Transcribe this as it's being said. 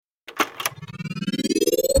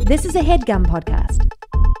This is a HeadGum podcast.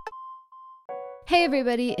 Hey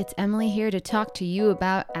everybody, it's Emily here to talk to you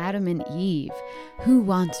about Adam and Eve. Who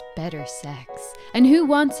wants better sex? And who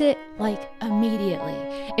wants it, like, immediately?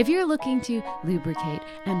 If you're looking to lubricate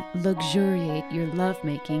and luxuriate your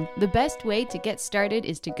lovemaking, the best way to get started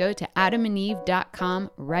is to go to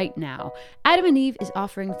adamandeve.com right now. Adam and Eve is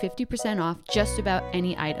offering 50% off just about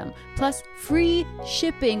any item, plus free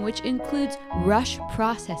shipping, which includes rush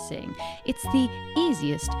processing. It's the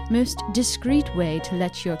easiest, most discreet way to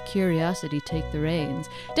let your curiosity take the reins.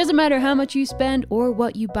 Doesn't matter how much you spend or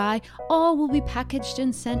what you buy, all will be packaged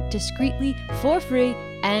and sent discreetly for free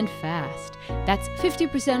and fast. That's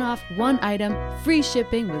 50% off one item, free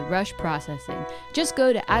shipping with rush processing. Just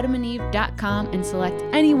go to adamandeve.com and select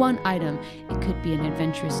any one item. It could be an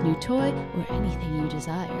adventurous new toy or anything you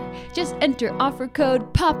desire. Just enter offer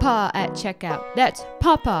code PAPA at checkout. That's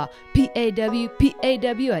PAPA, P-A-W,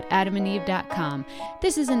 at adamandeve.com.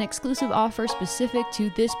 This is an exclusive offer specific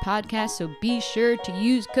to this podcast, so be sure to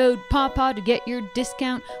use code PAPA to get your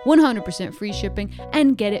discount, 100% free shipping,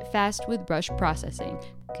 and get it fast with rush processing.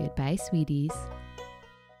 Goodbye, sweeties.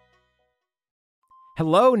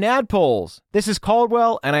 Hello, Nadpoles. This is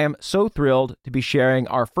Caldwell, and I am so thrilled to be sharing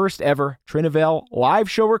our first ever Trinyvale live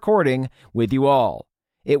show recording with you all.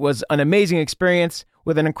 It was an amazing experience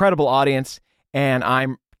with an incredible audience, and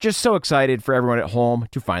I'm just so excited for everyone at home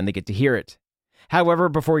to finally get to hear it. However,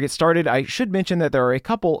 before we get started, I should mention that there are a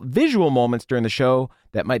couple visual moments during the show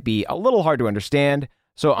that might be a little hard to understand,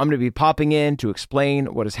 so I'm going to be popping in to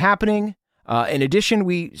explain what is happening. In addition,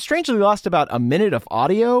 we strangely lost about a minute of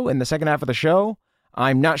audio in the second half of the show.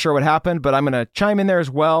 I'm not sure what happened, but I'm going to chime in there as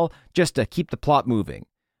well, just to keep the plot moving.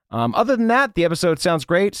 Other than that, the episode sounds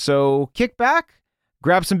great, so kick back,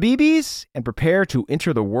 grab some BBs, and prepare to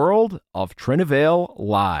enter the world of Trinyvale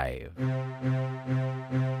Live.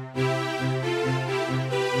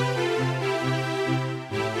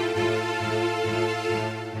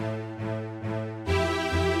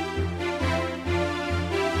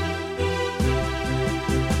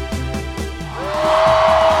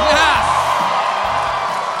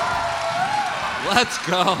 Let's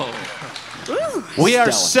go. We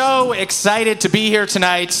are so excited to be here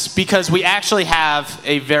tonight because we actually have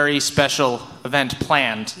a very special event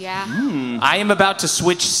planned. Yeah. I am about to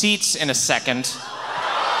switch seats in a second.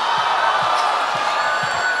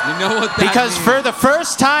 You know what that Because means. for the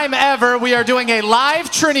first time ever, we are doing a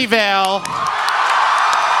live Trinyvale.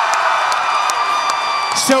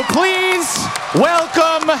 So please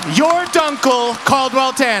welcome your Dunkle,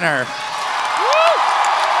 Caldwell Tanner.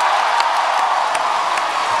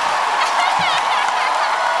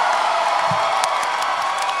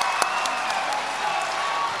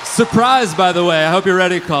 Surprise, by the way. I hope you're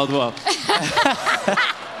ready, Caldwell.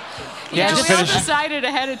 Yeah, we all decided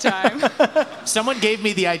ahead of time. Someone gave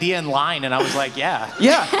me the idea in line, and I was like, yeah.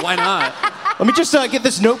 Yeah. Why not? Let me just get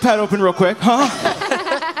this notepad open real quick. Huh?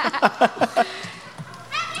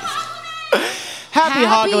 Happy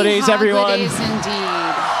holidays, everyone. Holidays indeed.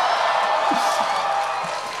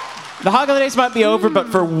 The holidays might be over, but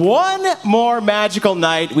for one more magical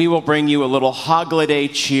night, we will bring you a little holiday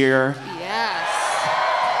cheer. Yes.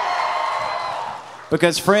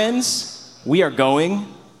 Because, friends, we are going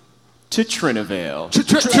to Trinyvale.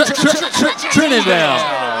 Trinyvale.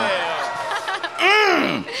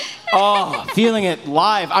 Oh, feeling it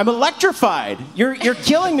live. I'm electrified. You're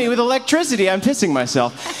killing me with electricity. I'm pissing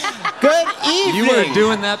myself. Good evening. You were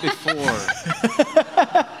doing that before.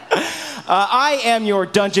 I am your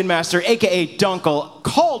dungeon master, a.k.a. Dunkle,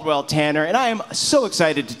 Caldwell Tanner, and I am so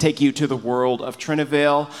excited to take you to the world of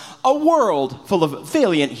Trinyvale, a world full of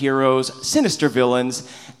valiant heroes, sinister villains,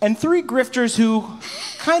 and three grifters who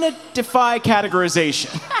kind of defy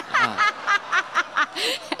categorization.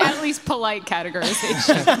 At least polite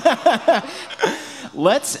categorization.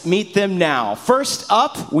 Let's meet them now. First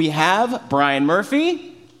up, we have Brian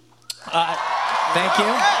Murphy. Thank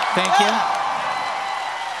you.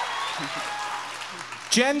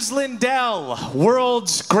 Jens Lindell,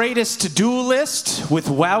 world's greatest to-do list, with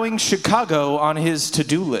wowing Chicago on his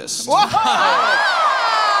to-do list. Whoa!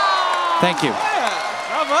 Thank you.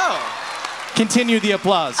 Yeah, bravo. Continue the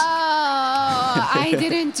applause. I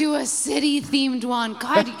didn't do a city-themed one.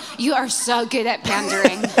 God, you are so good at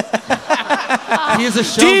pandering. He is a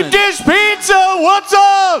showman. Deep dish pizza, what's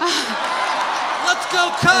up? Let's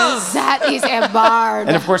go, Cubs. That is a bard.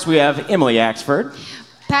 And of course, we have Emily Axford.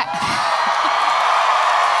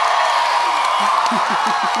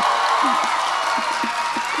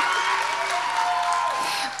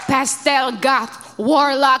 Pastel goth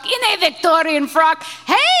warlock in a Victorian frock.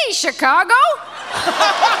 Hey, Chicago!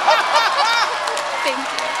 Thank you.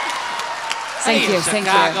 Thank you.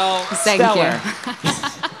 Chicago. Thank Stellar. you.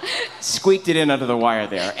 Squeaked it in under the wire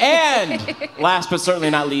there. And last but certainly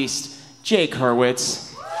not least, Jake Hurwitz.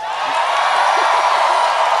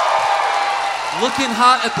 Looking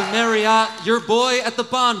hot at the Marriott, your boy at the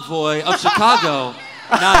Bonvoy of Chicago,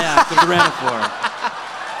 Nyack of the Ranafor.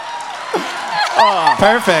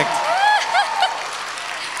 Perfect.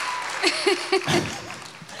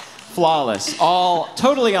 Flawless. All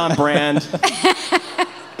totally on brand.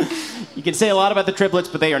 You can say a lot about the triplets,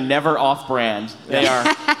 but they are never off brand. They are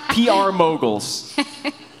PR moguls. Your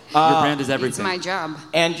brand is It's everything. my job.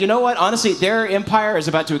 And you know what? Honestly, their empire is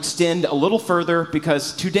about to extend a little further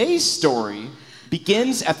because today's story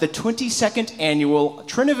begins at the 22nd annual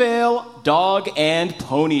Trinyvale Dog and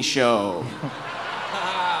Pony Show.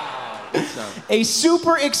 A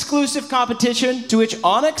super exclusive competition to which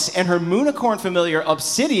Onyx and her Moonicorn familiar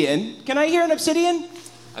Obsidian. Can I hear an Obsidian?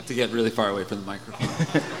 I have to get really far away from the microphone.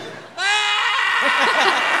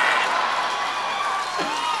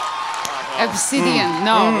 Obsidian.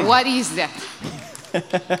 No, what is that?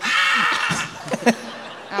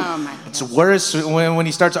 Oh my God. It's worse when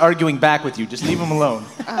he starts arguing back with you. Just leave him alone.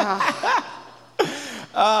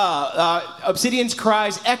 Obsidian's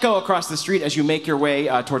cries echo across the street as you make your way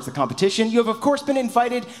towards the competition. You have, of course, been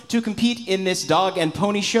invited to compete in this dog and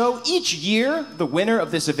pony show. Each year, the winner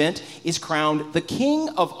of this event is crowned the king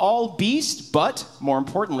of all beasts, but more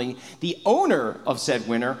importantly, the owner of said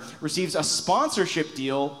winner receives a sponsorship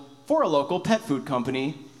deal for a local pet food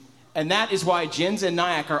company. And that is why Jins and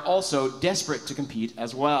Nyack are also desperate to compete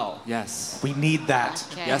as well. Yes. We need that.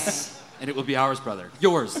 Okay. Yes. And it will be ours, brother.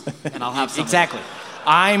 Yours. And I'll have some. Exactly.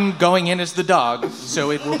 I'm going in as the dog,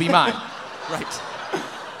 so it will be mine. Right.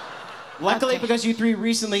 Luckily, Okay. because you three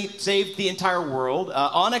recently saved the entire world,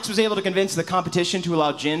 Onyx was able to convince the competition to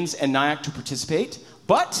allow Jins and Nyack to participate.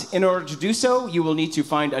 But in order to do so, you will need to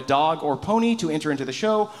find a dog or pony to enter into the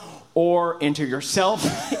show, or enter yourself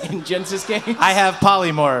in Jins' case. I have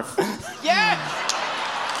polymorph. Yeah!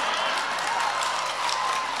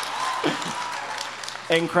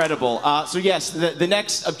 Incredible. So yes, the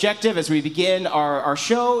next objective as we begin our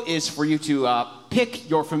show is for you to pick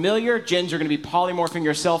your familiar. Jins, you're going to be polymorphing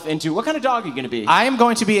yourself into... What kind of dog are you going to be? I am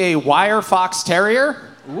going to be a wire fox terrier.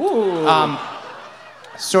 Ooh.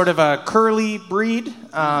 Sort of a curly breed,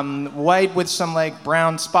 white with some like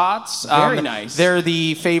brown spots. Very nice. They're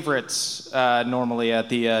the favorites normally at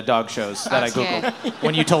the dog shows that Okay. I Googled.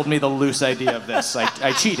 When you told me the loose idea of this,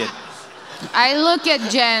 I cheated. I look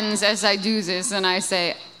at Jens as I do this and I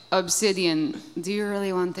say, Obsidian, do you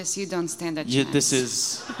really want this? You don't stand a chance. This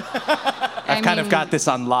is... I've kind of got this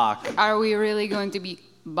on lock. Are we really going to be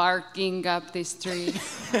barking up this tree?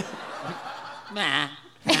 Nah.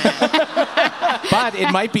 But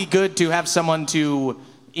it might be good to have someone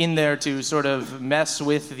in there to sort of mess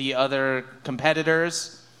with the other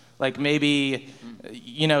competitors. Like maybe,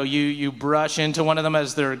 you brush into one of them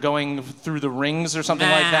as they're going through the rings or something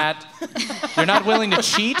like that. You're not willing to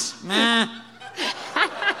cheat? Nah.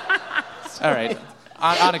 All right.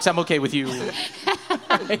 Onyx, I'm okay with you. All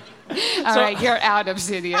right, you're out,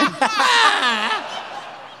 Obsidian.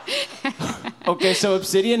 Okay, so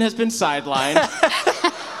Obsidian has been sidelined.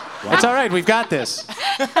 It's all right. We've got this.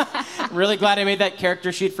 Really glad I made that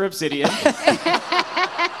character sheet for Obsidian.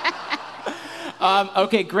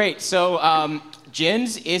 Okay, great. So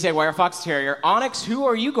Jins is a wire fox terrier. Onyx, who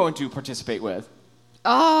are you going to participate with?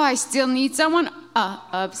 Oh, I still need someone.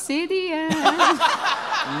 Obsidian.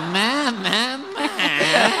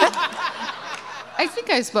 I think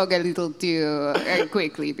I spoke a little too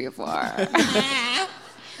quickly before.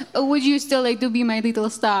 Would you still like to be my little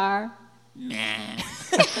star?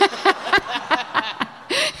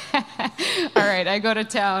 All right, I go to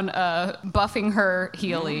town buffing her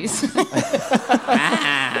heelys.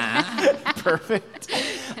 Perfect.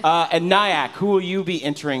 And Nyack, who will you be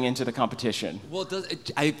entering into the competition? Well,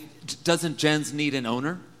 doesn't Jens need an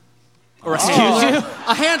owner? Or a handler?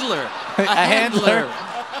 A handler. A handler.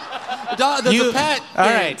 There's a pet. All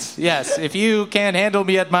right. Yes. If you can't handle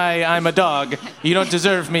me at I'm a dog, you don't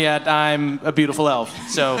deserve me at I'm a beautiful elf.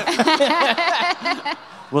 So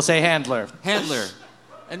we'll say handler. Handler.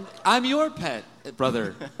 And I'm your pet,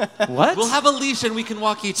 brother. What? We'll have a leash and we can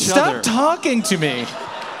walk each Stop other. talking to me.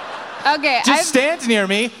 Okay, Just stand near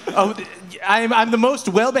me. Oh, I'm the most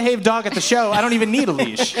well-behaved dog at the show. I don't even need a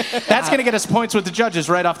leash. That's going to get us points with the judges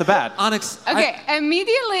right off the bat. Onyx. Okay,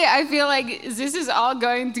 immediately I feel like this is all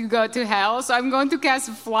going to go to hell, so I'm going to cast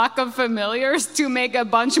Flock of Familiars to make a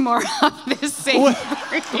bunch more of this same Wait.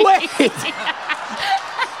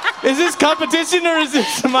 Is this competition or is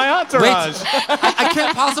this my entourage? I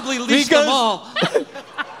can't possibly leash them all.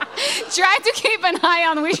 Try to keep an eye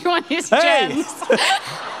on which one is Jen's.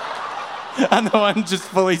 I'm the one just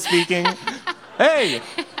fully speaking. Hey,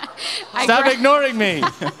 stop ignoring me.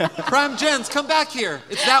 Prime Jens, come back here.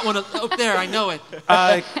 It's that one up there. I know it.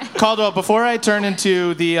 Caldwell, before I turn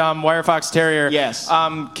into the Wire Fox Terrier, Yes.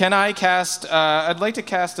 Can I cast? I'd like to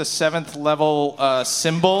cast a 7th level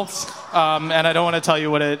symbol, and I don't want to tell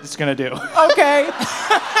you what it's going to do. Okay.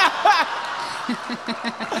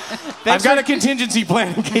 I've got a contingency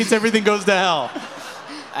plan in case everything goes to hell.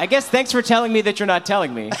 I guess thanks for telling me that you're not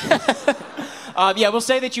telling me. We'll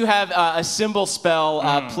say that you have a symbol spell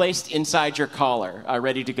placed inside your collar,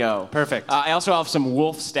 ready to go. Perfect. I also have some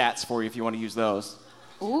wolf stats for you if you want to use those.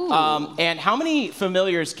 Ooh. And how many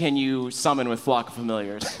familiars can you summon with Flock of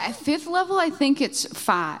Familiars? At 5th level, I think it's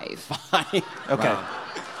 5. Okay. Wow.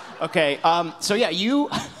 Okay, you...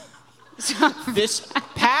 this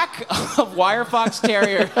pack of Wire Fox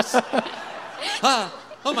Terriers...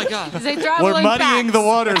 Oh my God. They travel We're in muddying packs. the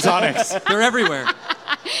waters, Onyx. They're everywhere.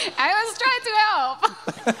 I was trying to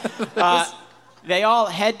help. They all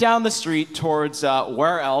head down the street towards,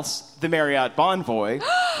 where else? The Marriott Bonvoy.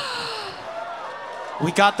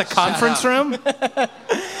 We got the conference room?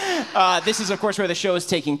 This is, of course, where the show is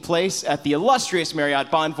taking place at the illustrious Marriott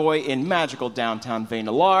Bonvoy in magical downtown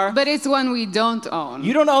Vainalar. But it's one we don't own.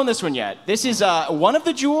 You don't own this one yet. This is one of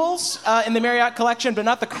the jewels in the Marriott collection, but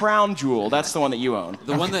not the crown jewel. That's the one that you own.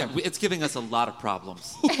 The one that it's giving us a lot of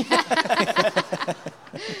problems.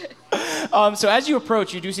 So as you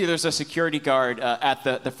approach, you do see there's a security guard at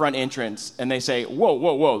the front entrance, and they say,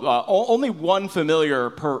 whoa, only one familiar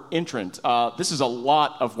per entrant. This is a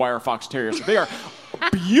lot of Wire Fox Terriers. They are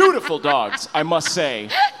beautiful dogs, I must say.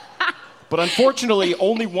 But unfortunately,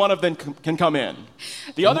 only one of them can come in.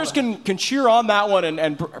 The others can cheer on that one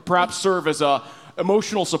and perhaps serve as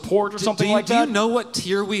emotional support or something like that. Do you know what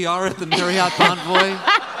tier we are at the Marriott Bonvoy?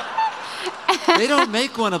 They don't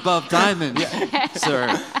make one above diamond,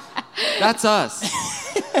 sir. That's us.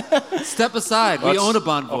 Step aside. We own a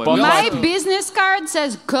Bonvoy. My business card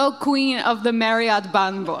says co-queen of the Marriott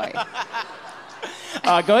Bonvoy. Go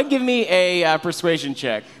ahead and give me a persuasion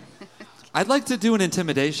check. I'd like to do an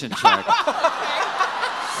intimidation check.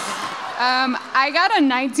 I got a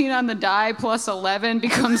 19 on the die plus 11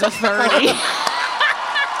 becomes a 30.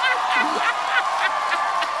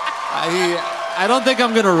 I don't think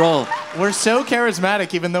I'm going to roll. We're so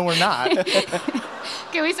charismatic, even though we're not.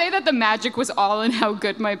 Can we say that the magic was all in how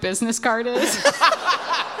good my business card is?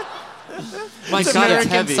 My God, American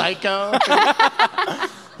it's heavy. Psycho.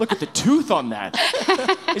 Look at the tooth on that.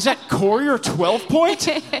 Is that Courier 12 point?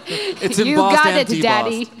 It's You embossed got it,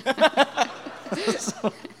 anti-boss.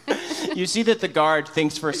 Daddy. You see that the guard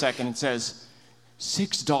thinks for a second and says,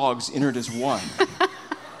 6 dogs entered as one.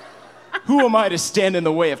 Who am I to stand in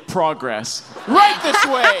the way of progress? Right this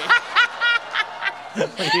way!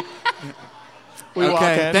 We walk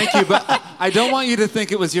Okay, in. thank you, but I don't want you to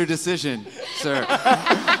think it was your decision, sir.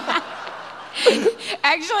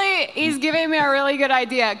 Actually, he's giving me a really good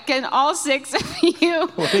idea. Can all 6 of you,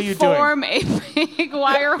 What are you form a big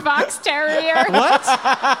Wire Fox Terrier? What?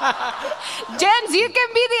 Jens, you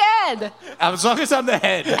can be the head. As long as I'm the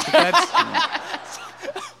head.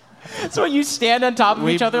 So you stand on top of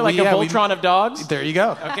each other like a Voltron of dogs? There you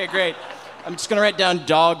go. Okay, great. I'm just going to write down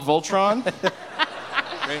Dog Voltron.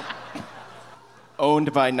 Great.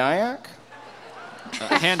 Owned by Nyack?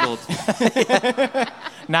 Handled.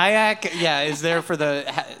 Nyack, is there for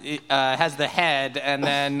has the head, and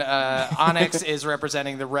then Onyx is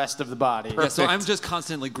representing the rest of the body. Yeah, so I'm just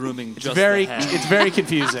constantly grooming just Very, the head. it's very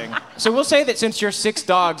confusing. So we'll say that since you're 6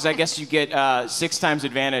 dogs, I guess you get 6 times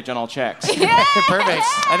advantage on all checks. Perfect.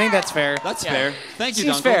 I think that's fair. That's fair. Thank you,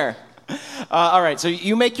 Seems Dunkel. fair. All right, so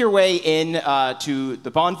you make your way in to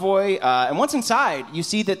the Bonvoy, and once inside, you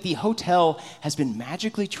see that the hotel has been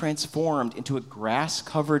magically transformed into a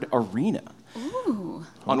grass-covered arena. Ooh.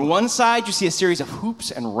 On one side, you see a series of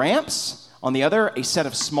hoops and ramps. On the other, a set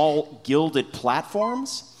of small gilded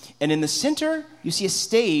platforms. And in the center, you see a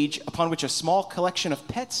stage upon which a small collection of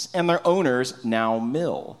pets and their owners now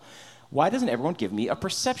mill. Why doesn't everyone give me a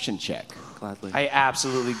perception check? Gladly. I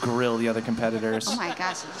absolutely grill the other competitors. Oh my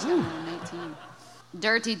gosh, it's 19.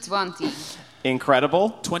 Dirty 20.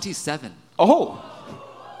 Incredible. 27. Oh,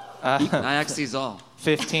 Nyack sees all.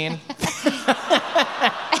 15.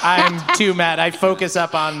 I'm too mad. I focus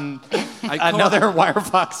up on another Wire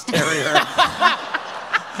Fox Terrier.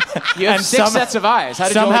 you have And 6 sets of eyes. How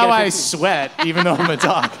did you only Somehow get a I 15? sweat, even though I'm a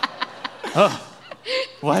dog. Oh.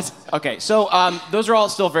 What? Okay, so those are all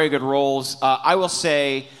still very good rolls. I will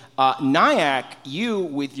say, Nyack, you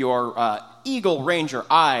with your eagle ranger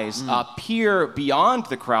eyes peer beyond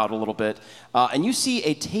the crowd a little bit, and you see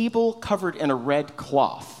a table covered in a red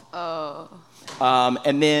cloth. Oh.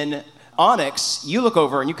 And then Onyx, you look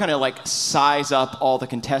over and you kind of like size up all the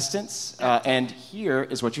contestants, and here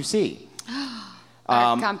is what you see.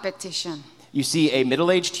 Our competition. You see a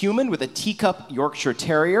middle-aged human with a teacup Yorkshire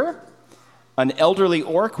Terrier, an elderly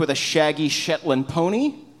orc with a shaggy Shetland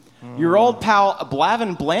pony, your old pal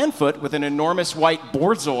Blavin Blandfoot with an enormous white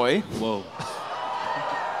borzoi. Whoa.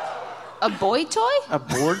 A boy toy? A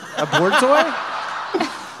board toy?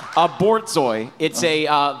 A borzoi. It's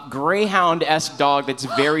a greyhound-esque dog that's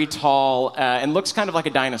very tall and looks kind of like a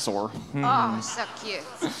dinosaur. Oh, so cute.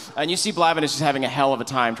 And you see Blavin is just having a hell of a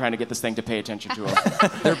time trying to get this thing to pay attention to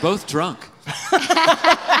him. They're both drunk.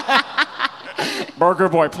 Burger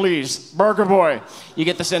Boy, please. Burger Boy. You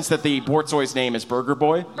get the sense that the borzoi's name is Burger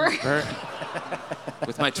Boy.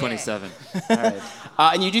 With my 27. All right.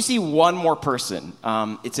 And you do see one more person.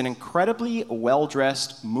 It's an incredibly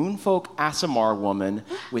well-dressed Moonfolk Aasimar woman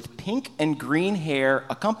with pink and green hair,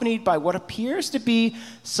 accompanied by what appears to be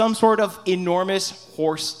some sort of enormous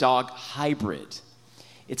horse-dog hybrid.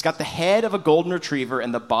 It's got the head of a golden retriever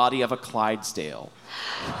and the body of a Clydesdale.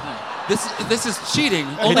 This is cheating.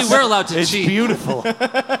 Only we're allowed to cheat. It's beautiful.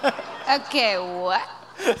 Okay, what?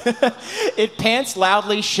 It pants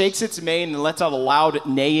loudly, shakes its mane, and lets out a loud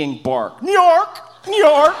neighing bark. New York! New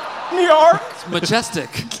York! New York! It's majestic.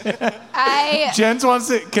 Jens wants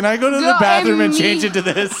to... Can I go to the bathroom and change into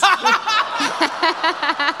this?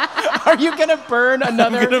 Are you going to burn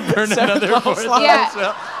another... I'm going to burn another horse.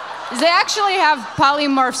 Yeah. They actually have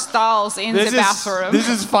polymorph stalls in the bathroom. This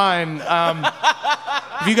is fine.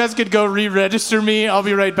 If you guys could go re-register me, I'll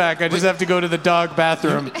be right back. I just have to go to the dog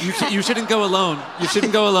bathroom. You shouldn't go alone. You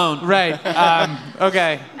shouldn't go alone. Right.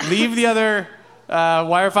 Okay. Leave the other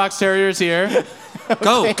wire fox terriers here.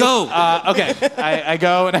 Go. Okay. I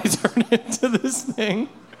go and I turn into this thing.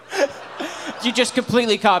 You just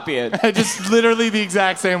completely copy it. I just literally the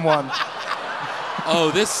exact same one. Oh,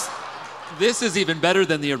 this is even better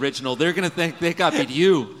than the original. They're going to think they copied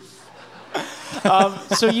you.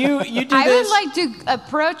 So you do this. I would like to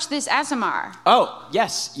approach this Aasimar. Oh,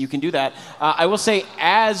 yes, you can do that. I will say,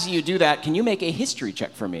 as you do that, can you make a history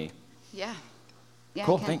check for me? Yeah.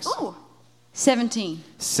 Cool, I can. thanks. Ooh. 17.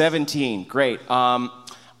 17, great.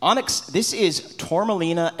 Onyx, this is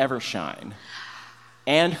Tormalina Evershine.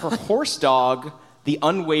 And her horse dog, the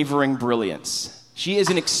Unwavering Brilliance. She is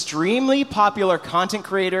an extremely popular content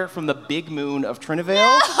creator from the Big Moon of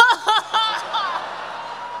Trinyvale.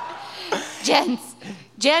 Jens,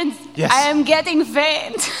 Yes. I am getting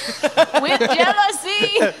faint with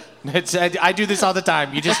jealousy. I do this all the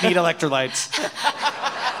time. You just need electrolytes.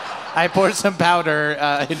 I pour some powder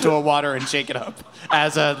into a water and shake it up.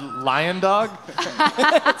 As a lion dog?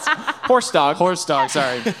 Horse dog. Horse dog,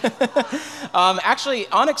 sorry. Actually,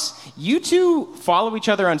 Onyx, you two follow each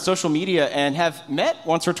other on social media and have met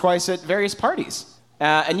once or twice at various parties.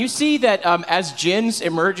 And you see that as Jins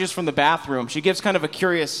emerges from the bathroom, she gives kind of a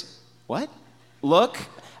curious, what? Look,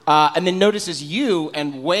 and then notices you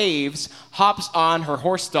and waves, hops on her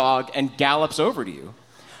horse dog, and gallops over to you.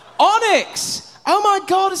 Onyx! Oh my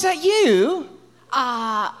God, is that you?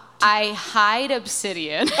 I hide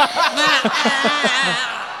obsidian. Shut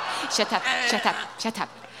up.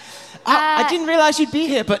 I didn't realize you'd be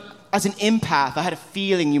here, but as an empath, I had a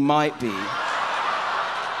feeling you might be.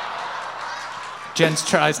 Jens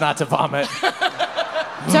tries not to vomit.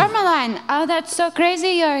 Tourmaline, oh, that's so crazy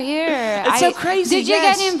you're here. It's so crazy, Did you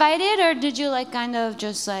yes. get invited, or did you like kind of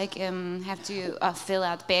just like have to fill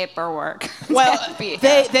out paperwork? Well,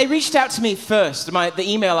 they reached out to me first. The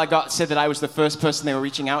email I got said that I was the first person they were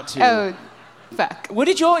reaching out to. Oh, fuck. What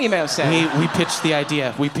did your email say? We pitched the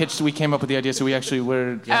idea. We came up with the idea, so we actually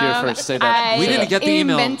were here first. Say that. We didn't get the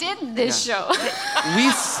email. Invented this show.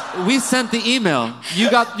 We sent the email.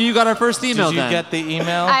 You got our first email. Did you then. get the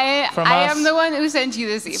email from us? I am the one who sent you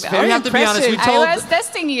this email. We have to be honest. We told. I was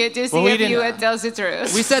testing you to see if you would tell the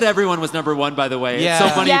truth. We said everyone was number one. By the way, Yeah. it's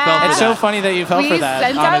so funny you fell for It's that. so funny that you fell for that,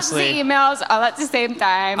 sent honestly. out the emails all at the same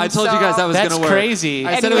time. I told you guys that was That's going to work. crazy.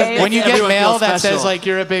 I said it was Anyways. When you get everyone mail feels that special. says, like,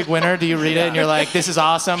 you're a big winner, do you read it and you're like, this is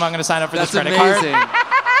awesome, I'm going to sign up for That's this credit amazing. card?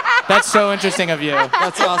 That's so interesting of you.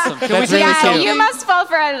 That's awesome. Can That's we really say cute. something? You must fall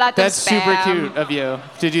for a lot That's of spam. super cute of you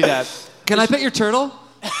to do that. Can I pet your turtle?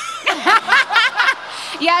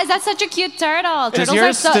 Yeah, that's such a cute turtle. Does Turtles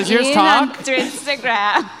yours- are so does yours in talk? on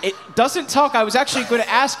Instagram. It doesn't talk. I was actually going to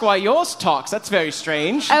ask why yours talks. That's very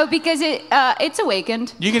strange. Oh, because it's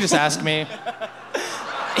awakened. You can just ask me.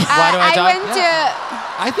 Why do I talk? went to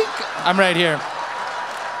I think I'm right here.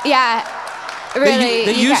 yeah. Really.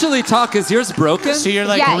 They usually talk. Is yours broken? So you're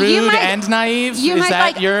like Yeah, you rude might- and naive? you Is might,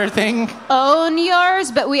 that like- your thing? own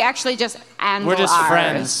yours, but we actually just handle We're just ours.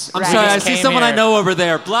 friends. I'm Right. sorry, I just see came someone I here. know over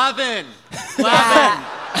there. Blavin! Yeah.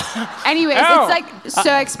 Anyways, Ow. it's like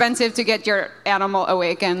so expensive to get your animal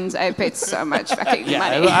awakened. I paid so much fucking Yeah,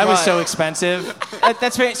 money. I was so expensive.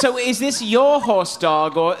 That's very. So is this your horse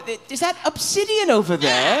dog, or is that Obsidian over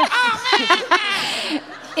there?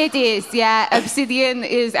 It is, yeah. Obsidian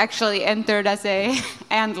is actually entered as a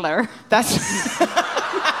handler. That's.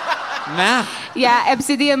 Math. Yeah,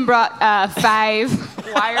 Obsidian brought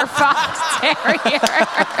 5 wire fox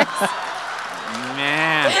terriers.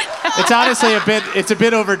 Man. It's honestly a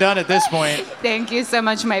bit overdone at this point. Thank you so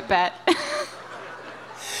much, my pet.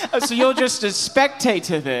 So you're just a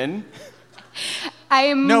spectator then?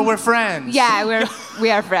 I'm. No, we're friends. Yeah, we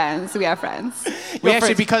are friends. We are friends. We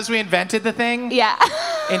actually, because we invented the thing, Yeah.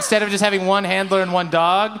 instead of just having one handler and one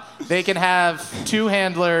dog, they can have 2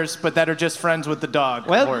 handlers, but that are just friends with the dog.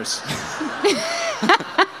 Well- horse.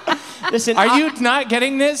 Listen, Are you not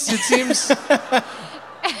getting this? It seems.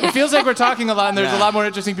 It feels like we're talking a lot, and there's a lot more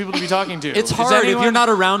interesting people to be talking to. It's Is hard if anyone- you're not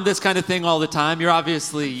around this kind of thing all the time. You're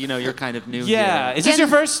obviously, you're kind of new Yeah. here. Is this Can- your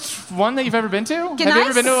first one that you've ever been to? Can Have you I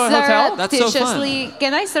ever been to a hotel? That's so fun.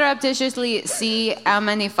 Can I surreptitiously see how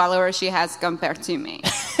many followers she has compared to me?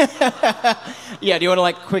 Yeah. Do you want to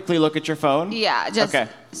like quickly look at your phone? Yeah, just Okay.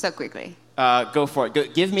 so quickly. Go for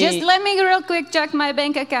it. Give me. Just let me real quick check my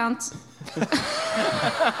bank account.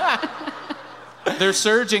 They're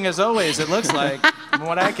surging as always, it looks like, from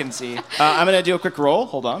what I can see. I'm gonna do a quick roll.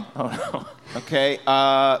 Hold on. Oh, no. Okay.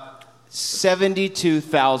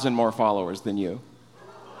 72,000 more followers than you.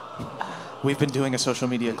 We've been doing a social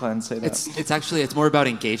media cleanse, say that. It's more about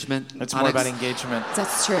engagement. It's more about engagement.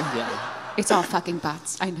 That's true. Yeah. It's all fucking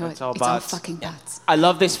bots. I know It's it. all It's bots. all fucking bots. I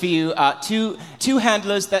love this for you. Two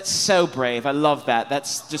handlers. That's so brave. I love that.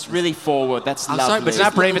 That's just really forward. That's I'm lovely. sorry, but It's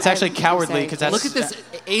not brave, it's actually cowardly, because that's... Look at this.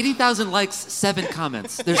 80,000 likes, 7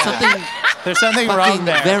 comments. There's something There's something wrong fucking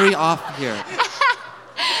there. very off here.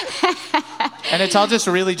 And it's all just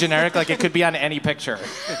really generic, like it could be on any picture.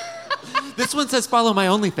 This one says follow my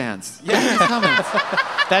OnlyFans. Yeah, comments.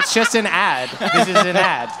 That's just an ad. This is an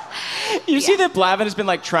ad. You see that Blavin has been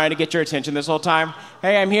like trying to get your attention this whole time.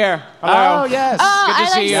 Hey, I'm here. Hello. Oh, yes. Oh, Good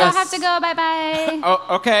to I see you. still have to go. Bye bye.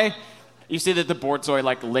 Oh, okay. You see that the borzoi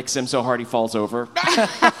like licks him so hard he falls over.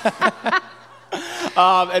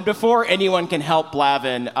 And before anyone can help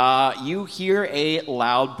Blavin, you hear a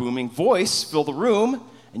loud booming voice fill the room,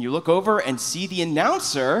 and you look over and see the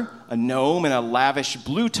announcer, a gnome in a lavish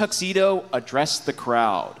blue tuxedo, address the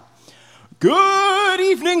crowd. Good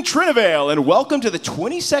evening, Trinyvale, and welcome to the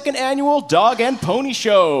 22nd Annual Dog and Pony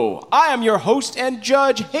Show. I am your host and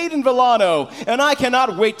judge, Hayden Villano, and I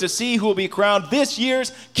cannot wait to see who will be crowned this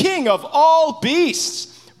year's King of All Beasts.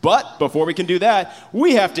 But before we can do that,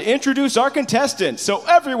 we have to introduce our contestants. So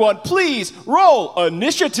everyone, please roll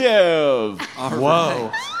initiative.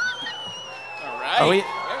 Whoa.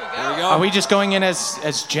 Are we just going in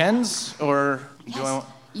as gens, or do I want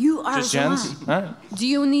You are just the gens? one. All right. Do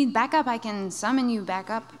you need backup? I can summon you back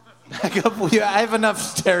up. Back up. I have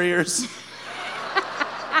enough terriers.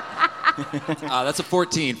 That's a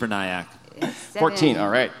 14 for Nyack. 14, all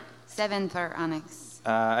right. 7 for Onyx.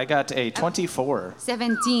 I got a 24.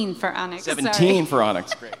 17 for Onyx. 17 for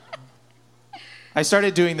Onyx. Great. I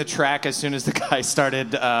started doing the track as soon as the guy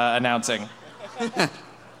started announcing.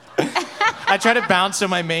 I try to bounce so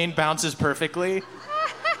my main bounces perfectly.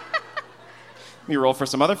 Let me roll for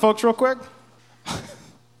some other folks real quick.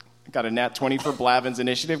 Got a nat 20 for Blavin's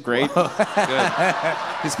initiative. Great. Good.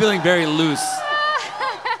 He's feeling very loose.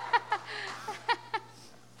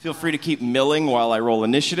 Feel free to keep milling while I roll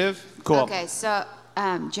initiative. Cool. Okay, so,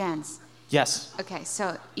 Jens. Yes, Okay,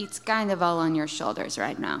 so it's kind of all on your shoulders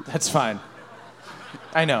right now. that's fine.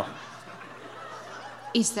 I know.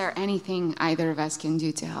 Is there anything either of us can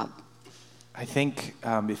do to help? I think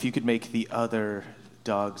if you could make the other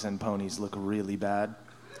dogs and ponies look really bad.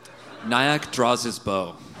 Nyack draws his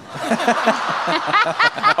bow.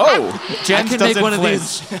 Oh, Jens I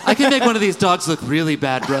can make one of these dogs look really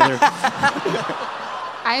bad, brother.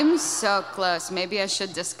 I'm so close. Maybe I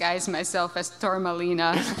should disguise myself as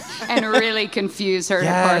Tormalina and really confuse her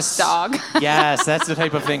horse dog. Yes, that's the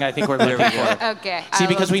type of thing I think we're looking for. Okay. See, I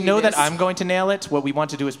because will we do know this. that I'm going to nail it, what we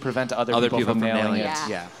want to do is prevent other people from nailing it.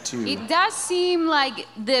 Yeah. Too. It does seem like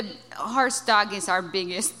the horse dog is our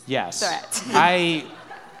biggest Yes. threat.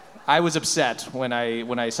 I was upset when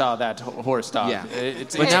I saw that horse dog. Yeah.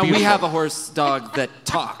 It's But now we beautiful. have a horse dog that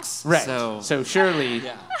talks. Right. So surely,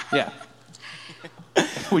 yeah.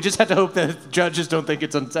 We just have to hope that judges don't think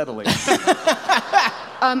it's unsettling.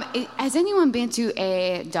 Has anyone been to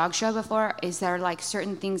a dog show before? Is there like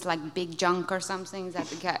certain things like big junk or something that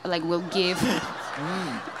the cat like will give?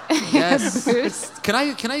 Yes. Boost? Can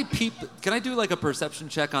I do like a perception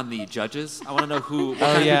check on the judges? I want to know what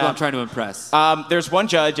kind of people I'm trying to impress. There's one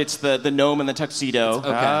judge. It's the gnome in the tuxedo.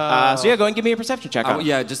 Okay. So yeah, go ahead and give me a perception check. on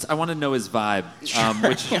it. I want to know his vibe,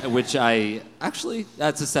 which I actually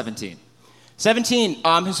that's a 17. 17.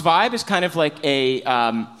 His vibe is kind of like a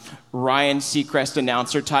Ryan Seacrest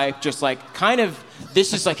announcer type, just like kind of.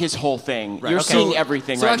 This is like his whole thing. Right, You're okay. seeing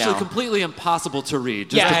everything so right actually now. completely impossible to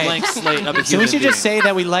read. Just Yeah. a blank slate of a So we human should just being. say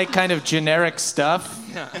that we like kind of generic stuff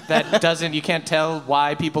you can't tell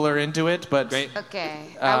why people are into it, but Great.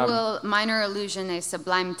 Okay, I will minor illusion a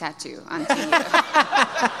sublime tattoo onto you.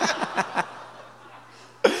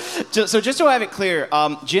 So just so I have it clear,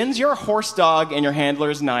 Jin's your horse dog and your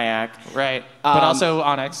handler's Nyack. right. But also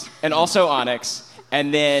Onyx. And also Onyx.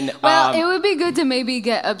 And then... Well, it would be good to maybe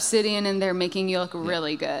get Obsidian in there making you look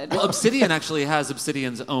really good. Well, Obsidian actually has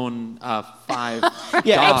Obsidian's own 5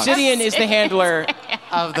 yeah, dogs. Obsidian is the handler.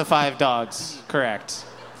 Of the 5 dogs, correct.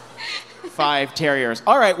 5 terriers.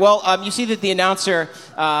 All right, well, you see that the announcer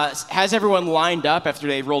has everyone lined up after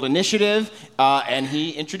they've rolled initiative, and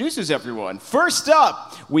he introduces everyone. First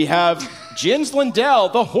up, we have Jins Lindell,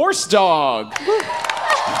 the horse dog.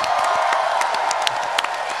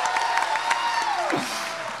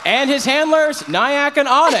 And his handlers, Nyack and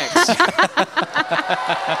Onyx.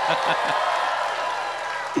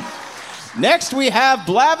 Next, we have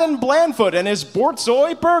Blavin Blandfoot and his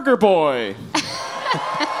Borzoi Burger Boy.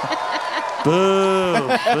 Boo, boo.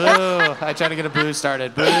 I tried to get a boo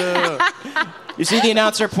started. Boo. You see the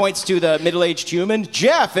announcer points to the middle-aged human,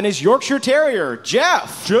 Jeff, and his Yorkshire Terrier.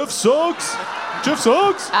 Jeff sucks. Jeff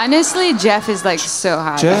sucks. Honestly, Jeff is like so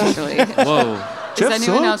hot, actually. Whoa. Is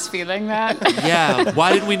anyone else feeling that? Yeah.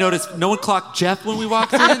 Why didn't we notice? No one clocked Jeff when we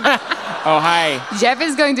walked in. Oh, hi. Jeff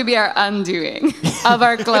is going to be our undoing of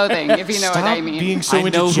our clothing, if you know what I mean. Being so I know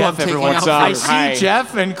into who Jeff, I'm taking everyone. out I first. see Hi.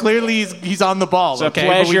 Jeff, and clearly he's on the ball. It's a okay,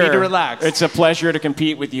 pleasure. but we need to relax. It's a pleasure to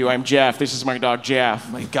compete with you. I'm Jeff. This is my dog,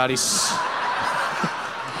 Jeff. My God, he's.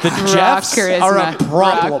 The Rock Jeffs charisma. are a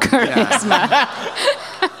problem. Rock charisma.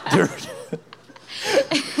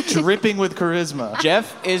 Dripping with charisma.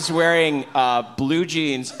 Jeff is wearing blue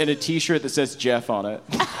jeans and a T-shirt that says Jeff on it.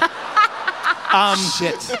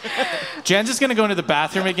 Shit. Jen's just gonna go into the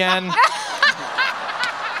bathroom again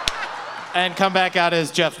and come back out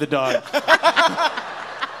as Jeff the dog.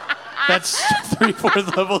 That's 3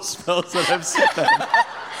 4th level spells that I've spent.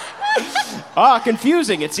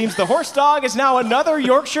 Confusing. It seems the horse dog is now another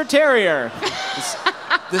Yorkshire Terrier.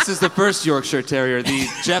 This is the first Yorkshire Terrier. The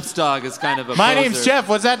Jeff's dog is kind of a My poser. name's Jeff.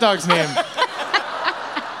 What's that dog's name?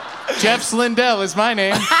 Jeff Slindell is my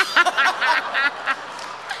name.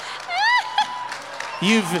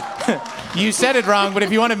 You said it wrong, but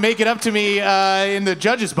if you want to make it up to me in the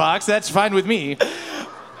judge's box, that's fine with me.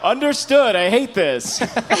 Understood. I hate this.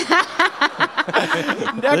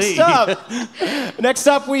 Next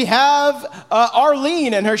up, we have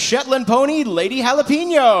Arlene and her Shetland pony, Lady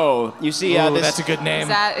Jalapeno. You see, Ooh, this. that's a good name.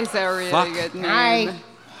 That is a really Fuck. good name.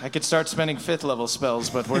 I could start spending 5th level spells,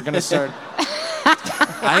 but we're gonna start.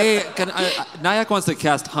 Nyack wants to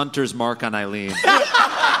cast Hunter's Mark on Eileen.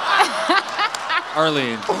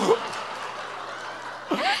 Arlene.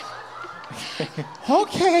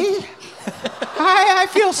 Okay. I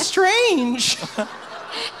feel strange.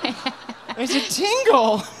 There's a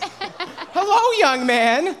tingle. Hello, young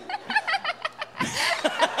man.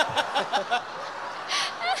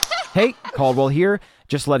 Hey, Caldwell here.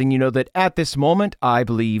 Just letting you know that at this moment, I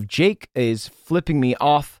believe Jake is flipping me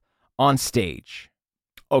off on stage.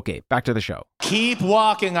 Okay, back to the show. Keep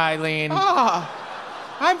walking, Eileen.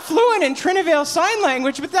 I'm fluent in Trinyvale Sign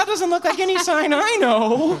Language, but that doesn't look like any sign I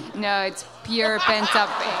know. No, it's pure pent-up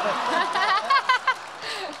pain.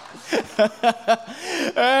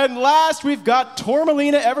 And last, we've got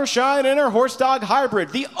Tormelina Evershine and her horse dog hybrid,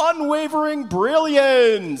 the Unwavering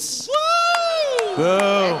Brilliance.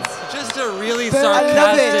 Boo. Just a really I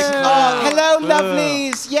love it. sarcastic. Hello,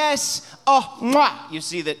 lovelies. Yes. Oh, mwah. You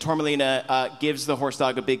see that Tormelina gives the horse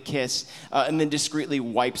dog a big kiss and then discreetly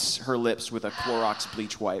wipes her lips with a Clorox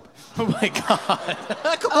bleach wipe. Oh my God.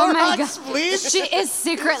 Oh my God. She is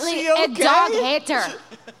secretly a dog hater.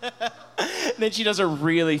 Then she does a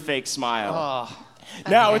really fake smile.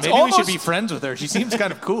 Now it's Maybe almost... we should be friends with her. She seems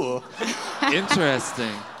kind of cool.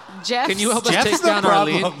 Interesting. Jeff. Can you help us Jeff's take the down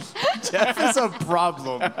problem. Arlene? Jeff is a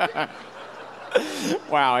problem.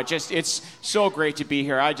 Wow, it's so great to be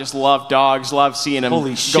here. I just love dogs, love seeing them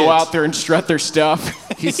Holy shit. go out there and strut their stuff.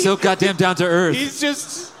 He's so goddamn down to earth. He's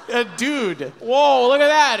just A dude. Whoa, look at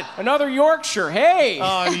that. Another Yorkshire. Hey.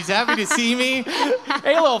 Oh, and he's happy to see me.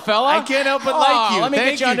 Hey, little fella. I can't help but like you. Let me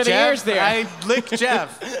Thank get you under the Jeff. ears there. I lick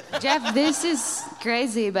Jeff. Jeff, this is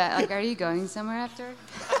crazy, but like, are you going somewhere after?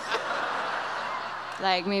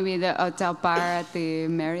 Like maybe the hotel bar at the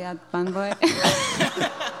Marriott Bonvoy?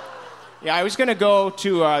 Yeah, I was going to go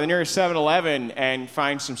to the nearest 7-Eleven and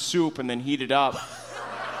find some soup and then heat it up.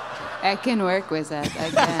 I can work with that, I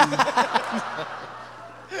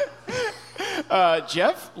can.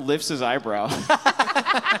 Jeff lifts his eyebrow.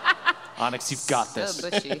 Onyx, you've got this. So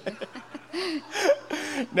bushy.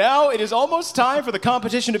 Now it is almost time for the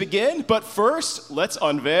competition to begin, but first, let's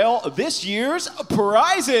unveil this year's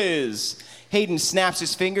prizes. Hayden snaps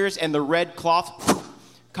his fingers and the red cloth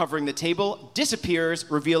covering the table disappears,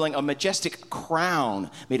 revealing a majestic crown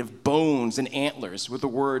made of bones and antlers with the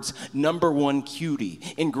words "#1 Cutie"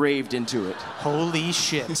 engraved into it. Holy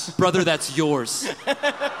shit. Brother, that's yours.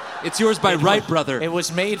 It's yours by right, brother. It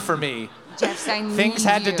was made for me. Jeff, I need Things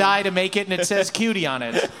had to you. die to make it, and it says cutie on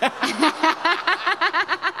it.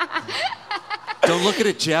 Don't look at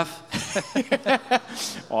it, Jeff.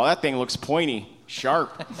 Oh, that thing looks pointy.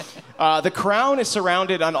 Sharp. The crown is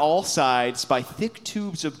surrounded on all sides by thick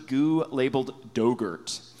tubes of goo labeled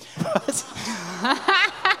Dogurt.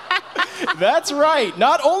 That's right.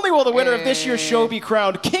 Not only will the winner of this year's show be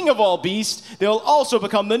crowned king of all beasts, they'll also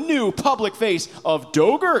become the new public face of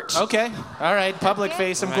Dogurt. Okay. All right. Public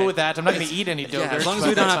face. I'm cool with that. I'm not going to eat any Yeah, Dogurt. as long as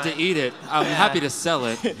we don't have to eat it, I'm happy to sell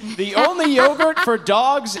it. The only yogurt for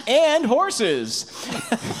dogs and horses.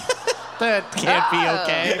 That can't be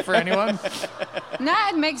okay for anyone. No,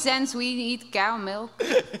 it makes sense. We eat cow milk.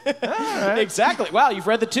 Exactly. Wow, you've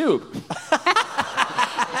read the tube.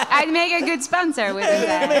 I'd make a good sponsor with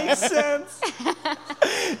that. Makes sense.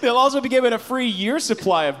 They'll also be given a free year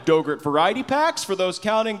supply of Dogurt variety packs. For those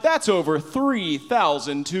counting, that's over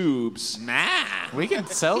 3,000 tubes. We can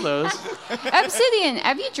sell those. Obsidian,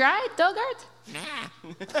 have you tried Dogurt?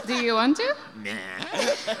 Nah. Do you want to?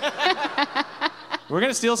 We're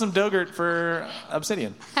going to steal some Dogurt for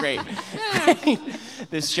Obsidian. Great.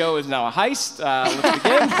 This show is now a heist. Let's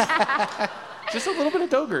begin. Just a little bit of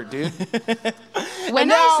Dogurt, dude.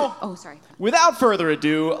 Oh, sorry. Without further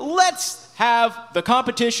ado, let's have the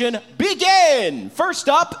competition begin. First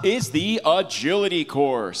up is the agility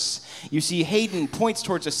course. You see Hayden points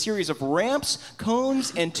towards a series of ramps,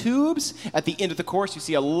 cones, and tubes. At the end of the course, you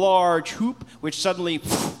see a large hoop which suddenly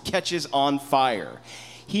catches on fire.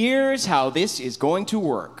 Here's how this is going to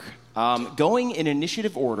work. Going in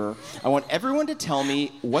initiative order, I want everyone to tell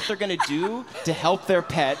me what they're going to do to help their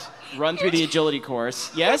pet run through the agility course.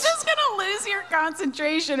 Yes? You're just gonna lose your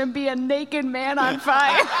concentration and be a naked man on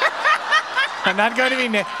fire. I'm not going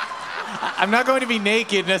to be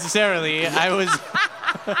naked necessarily. I was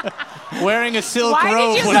wearing a silk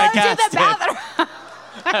robe when I cast Why did you go to the bathroom?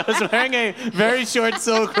 I was wearing a very short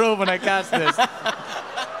silk robe when I cast this.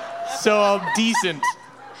 So I'm decent.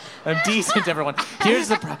 Everyone. Here's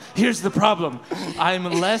the problem. I'm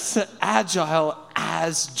less agile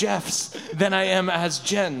as Jeff's than I am as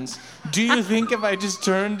Jen's. Do you think if I just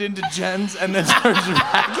turned into Jen's and then turned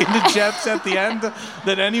back into Jeff's at the end,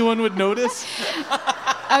 that anyone would notice?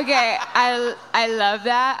 Okay, I love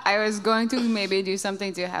that. I was going to maybe do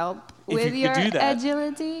something to help with you your could do that.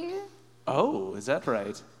 agility. Oh, is that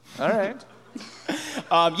right? All right.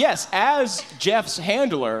 Yes, as Jeff's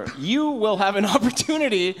handler, you will have an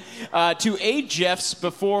opportunity to aid Jeff's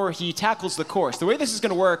before he tackles the course. The way this is going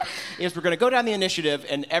to work is we're going to go down the initiative,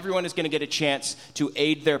 and everyone is going to get a chance to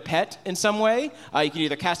aid their pet in some way. You can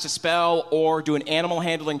either cast a spell or do an animal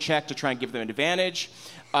handling check to try and give them an advantage.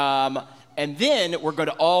 And then we're going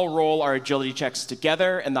to all roll our agility checks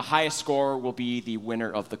together, and the highest score will be the winner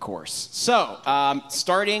of the course. So,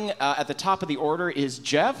 starting at the top of the order is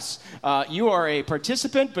Jeff's. You are a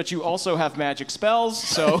participant, but you also have magic spells,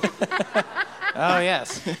 so... Oh,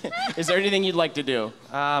 yes. Is there anything you'd like to do?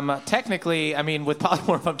 Technically, I mean, with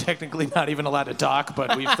polymorph, I'm technically not even allowed to talk,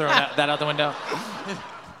 but we've thrown that out the window.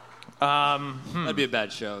 That'd be a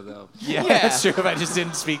bad show, though. Yeah, that's true. If I just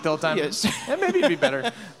didn't speak the whole time, Yes. maybe it'd be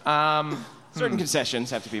better. Certain concessions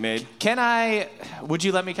have to be made. Would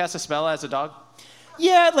you let me cast a spell as a dog?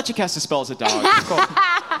 Yeah, I'd let you cast a spell as a dog. Cool.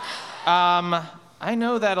 I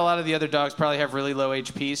know that a lot of the other dogs probably have really low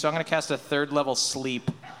HP, so I'm going to cast a 3rd level sleep.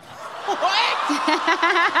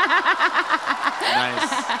 Nice.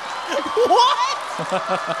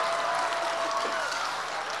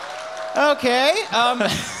 Okay.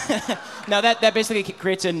 Now that basically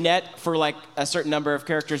creates a net for like a certain number of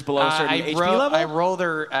characters below a certain HP level. I roll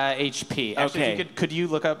their HP. Actually, Okay. if you could you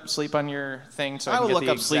look up sleep on your thing so I I can will get look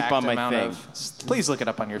the up sleep exact on my amount thing. of? Please look it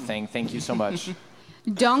up on your thing. Thank you so much.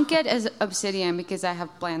 Don't get as obsidian because I have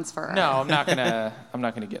plans for her. No, I'm not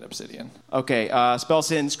gonna get obsidian. Okay, spell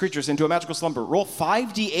sends creatures into a magical slumber. Roll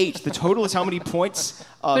 5d8. The total is how many points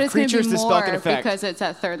of But it's creatures gonna the be spell more can affect. because it's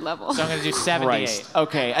at 3rd level. So I'm gonna do 78. Christ.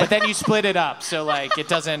 Okay. But then you split it up, so like it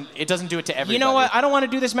doesn't do it to everybody. You know what? I don't want to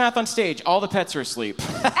do this math on stage. All the pets are asleep.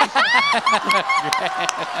 Perfect.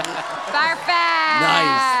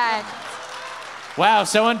 Nice. Wow,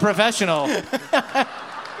 so unprofessional.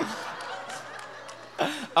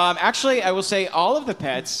 Actually, I will say all of the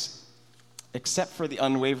pets, except for the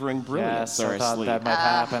unwavering brilliance, Yes, are I thought asleep. that might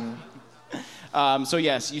happen. So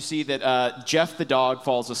yes, you see that Jeff the dog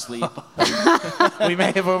falls asleep. We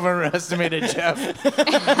may have overestimated Jeff.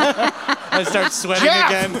 I start sweating Jeff!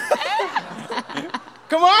 again.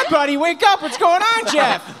 Come on, buddy, wake up! What's going on,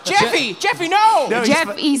 Jeff? Jeffy, no!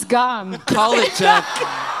 Jeff, he's gone. Call it, Jeff.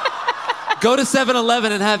 Go to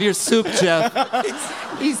 7-Eleven and have your soup, Jeff.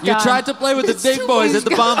 He's You gone. tried to play with the big boys at the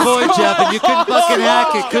Bonvoy, Jeff, and you couldn't fucking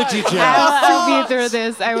hack it, could you, Jeff? I'll see you through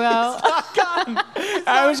this. I will.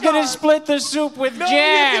 I was gonna split the soup with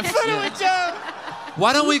Jeff.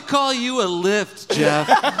 Why don't we call you a lift, Jeff?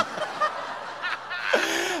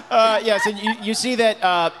 Yes, and you see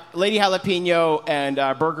that Lady Jalapeno and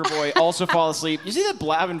Burger Boy also fall asleep. You see that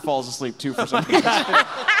Blavin falls asleep too for some reason.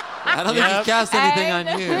 I don't think he cast anything on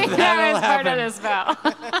you. That was part of the spell.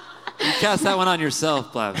 You cast that one on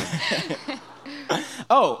yourself, Blavin.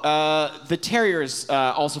 The terriers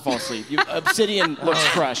also fall asleep. Obsidian looks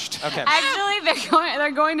crushed. Okay. Actually,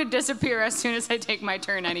 they're going to disappear as soon as I take my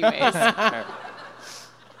turn anyways.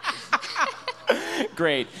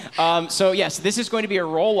 Great. So yes, this is going to be a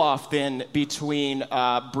roll-off then between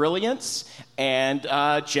Brilliance and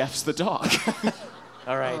Jeff's the dog.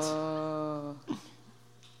 All right.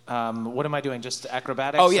 What am I doing? Just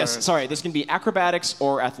acrobatics? Oh yes, or- sorry. This can be acrobatics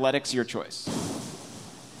or athletics, your choice.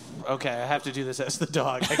 Okay, I have to do this as the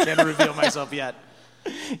dog. I can't reveal myself yet.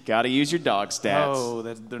 Gotta use your dog stats. Oh,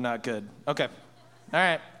 they're not good. Okay. All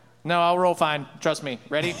right. No, I'll roll fine. Trust me.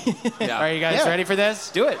 Ready? Yeah. Are you guys ready for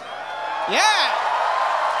this? Do it.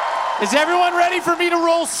 Yeah. Is everyone ready for me to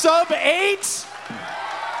roll sub 8?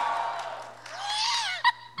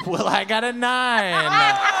 Well, I got a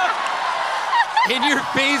 9. In your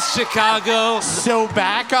face, Chicago. So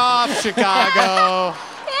back off, Chicago.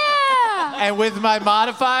 Yeah. And with my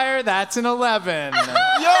modifier, that's an 11.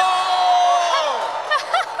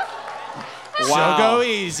 So go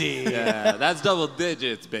easy. Yeah, that's double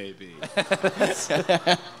digits, baby.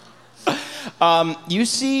 You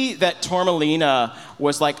see that Tormalina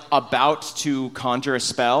was like about to conjure a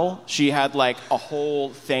spell. She had like a whole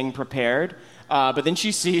thing prepared. But then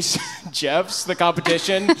she sees Jeff's, the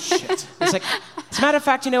competition. Shit. It's like, as a matter of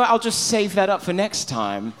fact, I'll just save that up for next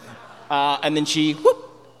time. And then she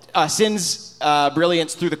sends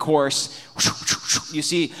Brilliance through the course. You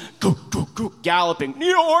see, galloping, New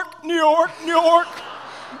York, New York, New York.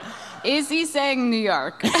 Is he saying New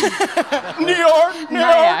York? New York, New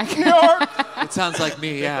York, New York. It sounds like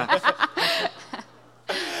me, yeah.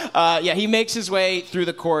 He makes his way through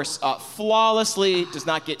the course flawlessly, does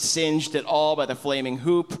not get singed at all by the flaming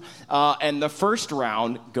hoop, and the first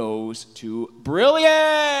round goes to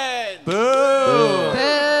Brilliant! Boo! Boo.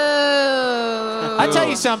 I tell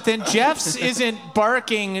you something, Jeff's isn't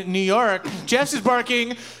barking New York. Jeff's is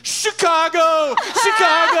barking Chicago!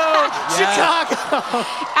 Chicago! Chicago!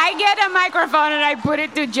 I get a microphone and I put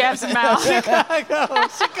it to Jeff's mouth. Chicago!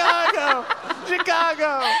 Chicago!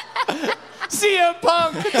 Chicago! CM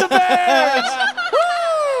Punk, the Bears!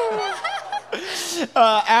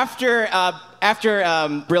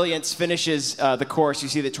 After Brilliance finishes the course, you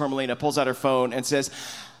see that Tormalina pulls out her phone and says,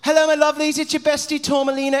 "Hello, my lovelies, it's your bestie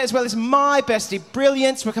Tormalina, as well as my bestie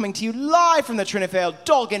Brilliance. We're coming to you live from the Trinyvale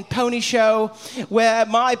Dog and Pony Show, where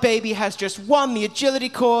my baby has just won the agility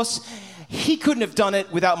course. He couldn't have done it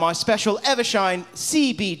without my special Evershine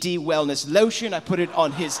CBD wellness lotion. I put it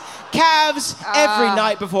on his calves every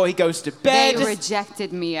night before he goes to bed." They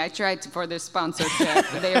rejected me. I tried for the sponsorship.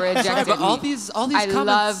 They rejected Sorry, but me. all these I comments.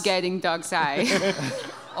 love getting dog's eye.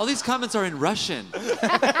 All these comments are in Russian.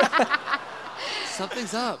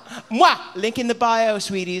 Something's up. Mwah! Link in the bio,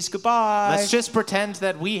 sweeties. Goodbye. Let's just pretend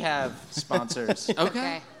that we have sponsors.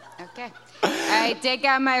 Okay. I take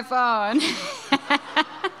out my phone.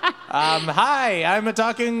 Hi, I'm a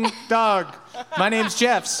talking dog. My name's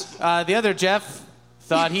Jeff's. The other Jeff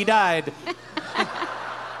thought he died.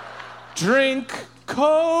 Drink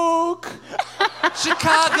Coke.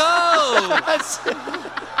 Chicago!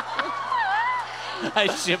 I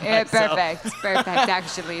ship Yeah, myself. perfect,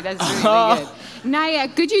 actually. That's really good. Naya,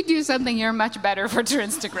 could you do something? You're much better for your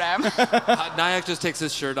Instagram. Nyack just takes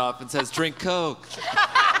his shirt off and says, "Drink Coke."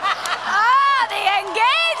 Ah, the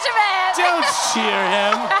encouragement. Don't cheer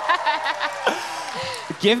him.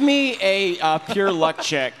 Give me a pure luck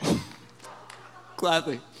check.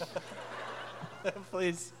 Gladly.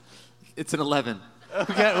 Please. It's an 11.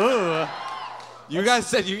 Okay. Ooh. You guys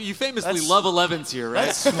said you famously love 11s here,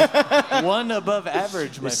 right? That's one above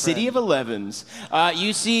average, my The City of 11s.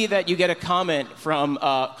 You see that you get a comment from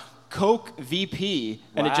Coke VP,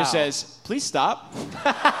 and it just Wow. says, "Please stop."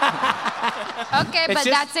 Okay, but just-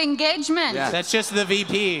 that's engagement. Yeah. That's just the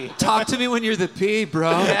VP. Talk to me when you're the P,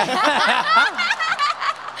 bro.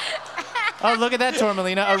 Oh, look at that,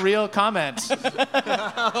 Tormelina, a real comment.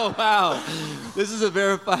 Oh, wow. This is a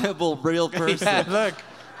verifiable real person. Yeah, look.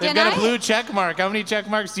 They've Can got a I- blue check mark. How many check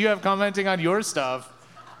marks do you have commenting on your stuff?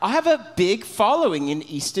 I have a big following in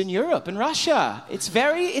Eastern Europe and Russia. It's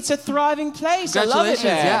a thriving place. I love it Congratulations.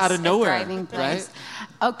 there. Yeah, out of nowhere. Thriving place.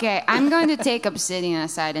 Right? Okay, I'm going to take Obsidian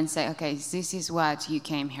aside and say, okay, this is what you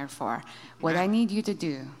came here for. What I need you to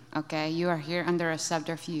do, okay, you are here under a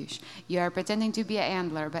subterfuge. You are pretending to be a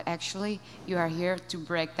handler, but actually you are here to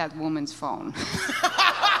break that woman's phone.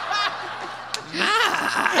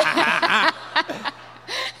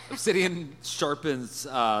 Obsidian sharpens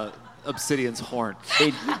Obsidian's horn.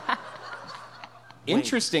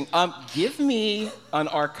 Interesting. Give me an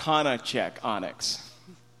Arcana check, Onyx.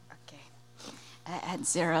 Okay, I add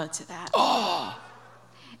 0 to that.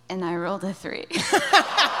 And I rolled a 3.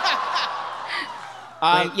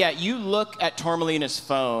 Yeah, you look at Tormelina's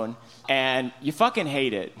phone, and you fucking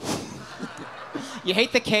hate it. You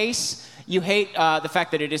hate the case. You hate the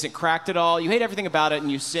fact that it isn't cracked at all. You hate everything about it,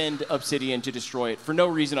 and you send Obsidian to destroy it for no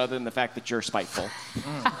reason other than the fact that you're spiteful.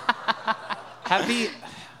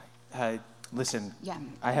 Listen, Yeah.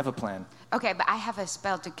 I have a plan. Okay, but I have a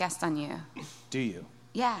spell to cast on you. Do you?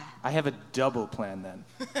 Yeah. I have a double plan then.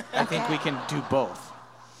 I think we can do both.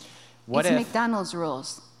 What It's if McDonald's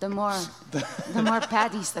rules. The more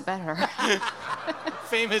patties, the better.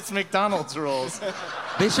 famous McDonald's rules?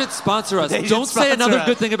 They should sponsor us. They should Don't say sponsor another us.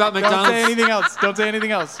 good thing about Don't say McDonald's, anything else. Don't say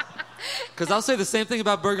anything else. because I'll say the same thing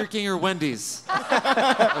about Burger King or Wendy's.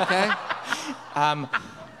 Okay?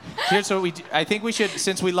 Here's what we do. I think we should,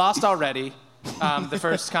 since we lost already the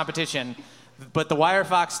first competition, but the Wire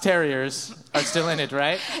Fox Terriers are still in it,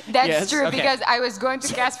 right? That's Yes, true, okay. because I was going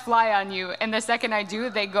to cast Fly on you, and the second I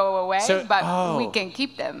do, they go away, So- but oh. we can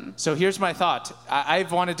keep them. So here's my thought.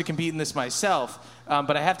 I've wanted to compete in this myself,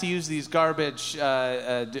 but I have to use these garbage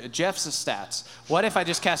Jeff's stats. What if I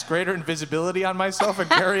just cast greater invisibility on myself and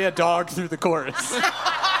carry a dog through the chorus?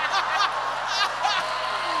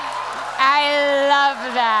 I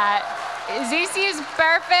love that. This is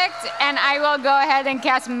perfect, and I will go ahead and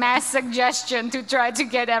cast Mass Suggestion to try to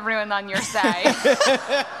get everyone on your side.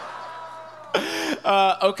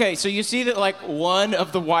 Okay, so you see that like one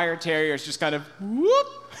of the wire terriers just kind of whoop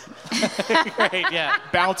Great, yeah.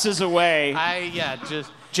 bounces away.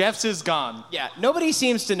 Just Jeff's is gone. Yeah, nobody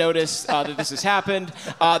seems to notice that this has happened.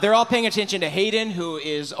 They're all paying attention to Hayden, who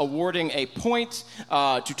is awarding a point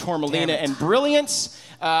to Tormelina and Brilliance.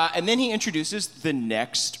 And then he introduces the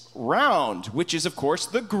next round, which is, of course,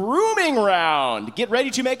 the grooming round. Get ready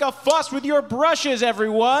to make a fuss with your brushes,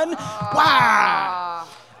 everyone. Wow!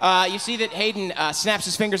 You see that Hayden snaps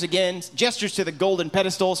his fingers again, gestures to the golden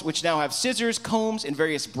pedestals, which now have scissors, combs, and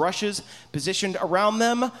various brushes positioned around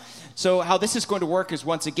them. So how this is going to work is,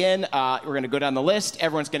 once again, we're going to go down the list.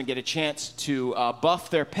 Everyone's going to get a chance to buff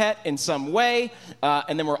their pet in some way,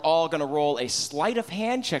 and then we're all going to roll a sleight of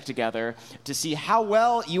hand check together to see how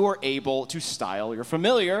well you are able to style your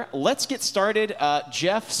familiar. Let's get started.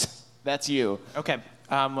 Jeff's, that's you. Okay.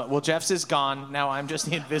 Well, Jeff's is gone. Now I'm just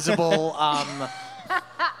the invisible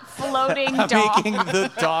Floating dog. making the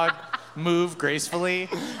dog move gracefully.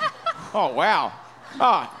 Oh, wow.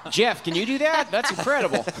 Jeff, can you do that? That's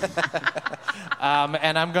incredible.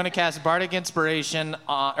 And I'm going to cast Bardic Inspiration,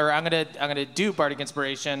 I'm going to do Bardic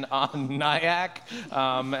Inspiration on Nyack,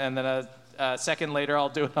 and then a second later I'll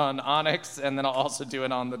do it on Onyx, and then I'll also do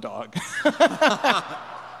it on the dog.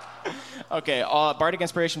 Okay, Bardic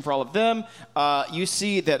Inspiration for all of them. You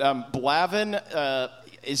see that Blavin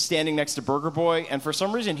is standing next to Burger Boy, and for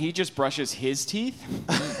some reason he just brushes his teeth.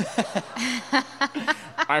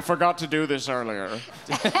 I forgot to do this earlier.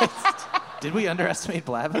 Did we underestimate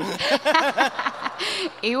Blavin?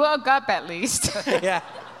 He woke up at least. Yeah.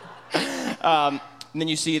 And then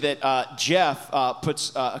you see that Jeff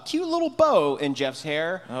puts a cute little bow in Jeff's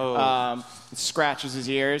hair, scratches his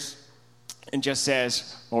ears, and just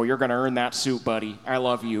says, "Oh, you're going to earn that suit, buddy. I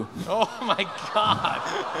love you." Oh, my God.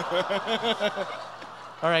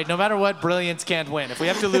 All right, no matter what, Brilliance can't win. If we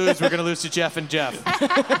have to lose, we're going to lose to Jeff and Jeff.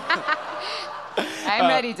 I'm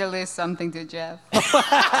ready to lose something to Jeff.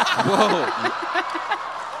 Whoa.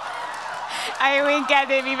 I winked at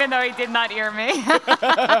him even though he did not hear me.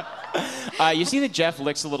 You see that Jeff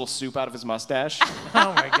licks a little soup out of his mustache?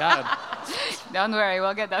 Oh my God. Don't worry,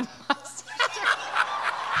 we'll get that mustache.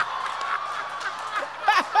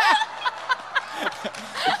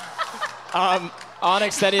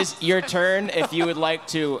 Onyx, that is your turn. If you would like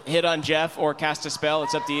to hit on Jeff or cast a spell,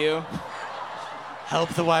 it's up to you. Help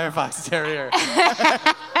the wire fox terrier.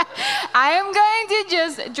 I am going to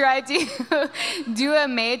just try to do a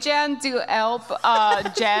mage hand to help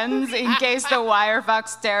Jens in case the wire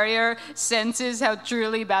fox terrier senses how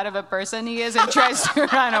truly bad of a person he is and tries to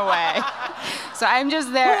run away. So I'm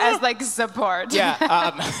just there as like support. Yeah,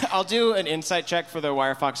 I'll do an insight check for the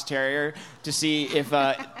wire fox terrier to see if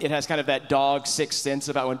it has kind of that dog sixth sense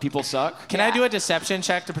about when people suck. Can I do a deception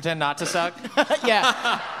check to pretend not to suck?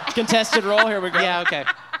 Yeah. Contested roll, here we go. Yeah, okay.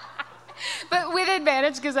 But with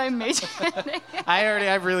advantage because I'm mage handing. I already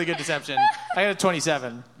have really good deception. I got a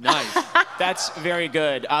 27. Nice. That's very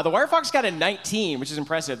good. The wire fox got a 19, which is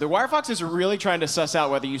impressive. The wire fox is really trying to suss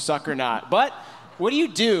out whether you suck or not. But what do you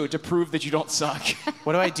do to prove that you don't suck?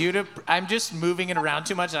 What do I do to... I'm just moving it around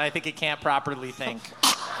too much and I think it can't properly think.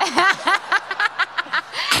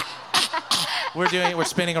 We're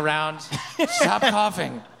spinning around. Stop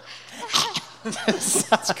coughing.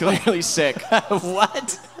 That's clearly sick.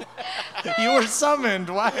 What? You were summoned.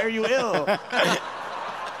 Why are you ill?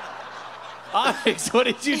 Onyx, what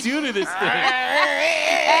did you do to this thing?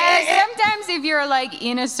 Sometimes if you're like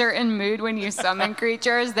in a certain mood when you summon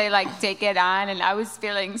creatures, they like take it on, and I was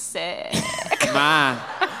feeling sick. Man.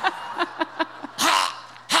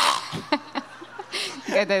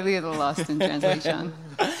 Got a little lost in translation.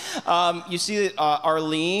 You see that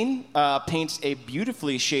Arlene paints a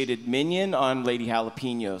beautifully shaded minion on Lady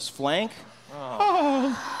Jalapeno's flank.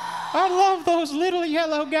 Oh, I love those little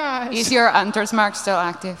yellow guys. Is your hunter's mark still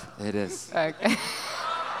active? It is. Okay.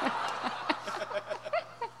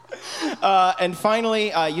 And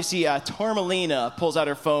finally, you see Tormelina pulls out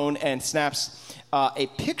her phone and snaps a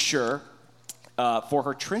picture for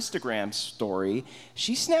her Trinstagram story.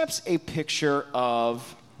 She snaps a picture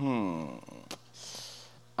of,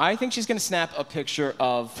 I think she's going to snap a picture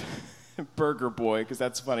of Burger Boy, because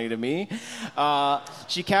that's funny to me.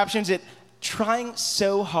 She captions it, "Trying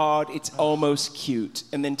so hard it's almost cute,"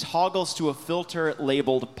 and then toggles to a filter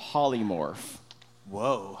labeled polymorph.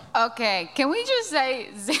 Whoa. Okay, can we just say,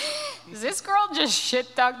 this girl just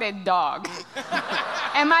shit-talked a dog.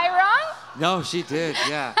 Am I wrong? No, she did,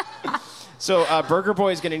 yeah. So Burger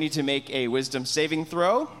Boy is going to need to make a wisdom saving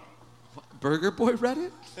throw. Burger Boy read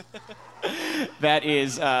it? That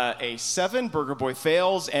is a 7. Burger Boy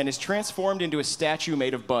fails and is transformed into a statue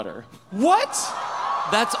made of butter. What?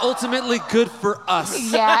 That's ultimately good for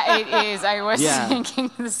us. Yeah, it is. I was Yeah. thinking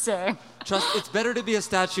the same. Trust, it's better to be a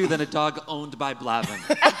statue than a dog owned by Blavin.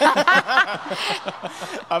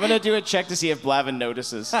 I'm going to do a check to see if Blavin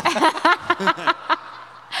notices.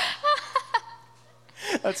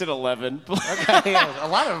 That's an 11. Okay, yeah, a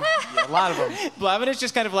lot of them. Blavin is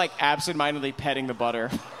just kind of like absentmindedly petting the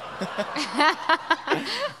butter.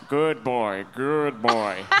 Good boy, good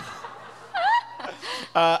boy.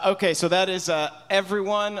 Okay, so that is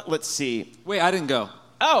everyone. Let's see. Wait, I didn't go.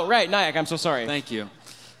 Oh, right, Nyack, I'm so sorry. Thank you.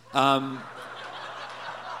 Can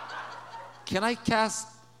I cast...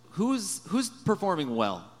 Who's performing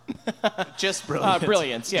well? Just brilliant.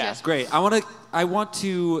 Brilliance, yeah. Great. I want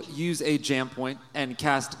to use a jam point and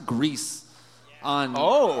cast Grease on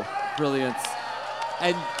Brilliance.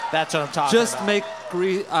 And That's what I'm talking just about. make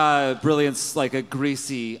Brilliance like a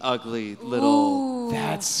greasy, ugly little...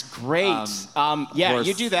 That's great. Yeah, horse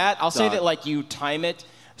you do that. I'll say dog. that like you time it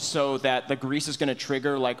so that the grease is going to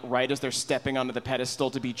trigger like right as they're stepping onto the pedestal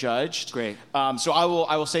to be judged. Great. So I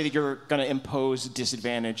will say that you're going to impose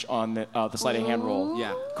disadvantage on the sleight of hand roll.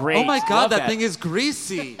 Yeah. Great. Oh my God, Love that thing is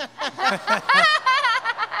greasy.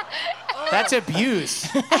 That's abuse.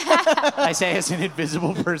 I say as an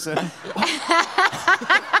invisible person.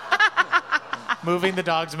 Moving the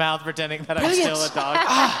dog's mouth, pretending that I'm still a dog.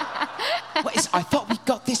 I thought we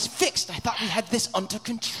got this fixed. I thought we had this under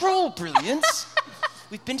control, Brilliance.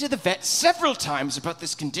 We've been to the vet several times about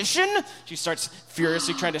this condition. She starts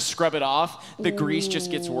furiously trying to scrub it off. The grease just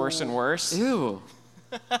gets worse and worse. Ew.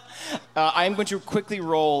 I'm going to quickly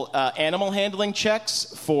roll animal handling checks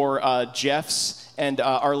for Jeff's and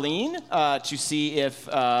Arlene to see if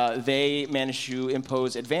they manage to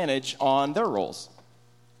impose advantage on their rolls.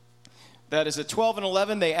 That is a 12 and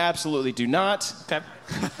 11. They absolutely do not. Okay.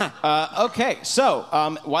 Okay, so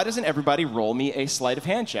why doesn't everybody roll me a sleight of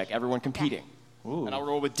hand check? Everyone competing. Ooh. And I'll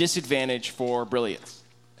roll with disadvantage for Brilliance.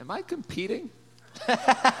 Am I competing?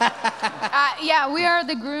 Yeah, we are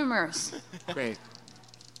the groomers. Great.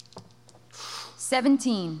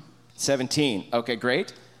 17. 17. Okay,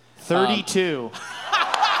 great. 32.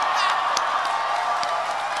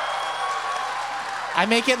 I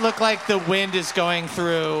make it look like the wind is going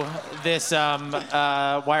through this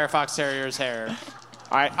wire fox terrier's hair.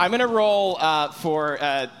 All right, I'm going to roll for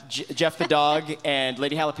Jeff the dog and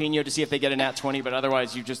Lady Jalapeno to see if they get a nat 20, but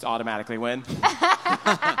otherwise you just automatically win.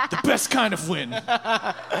 The best kind of win.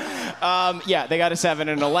 Yeah, they got a 7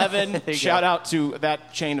 and 11. Shout out to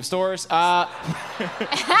that chain of stores.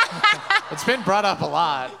 It's been brought up a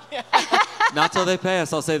lot. Not till they pay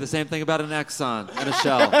us. I'll say the same thing about an Exxon and a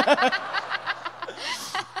Shell.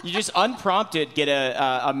 You just unprompted get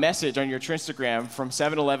a message on your Trinstagram from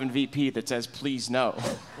 7-Eleven VP that says, please no.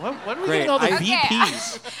 What are we getting all the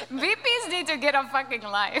VPs? VPs need to get a fucking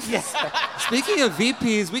life. Speaking of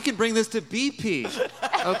VPs, we can bring this to BP.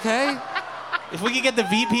 Okay? If we could get the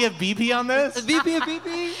VP of BP on this? The VP of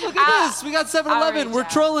BP? Look at this. We got 7-Eleven. We're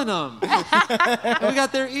trolling them. And we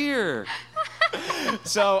got their ear.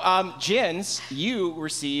 So, Jins, you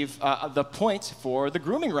receive the point for the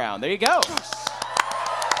grooming round. There you go.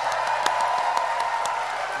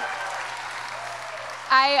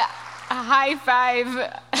 I high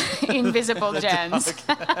five Invisible Jens. So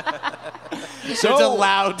it's a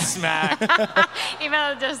loud smack. Even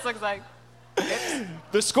though it just looks like...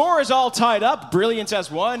 The score is all tied up. Brilliance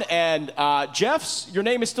has won. And Jeff's, your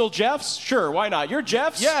name is still Jeff's? Sure, why not? You're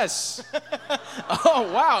Jeff's? Yes.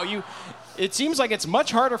 Oh, wow. It seems like it's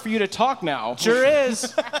much harder for you to talk now. Sure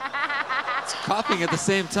is. Coughing at the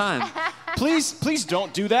same time. Please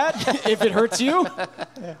don't do that if it hurts you.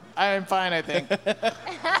 I'm fine, I think.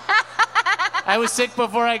 I was sick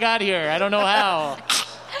before I got here. I don't know how.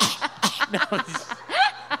 No,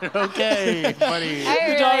 you're okay, buddy. I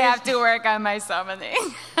really have to work on my summoning.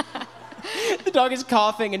 The dog is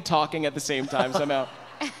coughing and talking at the same time somehow.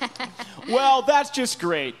 Well, that's just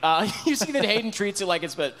great. You see that Hayden treats it like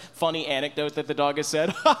it's a funny anecdote that the dog has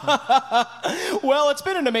said. Well, it's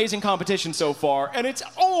been an amazing competition so far, and it's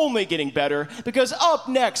only getting better because up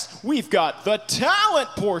next, we've got the talent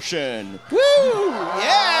portion. Woo!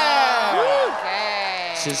 Yeah!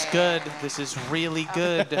 Okay. This is good. This is really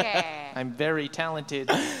good. Okay. I'm very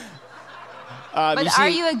talented. But are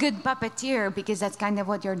you a good puppeteer? Because that's kind of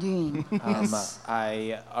what you're doing.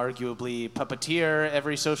 I arguably puppeteer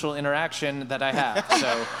every social interaction that I have.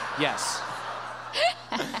 So, yes.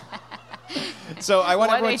 So I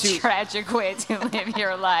want What everyone a to... tragic way to live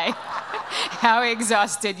your life. How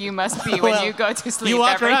exhausted you must be when you go to sleep You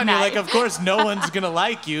walk every around, night. you're like, of course, no one's going to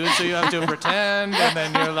like you, so you have to pretend, and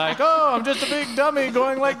then you're like, oh, I'm just a big dummy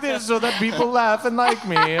going like this so that people laugh and like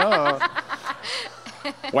me. Oh.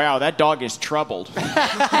 Wow, that dog is troubled.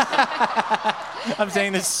 I'm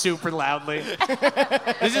saying this super loudly.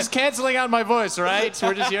 This is canceling out my voice, right? So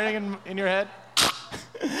we're just hearing in your head?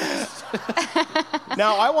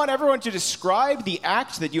 Now, I want everyone to describe the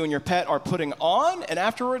act that you and your pet are putting on, and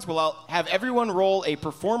afterwards we'll have everyone roll a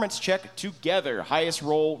performance check together. Highest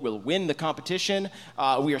roll will win the competition.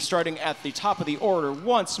 We are starting at the top of the order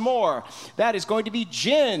once more. That is going to be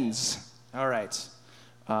Jins. All right.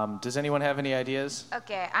 Does anyone have any ideas?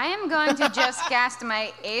 Okay, I am going to just cast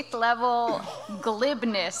my 8th level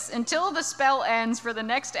glibness. Until the spell ends for the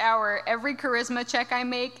next hour, every charisma check I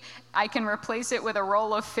make, I can replace it with a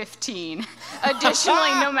roll of 15.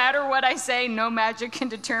 Additionally, no matter what I say, no magic can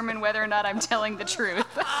determine whether or not I'm telling the truth.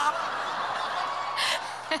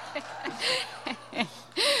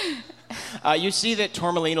 You see that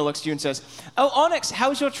Tormelina looks to you and says, "Oh, Onyx,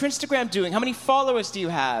 how's your Trinstagram doing? How many followers do you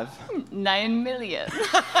have?" 9 million.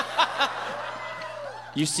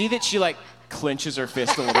 You see that she, clenches her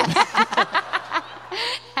fist a little bit.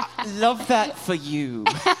 I love that for you.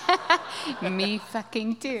 Me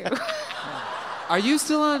fucking too. Are you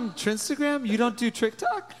still on Trinstagram? You don't do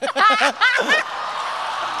TikTok?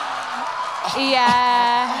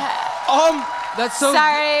 Yeah. That's so...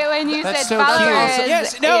 Sorry, when you That's said so cute. followers.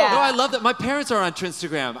 Yes, No, yeah. I love that. My parents are on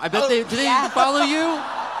Trinstagram. I bet do they Yeah. follow you?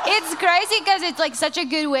 It's crazy because it's such a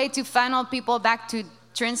good way to funnel people back to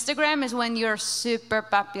Trinstagram is when you're super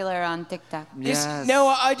popular on TikTok. Yes. No,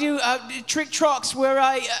 I do trick trocks where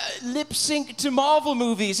I lip sync to Marvel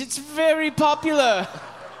movies. It's very popular.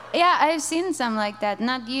 Yeah, I've seen some like that.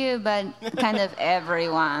 Not you, but kind of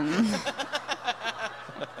everyone.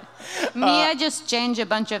 Me, I just change a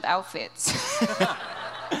bunch of outfits.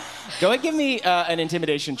 Go ahead and give me an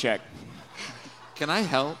intimidation check. Can I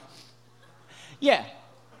help? Yeah.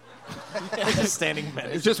 Just standing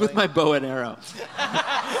menacingly. Just with my bow and arrow.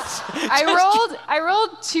 I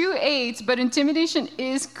rolled 2 8s, but intimidation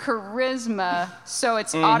is charisma, so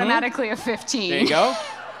it's automatically a 15. There you go.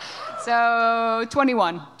 So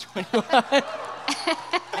 21.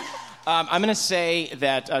 I'm going to say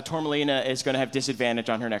that Tormelina is going to have disadvantage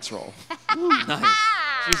on her next roll. Nice.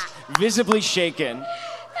 She's visibly shaken.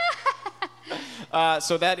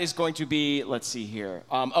 So that is going to be, let's see here.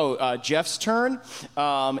 Jeff's turn.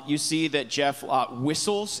 You see that Jeff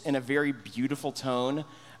whistles in a very beautiful tone.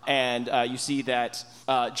 And you see that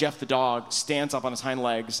Jeff the dog stands up on his hind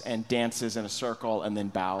legs and dances in a circle and then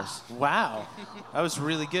bows. Wow. That was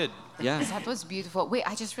really good. Yeah. That was beautiful. Wait,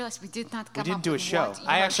 I just realized we did not come We didn't up do a with show. what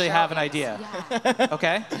I your actually show have an is. idea. Yeah.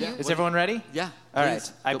 Okay? Is everyone ready? Yeah. All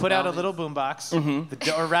please. right. I Go put out a by little me.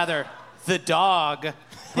 boombox. Or rather, the dog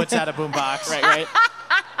puts out a boombox. Right.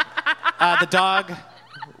 The dog,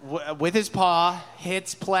 with his paw,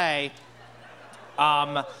 hits play.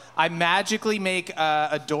 I magically make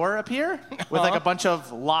a door appear with like a bunch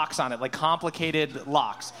of locks on it, like complicated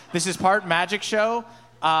locks. This is part magic show,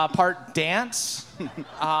 part dance.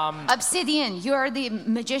 Obsidian, you are the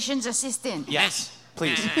magician's assistant. Yes,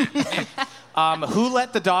 please. Who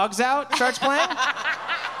Let the Dogs Out starts playing,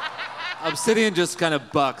 Obsidian just kind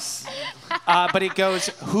of bucks. but it goes,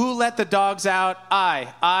 who let the dogs out?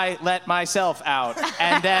 I let myself out.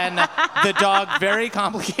 And then the dog very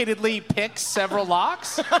complicatedly picks several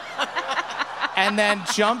locks and then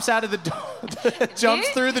jumps out of the door, jumps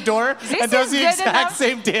through the door and does is the good exact enough.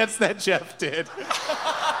 same dance that Jeff did.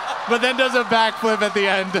 But then does a backflip at the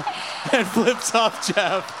end and flips off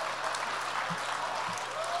Jeff.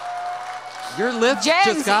 Your lift James,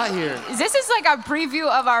 just got here. This is like a preview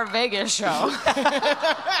of our Vegas show.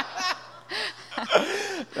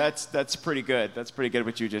 That's pretty good. That's pretty good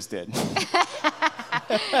what you just did.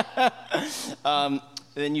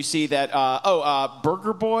 Then you see that,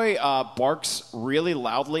 Burger Boy barks really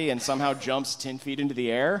loudly and somehow jumps 10 feet into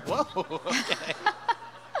the air. Whoa, okay.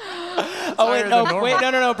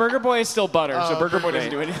 No. Burger Boy is still butter, so Burger Boy doesn't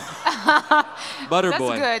do anything. Butter That's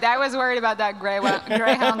boy. good. I was worried about that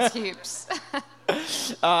Greyhound's heaps.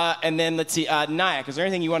 And then let's see, Nyack, is there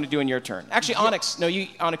anything you want to do in your turn? Actually, Onyx,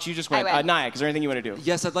 you just went. I went. Nyack, is there anything you want to do?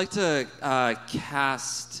 Yes, I'd like to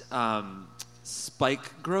cast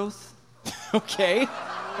spike growth. Okay.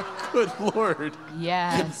 Good Lord.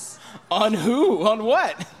 Yes. On who? On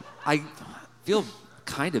what? I feel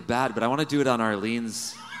kind of bad, but I want to do it on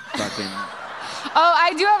Arlene's fucking... Oh,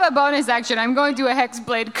 I do have a bonus action. I'm going to a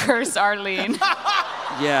Hexblade curse Arlene.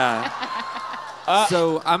 Yeah.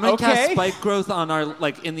 So I'm gonna cast okay. spike growth on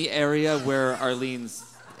in the area where Arlene's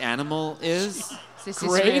animal is. This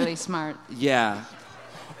Great. is really smart. Yeah.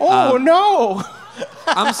 Oh, no!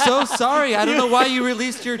 I'm so sorry. I don't know why you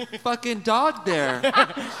released your fucking dog there,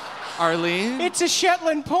 Arlene. It's a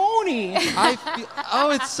Shetland pony.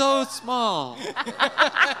 It's so small.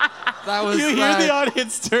 That was You hear like, the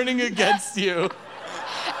audience turning against you.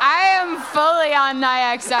 I am fully on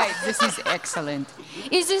Nyack's side. This is excellent.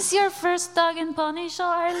 Is this your first dog and pony show,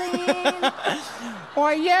 Arlene?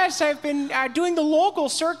 Why, yes, I've been doing the local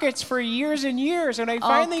circuits for years and years, and I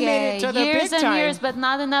finally made it to the years big and time. years, but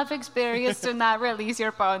not enough experience to not release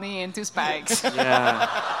your pony into spikes. yeah.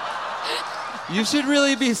 You should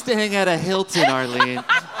really be staying at a Hilton, Arlene.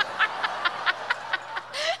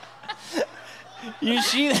 You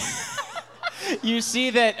see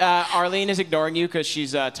that Arlene is ignoring you because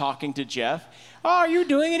she's talking to Jeff. Oh, are you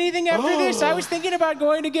doing anything after this? I was thinking about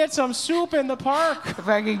going to get some soup in the park. If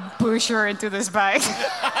I can push her into the spike.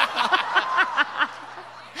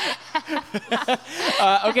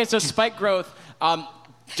 Okay, so spike growth.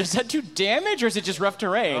 Does that do damage, or is it just rough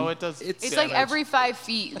terrain? Oh, it does. It's like every 5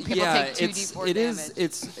 feet, people take 2d4 damage.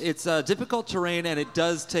 It's difficult terrain, and it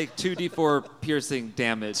does take 2d4 piercing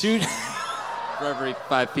damage for every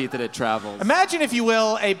 5 feet that it travels. Imagine, if you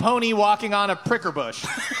will, a pony walking on a pricker bush.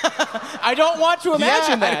 I don't want to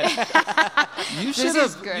imagine that. You This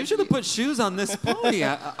is good. should have put shoes on this pony,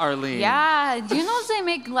 Arlene. Yeah, do you know they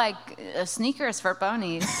make like sneakers for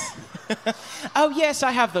ponies? Oh, yes,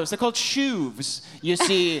 I have those. They're called shoes. You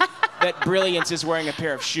see that Brilliance is wearing a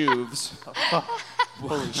pair of shoes.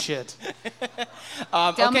 Holy shit.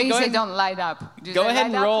 Tell me they don't light up. Do Go they ahead light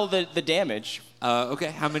and up? roll the damage.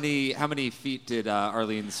 Okay, how many feet did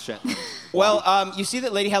Arlene's Shetland? Well, you see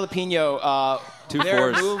that Lady Jalapeno... Two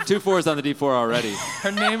their fours. move- 2 4s on the d4 already.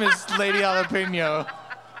 Her name is Lady Jalapeno.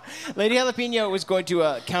 Lady Jalapeno was going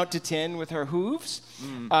to count to 10 with her hooves.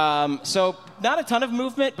 So not a ton of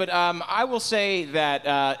movement, but I will say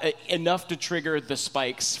that enough to trigger the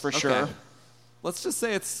spikes for sure. Okay. Let's just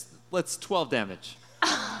say it's 12 damage.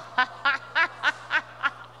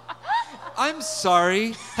 I'm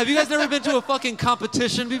sorry. Have you guys never been to a fucking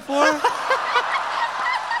competition before?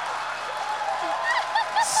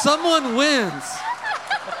 Someone wins.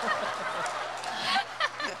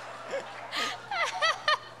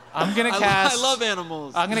 I'm gonna cast. I love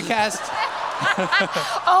animals. I'm gonna cast.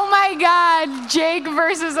 Oh my God, Jake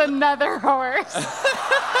versus another horse.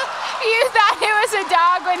 You thought it was a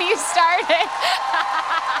dog when you started.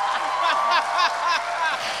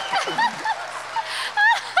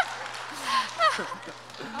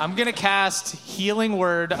 I'm gonna cast Healing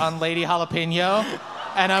Word on Lady Jalapeno,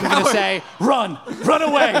 and I'm gonna say, run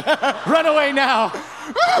away, run away now.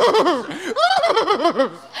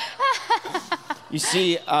 You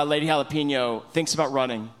see, Lady Jalapeno thinks about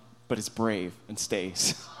running, but is brave and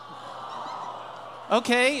stays.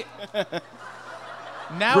 Okay.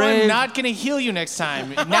 Now Brave. I'm not gonna heal you next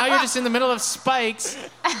time. Now you're just in the middle of spikes,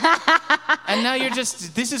 and now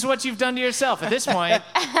this is what you've done to yourself. At this point,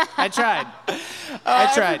 I tried.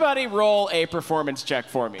 Everybody roll a performance check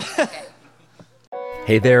for me.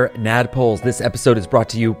 Hey there, Nadpoles. This episode is brought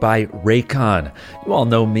to you by Raycon. You all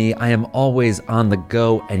know me. I am always on the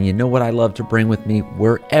go, and you know what I love to bring with me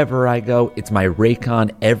wherever I go? It's my Raycon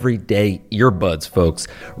everyday earbuds, folks.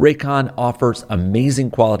 Raycon offers amazing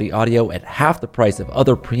quality audio at half the price of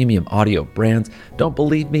other premium audio brands. Don't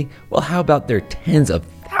believe me? Well, how about their tens of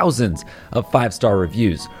thousands of 5-star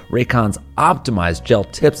reviews? Raycon's optimized gel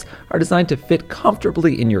tips are designed to fit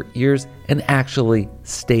comfortably in your ears and actually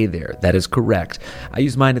stay there. That is correct. I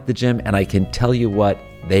use mine at the gym, and I can tell you what,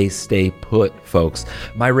 they stay put, folks.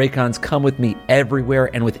 My Raycons come with me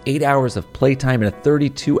everywhere, and with 8 hours of playtime and a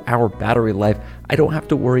 32-hour battery life, I don't have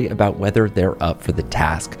to worry about whether they're up for the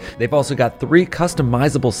task. They've also got 3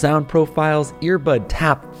 customizable sound profiles, earbud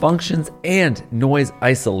tap functions, and noise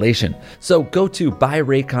isolation. So go to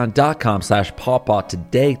buyraycon.com/pawpaw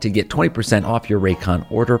today to get 20% off your Raycon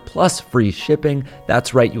order plus free shipping.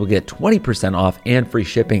 That's right, you will get 20% off and free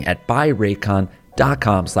shipping at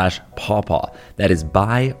buyraycon.com/pawpaw. That is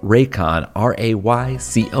buyraycon,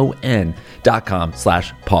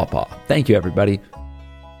 RAYCON.com/pawpaw. Thank you, everybody.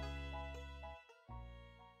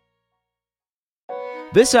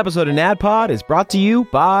 This episode of NADPOD is brought to you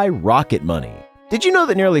by Rocket Money. Did you know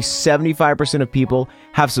that nearly 75% of people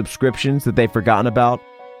have subscriptions that they've forgotten about?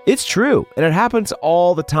 It's true, and it happens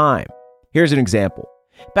all the time. Here's an example.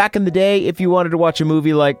 Back in the day, if you wanted to watch a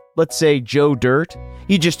movie like, let's say, Joe Dirt,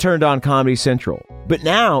 you just turned on Comedy Central. But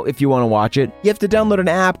now, if you want to watch it, you have to download an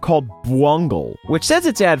app called Bwungle, which says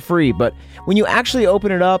it's ad-free, but when you actually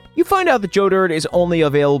open it up, you find out that Joe Dirt is only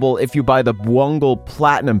available if you buy the Bwungle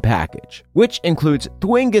Platinum package, which includes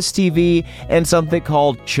Twingus TV and something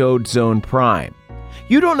called Chode Zone Prime.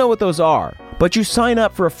 You don't know what those are, but you sign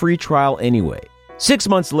up for a free trial anyway. 6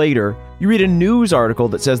 months later, you read a news article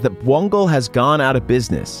that says that Bwungle has gone out of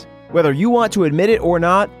business. Whether you want to admit it or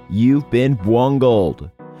not, you've been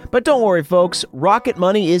Bwungled. But don't worry, folks, Rocket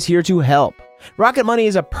Money is here to help. Rocket Money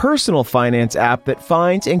is a personal finance app that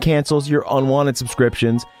finds and cancels your unwanted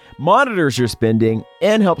subscriptions, monitors your spending,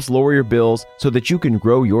 and helps lower your bills so that you can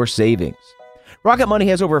grow your savings. Rocket Money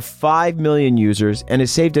has over 5 million users and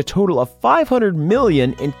has saved a total of $500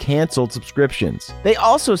 million in canceled subscriptions. They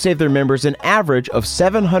also save their members an average of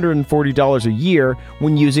 $740 a year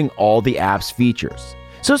when using all the app's features.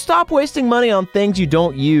 So stop wasting money on things you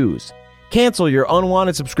don't use. Cancel your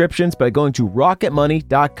unwanted subscriptions by going to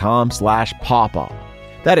rocketmoney.com/pawpaw.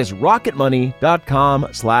 That is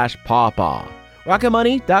rocketmoney.com/pawpaw.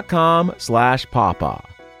 rocketmoney.com/pawpaw.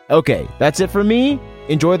 Okay, that's it for me.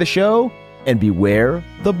 Enjoy the show. And beware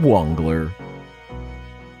the Bwungler.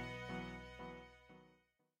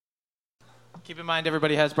 Keep in mind,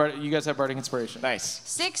 everybody has you guys have bardic inspiration. Nice.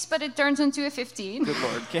 6, but it turns into a 15. Good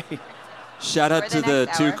lord. Okay. Shout out For to the the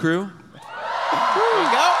next 2 hour. crew. There you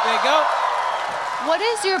go. There you go. What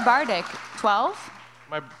is your bardic? 12?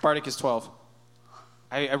 My bardic is 12.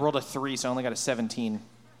 I rolled a 3, so I only got a 17.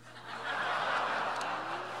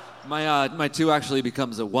 My 2 actually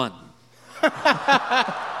becomes a 1.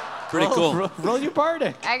 Pretty cool. Roll your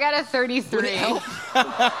bardic. I got a 33.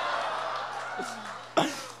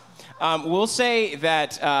 We'll say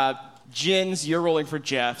that Jins, you're rolling for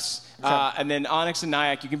Jeff's. And then Onyx and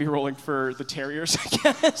Nyack, you can be rolling for the Terriers, I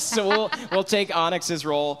guess. So we'll take Onyx's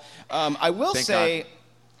roll. I will Thank say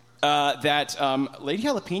that Lady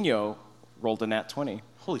Jalapeno rolled a nat 20.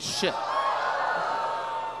 Holy shit.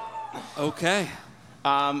 Okay.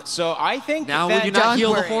 So I think Now that will you not Don't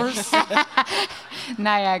heal worry. the horse?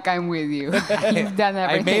 Nyack, I'm with you. You've done everything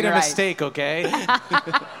I made a right. mistake, okay?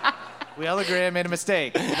 We all agree I made a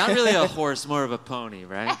mistake. Not really a horse, more of a pony,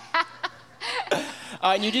 right?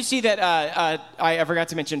 And you do see that I forgot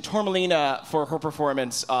to mention Tormelina for her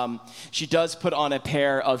performance. She does put on a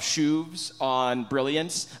pair of shoes on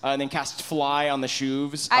Brilliance and then cast Fly on the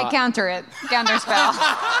shoes. I counter it. Counter spell.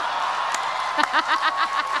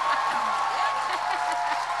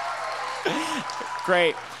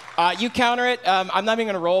 Great. You counter it. I'm not even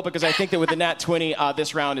going to roll because I think that with the nat 20,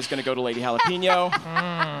 this round is going to go to Lady Jalapeno.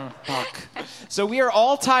 Fuck. So we are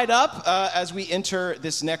all tied up as we enter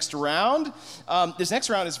this next round. This next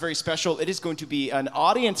round is very special. It is going to be an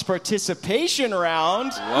audience participation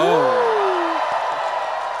round. Whoa.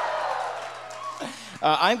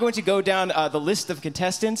 I'm going to go down the list of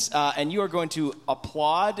contestants, and you are going to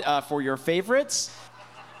applaud for your favorites.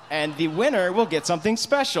 And the winner will get something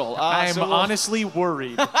special. I'm honestly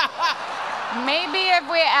worried. Maybe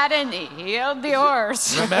if we hadn't healed the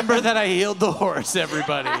horse. Remember that I healed the horse,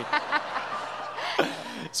 everybody.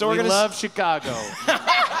 So we love Chicago.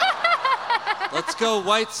 Let's go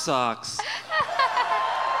White Sox.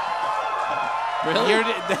 Really?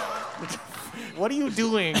 What are you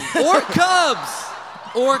doing? Or Cubs.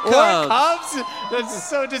 Or Cubs. Or Cubs? That's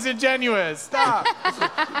so disingenuous. Stop.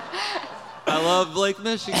 I love Lake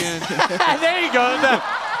Michigan. There you go.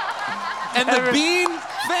 And the Bean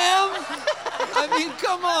fam? I mean,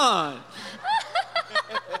 come on.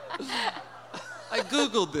 I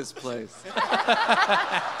Googled this place.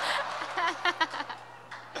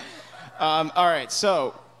 All right,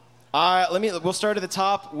 so we'll start at the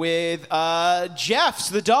top with Jeff's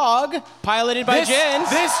the dog, piloted by Jens.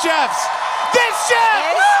 This Jeff's. This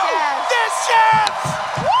Jeff! This Jeff!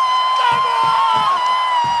 Come on!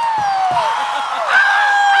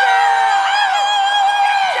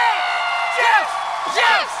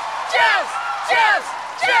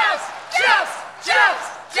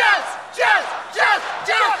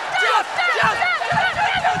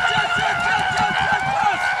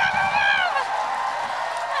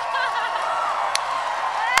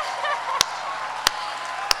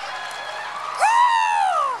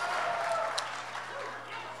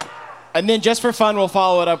 And then just for fun, we'll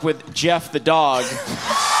follow it up with Jeff the dog.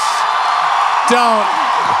 Don't.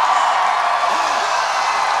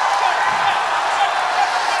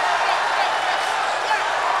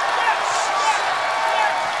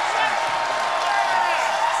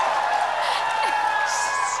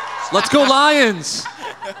 Let's go Lions.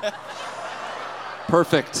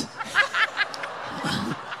 Perfect.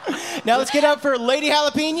 Now let's get up for Lady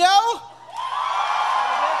Jalapeno.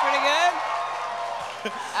 Pretty good.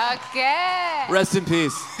 Okay. Rest in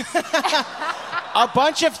peace. A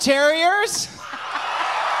bunch of terriers.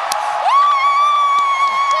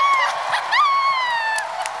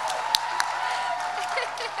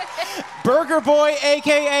 Burger Boy,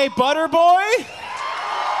 a.k.a. Butter Boy.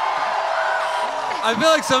 I feel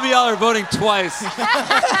like some of y'all are voting twice.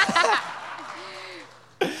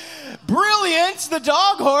 Brilliance, the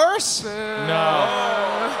dog horse. No.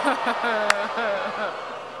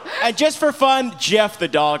 And just for fun, Jeff the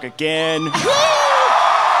dog again.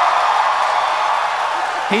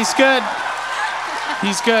 He's good.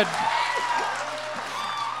 He's good.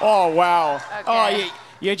 Oh, wow. Okay. Oh,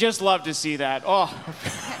 you just love to see that. Oh.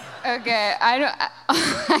 Okay,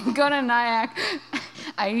 I'm gonna Nyack.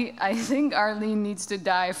 I think Arlene needs to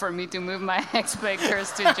die for me to move my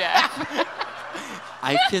expectors to Jeff.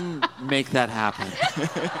 I can make that happen.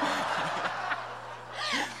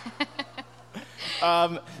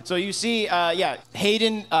 So you see,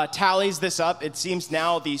 Hayden tallies this up. It seems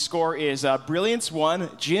now the score is Brilliance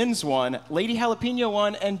 1, Jins 1, Lady Jalapeno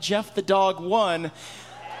 1, and Jeff the dog 1.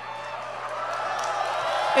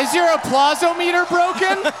 Is your applausometer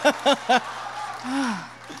broken?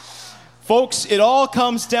 Folks, it all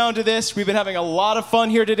comes down to this. We've been having a lot of fun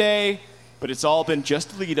here today, but it's all been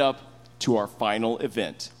just lead up to our final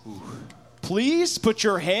event. Ooh. Please put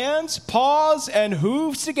your hands, paws, and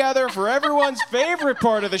hooves together for everyone's favorite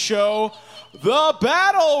part of the show, the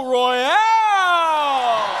Battle Royale!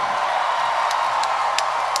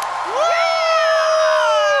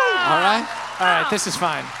 All right. All right, this is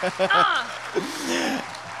fine.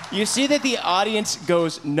 You see that the audience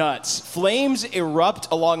goes nuts. Flames erupt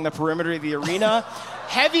along the perimeter of the arena.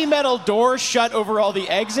 Heavy metal doors shut over all the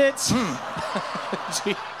exits.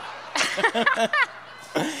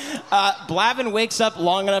 Blavin wakes up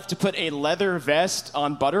long enough to put a leather vest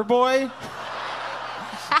on Butterboy.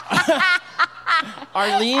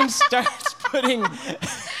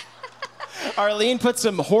 Arlene puts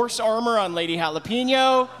some horse armor on Lady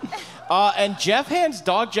Jalapeno. And Jeff hands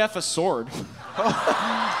Dog Jeff a sword.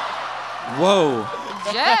 Whoa.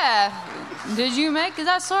 Jeff, did you make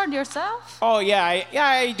that sword yourself? Oh, yeah,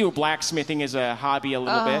 I do blacksmithing as a hobby a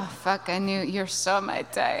little bit. Oh, fuck, I knew. You're so my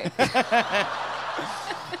type.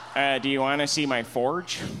 Do you want to see my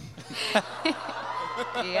forge?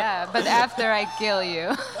 Yeah, but after I kill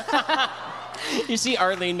you. You see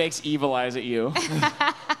Arlene makes evil eyes at you.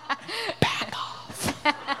 Back off.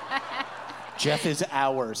 Jeff is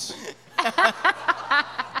ours.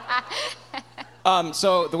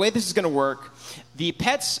 So the way this is going to work, the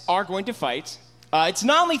pets are going to fight. It's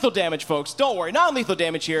non-lethal damage, folks. Don't worry, non-lethal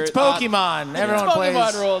damage here. It's Pokemon. Everyone it's plays.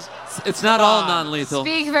 Pokemon rules. It's not all non-lethal.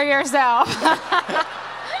 Speak for yourself.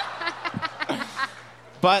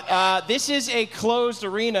 But this is a closed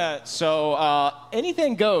arena, so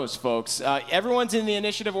anything goes, folks. Everyone's in the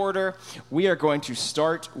initiative order. We are going to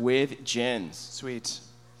start with Jins. Sweet.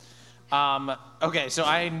 Okay, so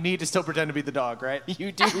I need to still pretend to be the dog, right?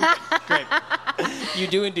 You do. Great. You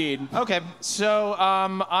do indeed. Okay, so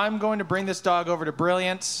I'm going to bring this dog over to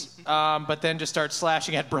Brilliant, but then just start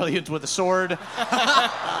slashing at Brilliant with a sword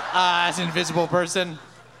as an invisible person.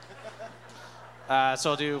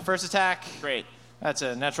 So I'll do first attack. Great. That's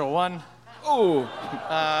a natural 1. Ooh.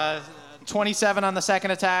 27 on the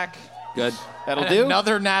second attack. Good. That'll And do.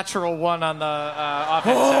 Another natural 1 on the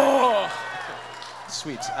offense attack.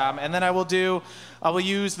 Sweet. And then I will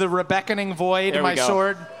use the Rebecconing Void, There we my go.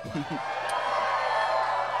 sword,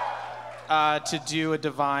 to do a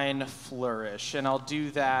Divine Flourish. And I'll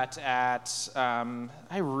do that at,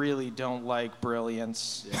 I really don't like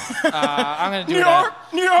Brilliance. I'm going to do New York,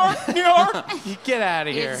 New York, New York. You get out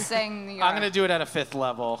of here. He's saying New York. I'm going to do it at a 5th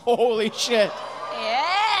level. Holy shit.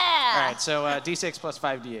 Yeah. All right, so D6 plus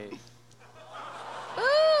 5d8. Ooh.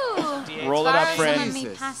 D8. Roll it up, Flowers friend. and me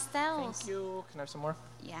Jesus. pastels. Thank you. Can I have some more?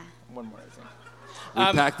 Yeah. One more, I think. We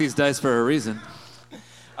pack these dice for a reason.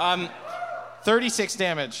 36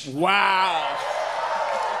 damage. Wow.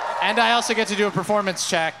 And I also get to do a performance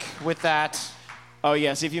check with that. Oh,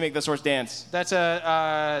 yeah, see if you make the horse dance. That's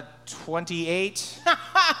a 28.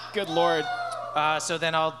 Good lord. So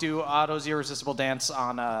then I'll do Otto's Irresistible Dance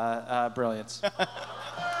on Brilliance.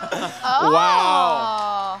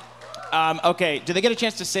 Wow. Okay, do they get a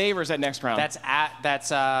chance to save, or is that next round?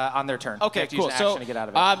 That's on their turn. They Okay, have to cool. Use an action to get out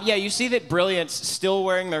of it. Yeah, you see that Brilliance, still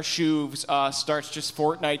wearing their shoes, starts just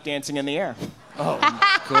Fortnite dancing in the air.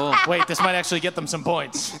 Cool. Wait, this might actually get them some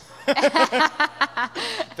points.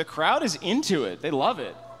 The crowd is into it. They love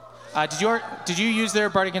it. Did you use your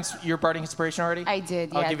Bardic Inspiration already? I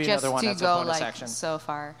did, I'll yeah, give you just another one. to That's a go bonus like action. so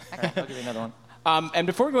far. All right, I'll give you another one. And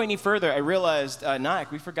before we go any further, I realized,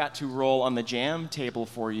 Nyack, we forgot to roll on the jam table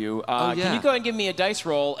for you. Yeah. Can you go ahead and give me a dice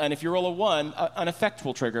roll, and if you roll a 1, an effect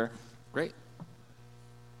will trigger. Great.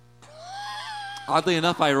 Oddly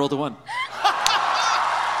enough, I rolled a 1. Fuck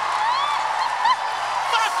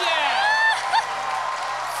yeah!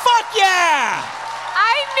 Fuck yeah!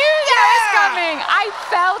 I knew that was coming. I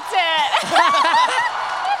felt it.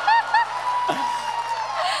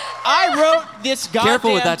 I wrote this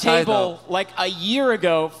Careful with goddamn that tie, table like a year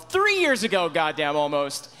ago, 3 years ago, goddamn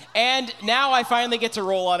almost. And now I finally get to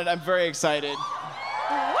roll on it. I'm very excited.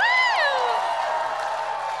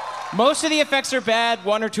 Most of the effects are bad.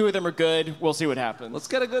 1 or 2 of them are good. We'll see what happens. Let's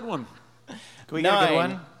get a good one. Can we get a good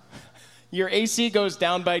 9. one? Your AC goes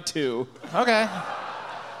down by 2. Okay.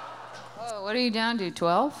 Whoa, what are you down to,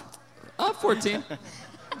 12? 14.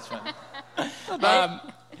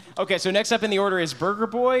 Okay, so next up in the order is Burger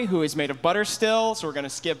Boy, who is made of butter still. So we're going to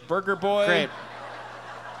skip Burger Boy. Great.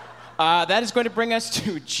 That is going to bring us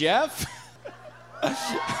to Jeff. Okay,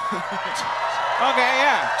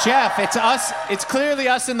 yeah. Jeff, it's us. It's clearly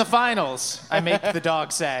us in the finals, I make the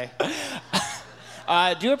dog say.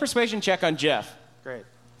 Do a persuasion check on Jeff. Great.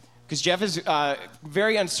 Because Jeff is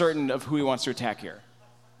very uncertain of who he wants to attack here.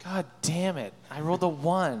 God damn it. I rolled a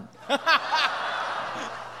 1.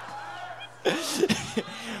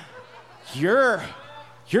 You're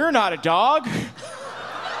not a dog.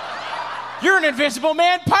 You're an invisible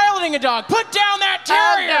man piloting a dog. Put down that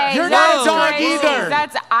terrier. Okay, You're that's not a dog crazy. either.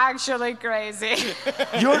 That's actually crazy.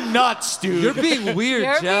 You're nuts, dude. You're being weird,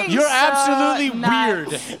 You're Jeff. being You're so absolutely nuts.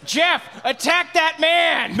 weird. Jeff, attack that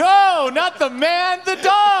man. No, not the man, the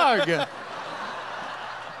dog.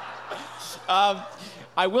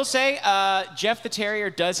 I will say, Jeff the terrier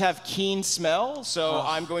does have keen smell, so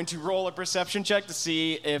I'm going to roll a perception check to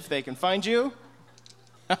see if they can find you.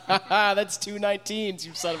 That's 2 19s,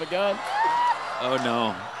 you son of a gun. Oh,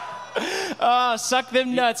 no. Suck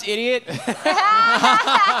them nuts, idiot.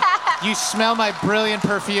 You smell my brilliant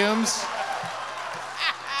perfumes?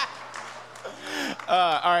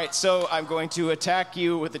 All right, so I'm going to attack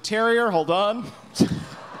you with the terrier. Hold on.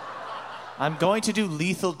 I'm going to do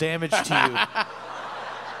lethal damage to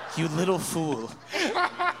you. You little fool.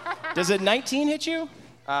 Does a 19 hit you?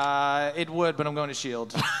 It would, but I'm going to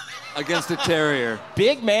shield. Against a terrier.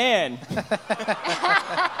 Big man.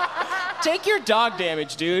 Take your dog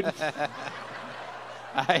damage, dude.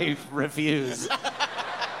 I refuse.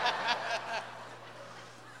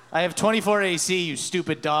 I have 24 AC, you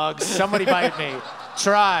stupid dogs. Somebody bite me.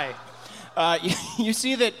 Try. You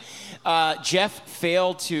see that Jeff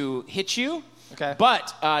failed to hit you, Okay.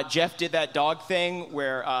 But Jeff did that dog thing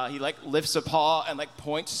where he lifts a paw and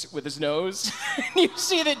points with his nose. You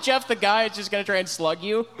see that Jeff the guy is just gonna try and slug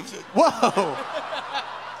you. Whoa!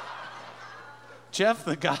 Jeff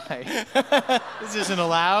the guy. This isn't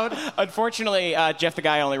allowed. Unfortunately, Jeff the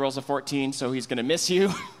guy only rolls a 14, so he's gonna miss you.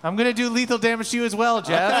 I'm gonna do lethal damage to you as well,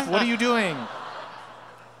 Jeff. What are you doing?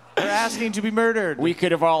 You're asking to be murdered. We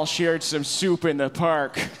could have all shared some soup in the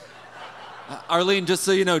park. Arlene, just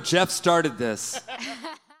so you know, Jeff started this.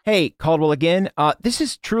 Hey, Caldwell again. This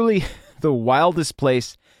is truly the wildest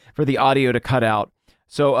place for the audio to cut out.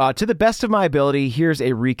 So to the best of my ability, here's a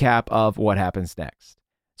recap of what happens next.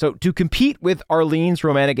 So to compete with Arlene's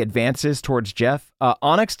romantic advances towards Jeff,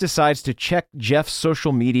 Onyx decides to check Jeff's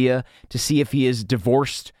social media to see if he is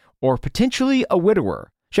divorced or potentially a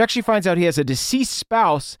widower. She actually finds out he has a deceased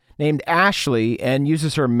spouse named Ashley and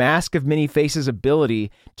uses her Mask of Many Faces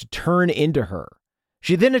ability to turn into her.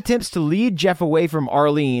 She then attempts to lead Jeff away from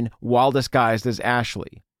Arlene while disguised as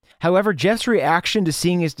Ashley. However, Jeff's reaction to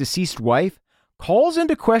seeing his deceased wife calls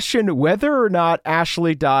into question whether or not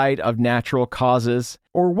Ashley died of natural causes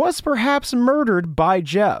or was perhaps murdered by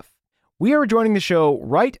Jeff. We are joining the show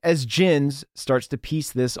right as Jins starts to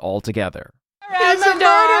piece this all together. He's a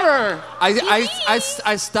murderer!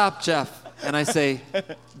 I stop Jeff and I say,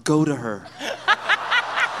 go to her.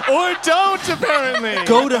 Or don't, apparently.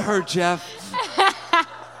 Go to her, Jeff.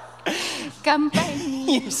 Come by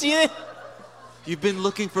me. You see it? You've been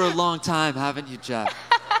looking for a long time, haven't you, Jeff?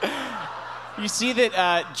 You see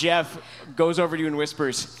that Jeff goes over to you and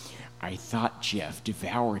whispers, I thought Jeff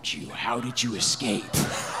devoured you. How did you escape?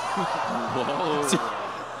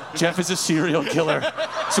 Jeff is a serial killer.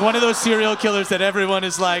 It's one of those serial killers that everyone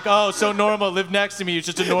is like, oh, so normal, live next to me. He's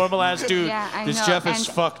just a normal-ass dude. Yeah, I This know, Jeff is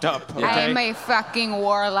and fucked up, okay? I am a fucking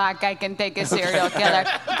warlock. I can take a serial killer.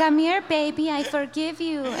 Come here, baby. I forgive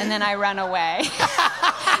you. And then I run away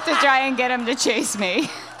to try and get him to chase me.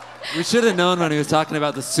 We should have known when he was talking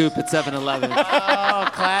about the soup at 7-Eleven. Oh,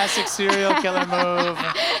 classic serial killer move.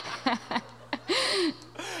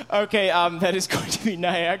 Okay, that is going to be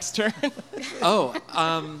Nyak's turn.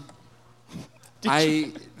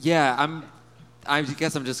 I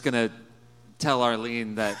guess I'm just gonna tell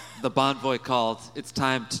Arlene that the Bonvoy called. It's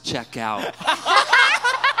time to check out.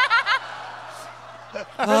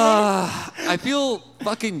 I feel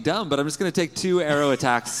fucking dumb, but I'm just gonna take 2 arrow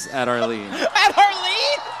attacks at Arlene. At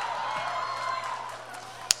Arlene?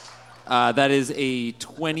 That is a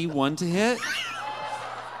 21 to hit.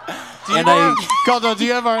 Caldwell, do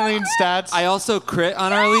you have Arlene's stats? I also crit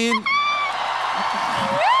on Arlene.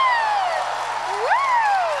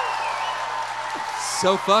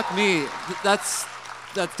 So fuck me. That's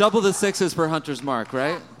double the 6s per Hunter's Mark,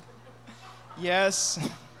 right? Yes.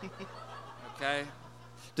 Okay.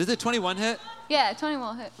 Did the 21 hit? Yeah, 20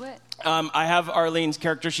 will hit. What? I have Arlene's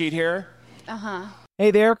character sheet here. Uh-huh. Hey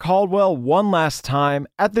there, Caldwell, one last time.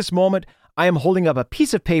 At this moment, I am holding up a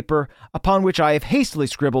piece of paper upon which I have hastily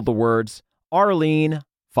scribbled the words, Arlene,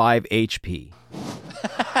 5 HP.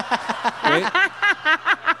 Great.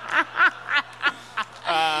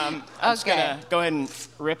 I'm just gonna go ahead and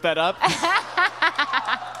rip that up.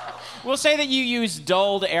 We'll say that you use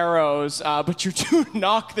dulled arrows, but you do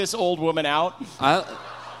knock this old woman out.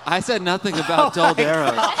 I said nothing about dulled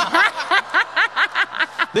arrows.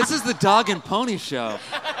 This is the Dog and Pony Show.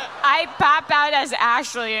 I pop out as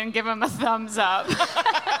Ashley and give him a thumbs up.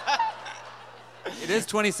 It is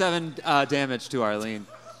 27 damage to Arlene.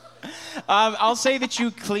 I'll say that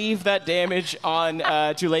you cleave that damage on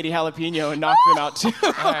to Lady Jalapeno and knock them out too.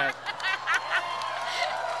 All right.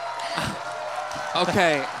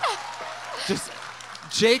 Okay. Just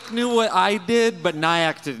Jake knew what I did, but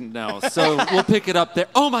Nyack didn't know. So we'll pick it up there.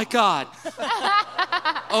 Oh my God.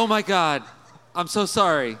 Oh my God. I'm so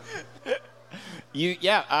sorry.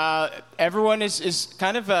 Everyone is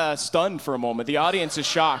kind of stunned for a moment. The audience is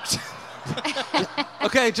shocked.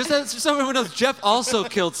 Okay, just so everyone knows, Jeff also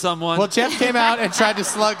killed someone. Well, Jeff came out and tried to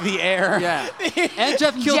slug the air. Yeah. And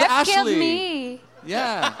Jeff killed Jeff Ashley. killed me.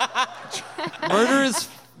 Yeah. Murder is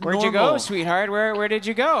Where'd you go, sweetheart? Where did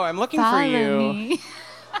you go? I'm looking Follow for you. me.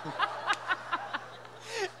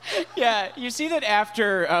 Yeah, you see that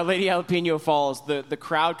after Lady Jalapeno falls, the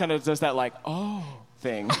crowd kind of does that like, oh,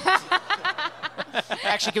 thing.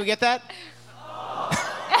 Actually, can we get that?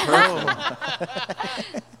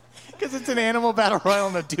 Because it's an animal battle royal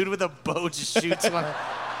and a dude with a bow just shoots one.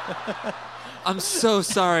 I'm so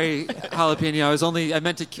sorry, Jalapeno. I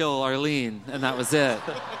meant to kill Arlene, and that was it.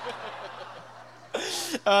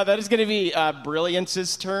 That is going to be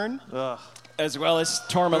Brilliance's turn,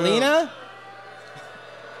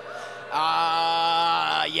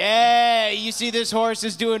 Yeah, you see this horse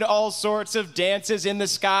is doing all sorts of dances in the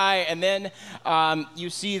sky, and then you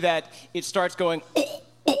see that it starts going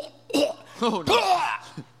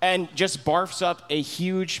and just barfs up a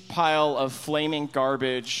huge pile of flaming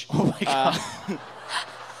garbage. Oh my God.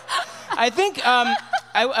 I think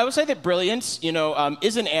I would say that Brilliance,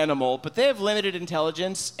 is an animal, but they have limited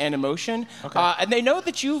intelligence and emotion, and they know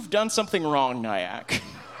that you've done something wrong, Nyack.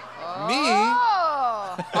 Me?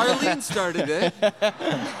 Arlene started it.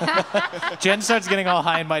 Jen starts getting all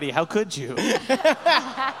high and mighty. How could you?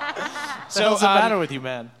 So, What's the matter with you,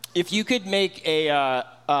 man? If you could make a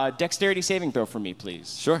dexterity saving throw for me,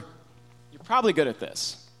 please. Sure. You're probably good at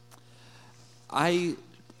this. I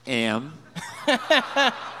am.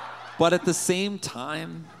 But at the same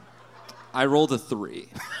time, I rolled a 3.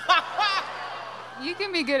 You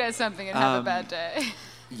can be good at something and have a bad day.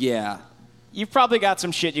 Yeah. You've probably got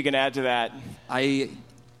some shit you can add to that.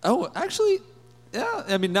 Actually, yeah,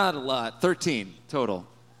 I mean, not a lot. 13 total.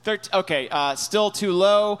 Okay, still too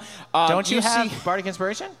low. Don't you have Bardic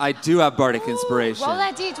Inspiration? I do have Bardic Inspiration. Roll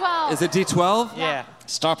that D12. Is it D12? Yeah.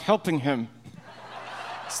 Stop helping him.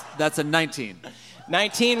 That's a 19.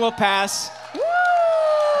 19 will pass.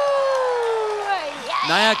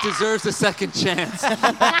 Nyack deserves a second chance.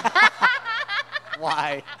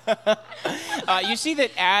 Why? You see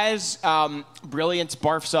that as Brilliance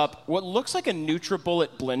barfs up what looks like a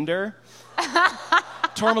NutriBullet blender,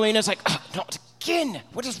 Tormelina's like, not again!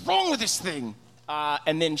 What is wrong with this thing?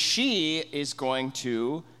 And then she is going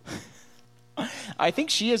to... I think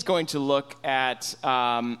she is going to look at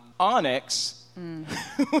Onyx,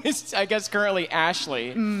 who is, I guess, currently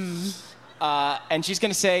Ashley. And she's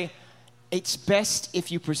going to say, it's best if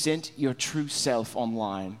you present your true self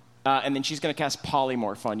online. And then she's going to cast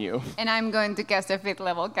Polymorph on you. And I'm going to cast a 5th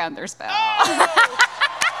level counterspell.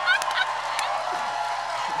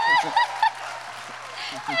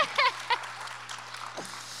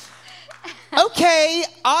 Okay,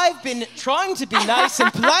 I've been trying to be nice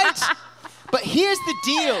and polite, but here's the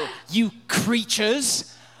deal, you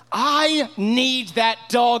creatures. I need that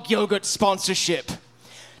dog yogurt sponsorship.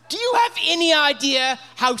 Do you have any idea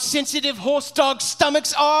how sensitive horse dog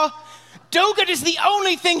stomachs are? Dogurt is the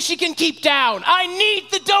only thing she can keep down. I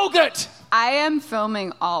need the Dogurt. I am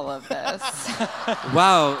filming all of this.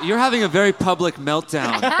 Wow, you're having a very public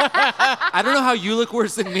meltdown. I don't know how you look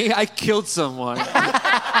worse than me. I killed someone.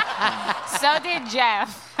 So did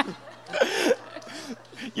Jeff.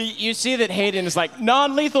 You see that Hayden is like,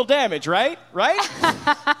 non-lethal damage, right? Right?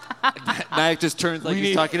 Nyack just turns like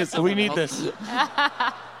he's talking to someone We need else. this.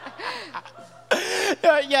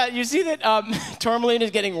 Yeah, you see that Tourmaline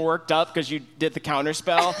is getting worked up because you did the counter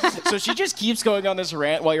spell. So she just keeps going on this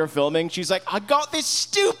rant while you're filming. She's like, I got this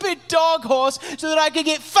stupid dog horse so that I could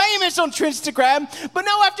get famous on Trinstagram, but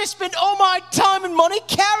now I have to spend all my time and money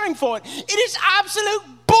caring for it. It is absolute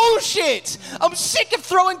bullshit. I'm sick of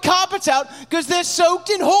throwing carpets out because they're soaked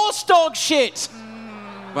in horse dog shit.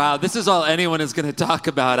 Wow, this is all anyone is going to talk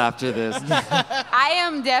about after this. I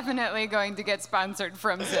am definitely going to get sponsored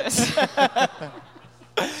from this.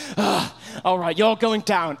 All right, you're going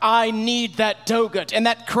down. I need that Dogurt and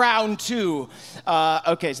that crown too.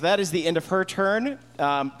 Okay, so that is the end of her turn.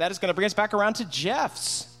 That is going to bring us back around to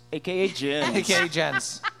Jeff's, a.k.a. Jen's. AKA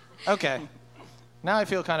Jens. Okay. Now I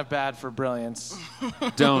feel kind of bad for Brilliance.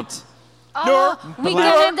 Don't. Oh, we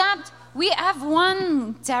can adapt. We have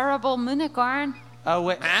one terrible unicorn. Oh,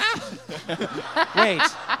 wait. Wait.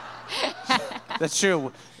 That's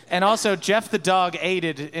true. And also, Jeff the dog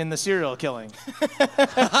aided in the serial killing.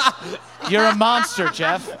 You're a monster,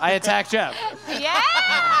 Jeff. I attacked Jeff. Yeah!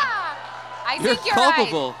 I You're think you're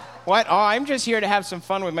culpable. What? Oh, I'm just here to have some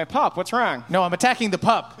fun with my pup. What's wrong? No, I'm attacking the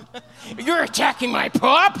pup. You're attacking my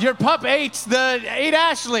pup? Your pup ate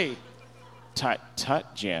Ashley. Tut,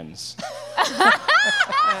 Jens.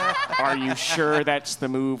 Are you sure that's the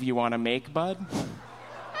move you want to make, bud?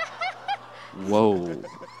 Whoa.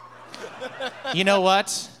 You know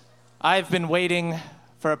what? I've been waiting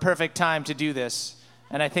for a perfect time to do this,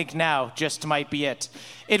 and I think now just might be it.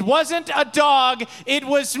 It wasn't a dog, it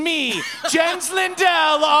was me, Jens Lindell,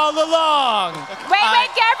 all along. Wait,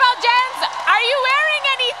 careful, Jens! Are you wearing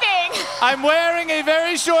anything? I'm wearing a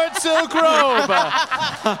very short silk robe.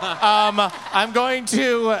 I'm going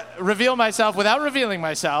to reveal myself without revealing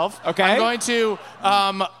myself. Okay. I'm going to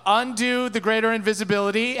undo the greater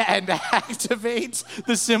invisibility and activate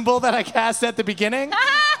the symbol that I cast at the beginning.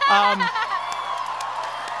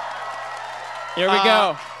 Here we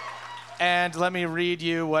go. And let me read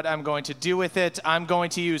you what I'm going to do with it. I'm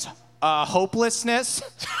going to use hopelessness.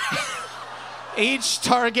 Each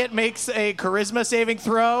target makes a charisma saving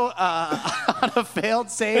throw. On a failed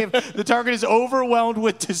save, the target is overwhelmed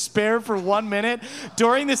with despair for 1 minute.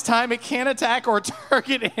 During this time, it can't attack or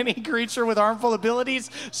target any creature with harmful abilities,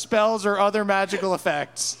 spells, or other magical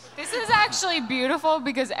effects. This is actually beautiful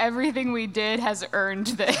because everything we did has earned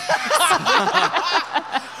this.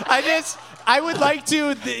 I would like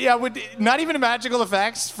to, not even magical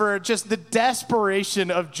effects, for just the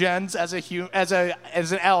desperation of Jens as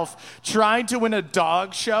an elf trying to win a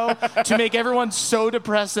dog show to make everyone so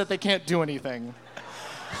depressed that they can't do anything.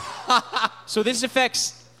 So this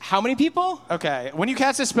affects how many people? Okay. When you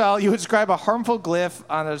cast a spell, you inscribe a harmful glyph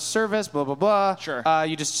on a surface, blah, blah, blah. Sure.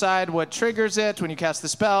 You decide what triggers it when you cast the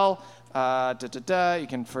spell. You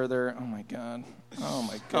can further... Oh, my God. Oh,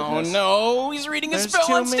 my goodness. Oh, no. He's reading a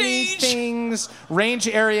spell on stage. There's too many things. Range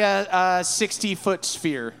area, 60-foot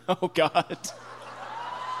sphere. Oh, God.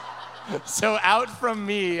 So out from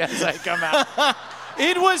me as I come out.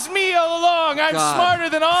 It was me all along. I'm smarter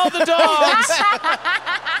than all the dogs.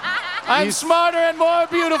 I'm smarter and more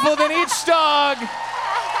beautiful than each dog.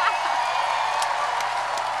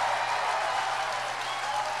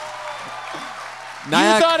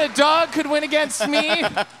 You thought a dog could win against me?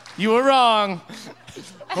 You were wrong.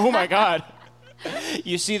 Oh, my God.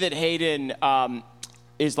 You see that Hayden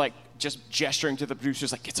is, like, just gesturing to the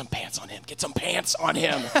producers, like, get some pants on him. Get some pants on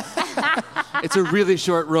him. It's a really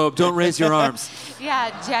short robe. Don't raise your arms. Yeah,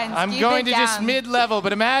 Jen. I'm going to just mid-level,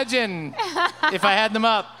 but imagine if I had them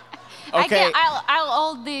up. Okay. I'll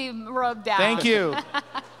hold the robe down. Thank you.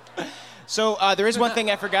 So there is one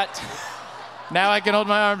thing I forgot. Now I can hold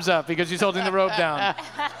my arms up because she's holding the rope down.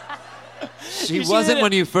 She wasn't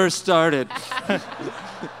when you first started.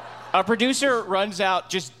 A producer runs out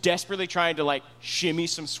just desperately trying to, like, shimmy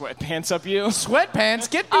some sweatpants up you. Sweatpants?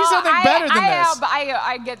 Get me something better than this.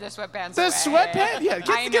 I get the sweatpants. The sweatpants? Yeah,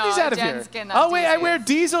 get these out of here. Oh, wait, I wear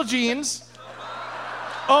diesel jeans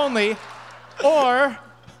only, or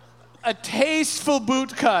a tasteful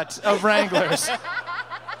boot cut of Wranglers.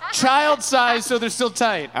 Child size, so they're still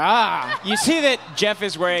tight. You see that Jeff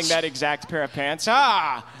is wearing that exact pair of pants?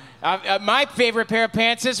 My favorite pair of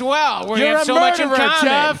pants as well. We have so much in common.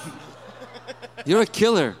 Jeff. You're a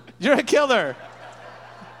killer. You're a killer.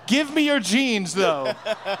 Give me your jeans, though.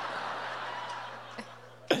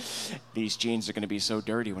 These jeans are going to be so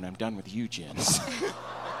dirty when I'm done with you, Jens.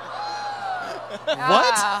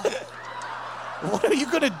 What? What are you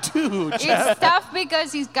going to do, Jeff? It's tough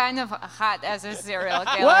because he's kind of hot as a serial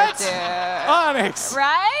killer, What? too. Onyx.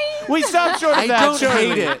 Right? We stopped short of I that. don't surely.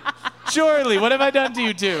 hate it. Surely. What have I done to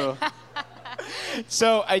you two?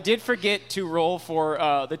 So I did forget to roll for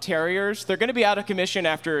the Terriers. They're going to be out of commission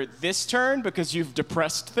after this turn because you've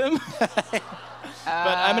depressed them. But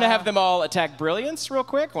I'm going to have them all attack Brilliance real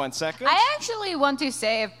quick. 1 second. I actually want to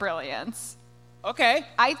save Brilliance. Okay.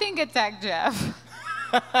 I think attack Jeff.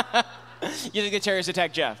 You think the Terriers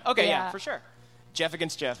attack Jeff? Okay, yeah, for sure. Jeff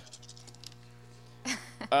against Jeff.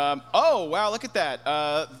 Oh, wow, look at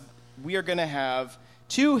that. We are going to have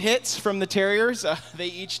 2 hits from the Terriers. They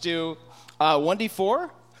each do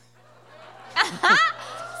 1d4.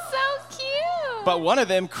 So cute. But one of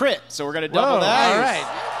them crit, so we're going to double that. All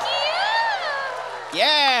right.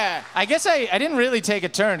 Yeah. I guess I didn't really take a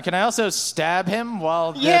turn. Can I also stab him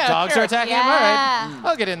while the dogs are attacking him? All right.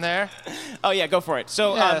 I'll get in there. Oh, yeah, go for it.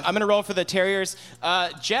 So I'm going to roll for the Terriers.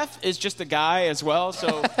 Jeff is just a guy as well,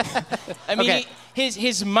 so... I mean,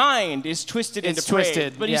 his mind is twisted into prey,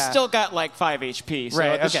 but he's still got, like, 5 HP. So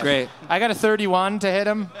Right, okay. Great. I got a 31 to hit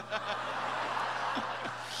him.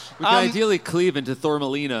 We can ideally cleave into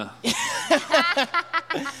Thormalina.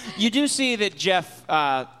 You do see that Jeff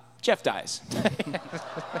dies.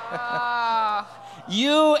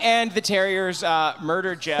 You and the Terriers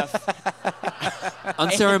murder Jeff.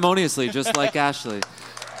 Unceremoniously, just like Ashley.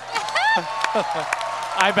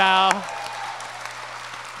 I bow.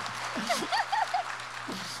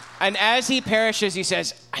 And as he perishes, he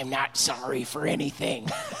says, "I'm not sorry for anything.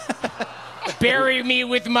 Bury me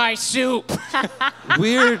with my soup."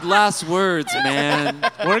 Weird last words, man.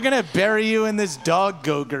 We're going to bury you in this dog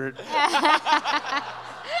go-gurt.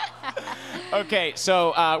 Okay,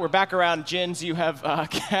 so we're back around. Jins, you have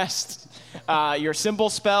cast your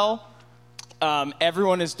symbol spell.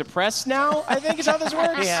 Everyone is depressed now, I think is how this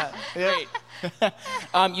works. Yeah. Great.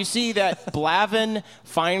 You see that Blavin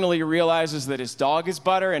finally realizes that his dog is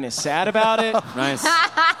butter and is sad about it. Nice.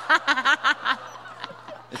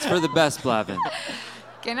 It's for the best, Blavin.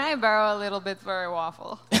 Can I borrow a little bit for a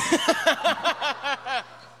waffle?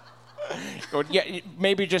 Yeah,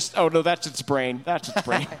 maybe just, oh no, that's its brain. That's its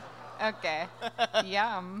brain. Okay.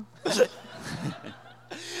 Yum.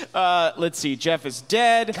 Let's see, Jeff is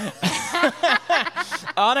dead.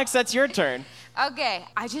 Onyx, that's your turn. Okay,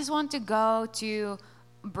 I just want to go to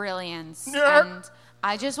Brilliance. And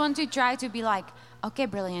I just want to try to be like, okay,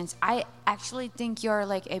 Brilliance, I actually think you're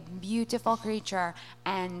like a beautiful creature,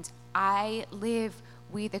 and I live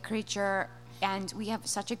with a creature, and we have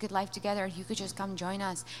such a good life together. You could just come join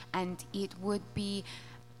us, and it would be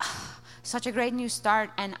such a great new start,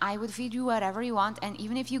 and I would feed you whatever you want, and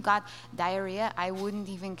even if you got diarrhea, I wouldn't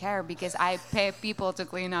even care because I pay people to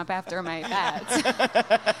clean up after my pets.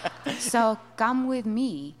 So come with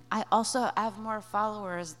me. I also have more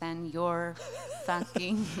followers than your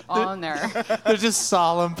fucking owner. There's just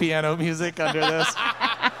solemn piano music under this.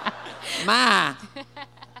 Ma.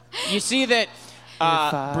 You see that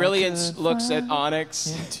Brilliance looks at Onyx.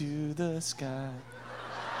 Into the sky.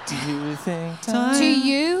 Do you think To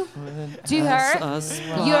you, to her, us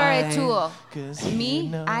you are a tool. Me,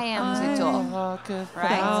 know I am the tool. walk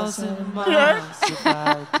 1,000 miles if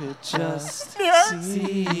I could just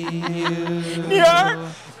see you.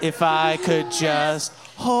 If I could just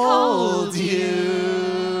hold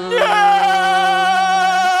you.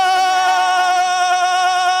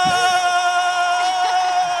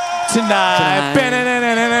 Tonight.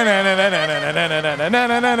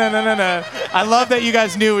 I love that you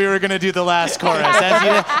guys knew we were going to do the last chorus.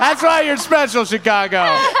 That's why you're special,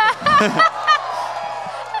 Chicago.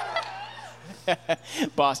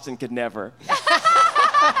 Boston could never.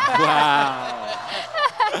 Wow.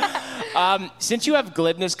 Since you have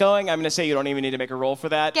glibness going, I'm going to say you don't even need to make a roll for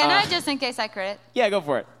that. Can I, just in case I crit? Yeah, go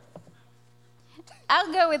for it.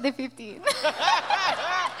 I'll go with the 15.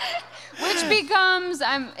 Which becomes,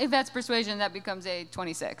 if that's persuasion, that becomes a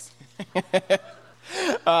 26.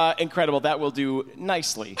 Incredible. That will do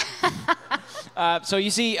nicely. So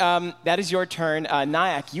you see, that is your turn.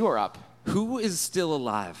 Nyack, you are up. Who is still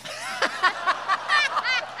alive?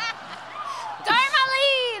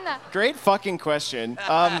 Darmaline! Great fucking question.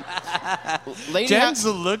 Lady Jens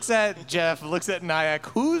looks at Jeff, looks at Nyack.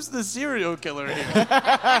 Who's the serial killer here?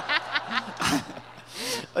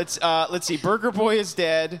 Let's see. Burger Boy is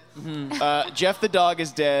dead. Jeff the dog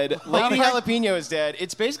is dead. Lady Jalapeno is dead.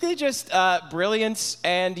 It's basically just Brilliance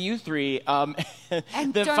and you three. And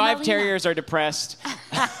the 5 terriers are depressed.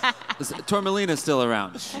 Is Tormelina's still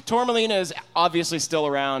around? Tormelina is obviously still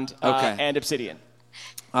around. Okay. And Obsidian.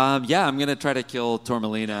 Yeah, I'm going to try to kill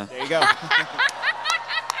Tormelina. There you go.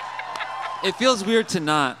 It feels weird to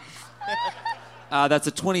not. That's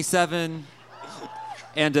a 27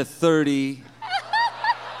 and a 30.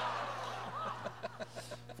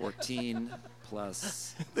 14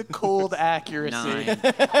 plus The cold accuracy.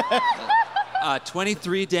 9.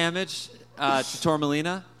 23 damage to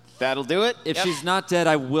Tormelina. That'll do it. If she's not dead,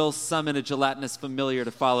 I will summon a gelatinous familiar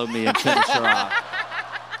to follow me and finish her off.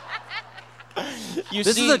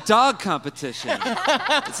 This is a dog competition.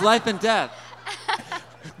 It's life and death.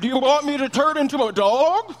 Do you want me to turn into a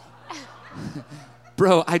dog?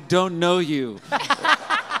 Bro, I don't know you.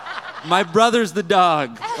 My brother's the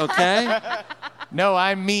dog, okay? No,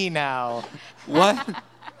 I'm me now. What? We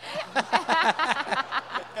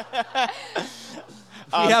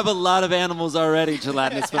have a lot of animals already,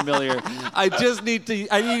 gelatinous familiar. I need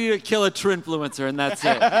you to kill a Trinfluencer, and that's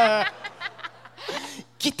it.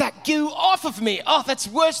 Get that goo off of me! Oh, that's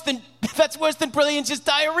worse than Brilliance's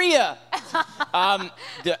diarrhea.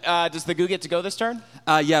 Does the goo get to go this turn?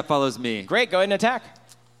 Yeah, it follows me. Great, go ahead and attack.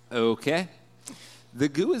 Okay. The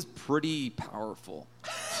goo is pretty powerful.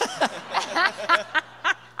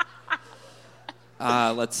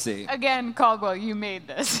 Let's see. Again, Caldwell, you made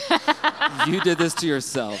this. You did this to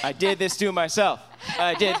yourself. I did this to myself.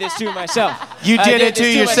 I did this to myself. You did it to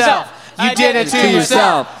yourself. You did it to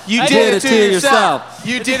yourself. You did it to yourself.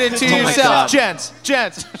 You did it to yourself.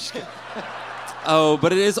 Gents. Oh,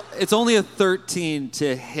 but it's only a 13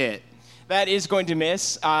 to hit. That is going to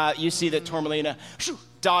miss. You see that Tormelina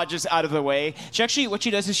dodges out of the way. What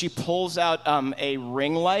she does is she pulls out a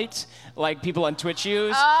ring light, like people on Twitch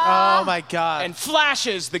use. Oh my God. And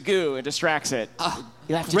flashes the goo and distracts it.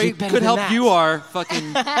 You'll have to Great, do better good than help that. you are,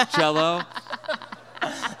 fucking Jello.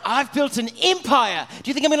 I've built an empire. Do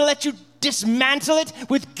you think I'm going to let you dismantle it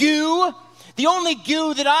with goo? The only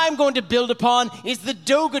goo that I'm going to build upon is the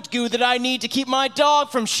Dogut goo that I need to keep my dog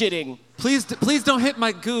from shitting. Please don't hit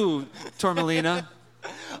my goo, Tormelina.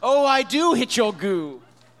 Oh, I do hit your goo.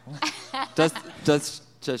 Does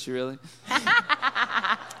she really?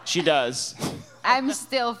 She does. I'm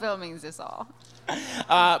still filming this all.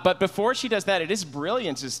 But before she does that, it is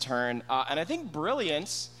Brilliance's turn. And I think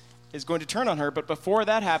Brilliance is going to turn on her. But before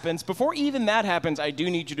even that happens, I do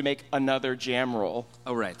need you to make another jam roll.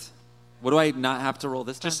 Oh, right. What do I not have to roll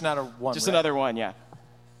this time? Just not a one. Just right? another one, yeah.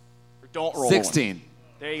 Or don't roll 16. one.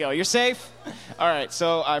 There you go. You're safe. All right,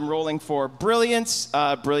 so I'm rolling for Brilliance.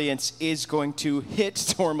 Brilliance is going to hit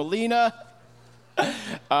Tormelina.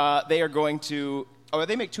 They are going to... Oh,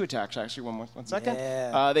 they make 2 attacks, actually. One second.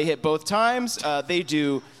 Yeah. They hit both times. They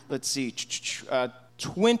do, let's see,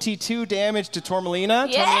 22 damage to Tormelina.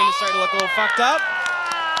 Yeah! Tormelina's starting to look a little fucked up.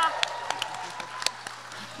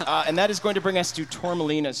 And that is going to bring us to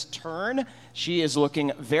Tormelina's turn. She is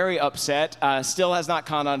looking very upset. Still has not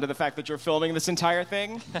caught on to the fact that you're filming this entire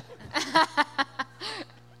thing.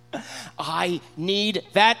 I need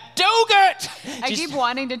that Dogurt! I keep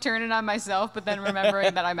wanting to turn it on myself, but then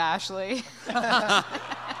remembering that I'm Ashley.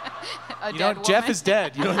 Jeff is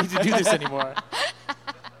dead. You don't need to do this anymore.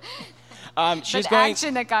 She's but going.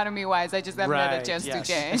 action economy-wise, I just haven't had a chance to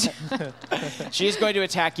change. She's going to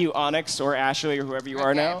attack you, Onyx or Ashley or whoever you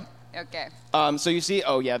are now. Okay. So you see,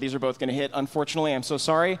 oh yeah, these are both going to hit. Unfortunately, I'm so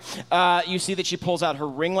sorry. You see that she pulls out her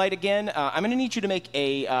ring light again. I'm going to need you to make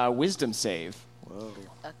a wisdom save. Whoa.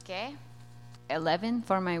 Okay. 11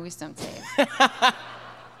 for my wisdom save.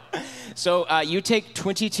 So you take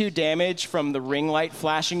 22 damage from the ring light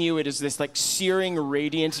flashing you. It is this like searing,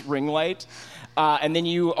 radiant ring light. And then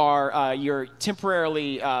you're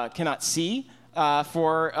temporarily cannot see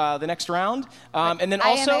for the next round. And then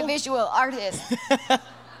also, I am a visual artist.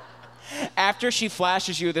 after she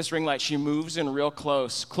flashes you with this ring light, she moves in real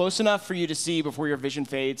close enough for you to see before your vision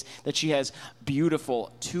fades that she has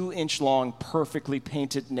beautiful 2-inch long, perfectly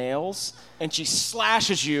painted nails, and she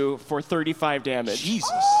slashes you for 35 damage. Jesus.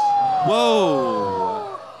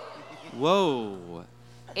 Whoa. Whoa.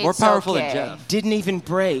 More It's powerful okay. than Jeff. Didn't even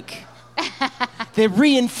break. They're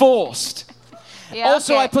reinforced. Yeah,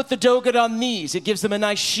 Also, okay. I put the Doggett on these. It gives them a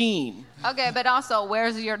nice sheen. Okay, but also,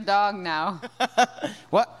 where's your dog now?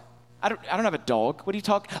 What? I don't have a dog. What are you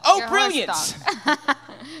talking? Oh, Your horse Brilliance! dog.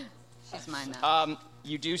 She's mine now.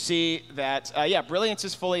 You do see that, Brilliance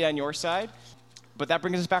is fully on your side, but that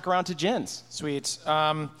brings us back around to Jen's. Sweet.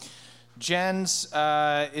 Jens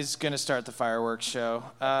is going to start the fireworks show.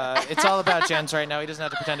 It's all about Jens right now. He doesn't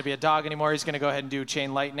have to pretend to be a dog anymore. He's going to go ahead and do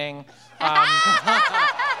chain lightning.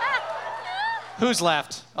 Who's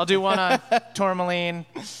left? I'll do one on Tourmaline,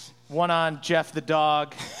 one on Jeff the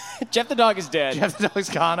dog. Jeff the dog is dead. Jeff the dog's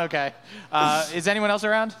gone, okay. Is anyone else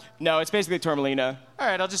around? No, it's basically Tormelina. All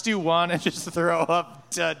right, I'll just do one and just throw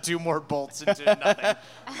up 2 more bolts into nothing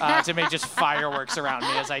to make just fireworks around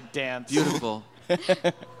me as I dance. Beautiful.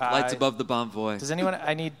 Lights above the bonvoy. Does anyone?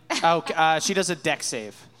 She does a deck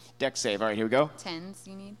save. Deck save. All right, here we go. 10s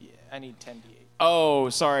you need? Yeah, I need 10d8. Oh,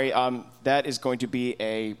 sorry. That is going to be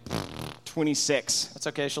a 26. That's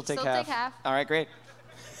okay. She'll take Still half. take half. All right, great.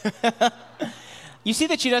 You see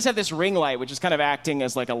that she does have this ring light, which is kind of acting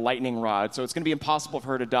as like a lightning rod, so it's going to be impossible for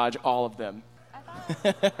her to dodge all of them.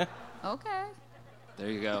 Okay.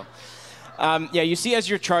 There you go. You see as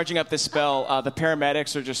you're charging up this spell, the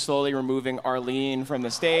paramedics are just slowly removing Arlene from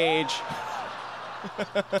the stage.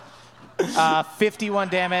 51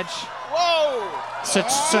 damage. Whoa! So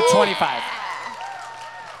 25.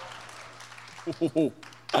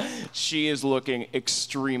 She is looking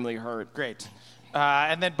extremely hurt. Great.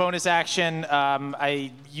 And then bonus action,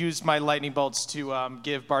 I used my lightning bolts to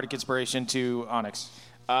give Bardic Inspiration to Onyx.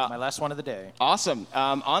 My last one of the day. Awesome.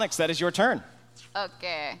 Onyx, that is your turn.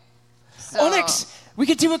 Okay. So, Onyx, we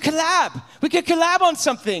could do a collab. We could collab on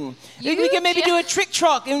something. We could maybe do a trick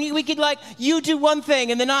truck, and we could you do one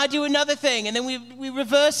thing, and then I do another thing, and then we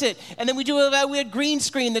reverse it, and then we do a weird green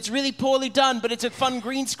screen that's really poorly done, but it's a fun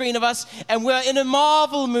green screen of us, and we're in a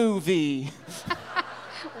Marvel movie.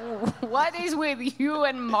 What is with you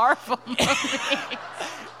and Marvel movies?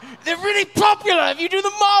 They're really popular. If you do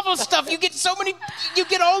the Marvel stuff, you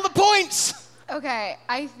get all the points. Okay,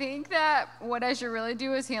 I think that what I should really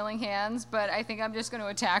do is healing hands, but I think I'm just going to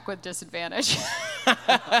attack with disadvantage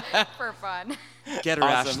for fun. Get her,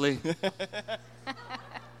 Awesome. Ashley.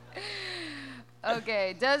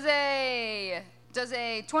 Okay, does a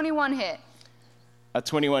 21 hit? A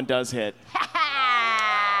 21 does hit.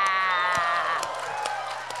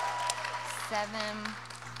 7.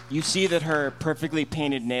 You see that her perfectly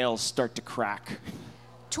painted nails start to crack.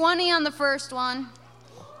 20 on the first one.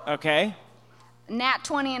 Okay. Nat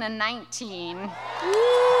 20 and a 19. Woo! So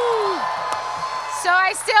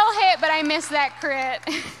I still hit, but I missed that crit.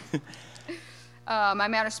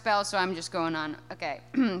 I'm out of spells, so I'm just going on. Okay,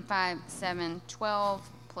 5, 7, 12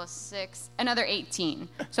 plus 6, another 18.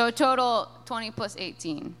 So a total 20 plus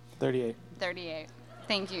 18. 38. 38.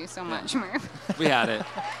 Thank you so much, Murph. We had it.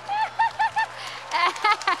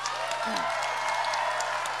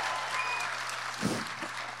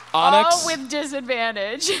 Onyx, All with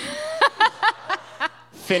disadvantage.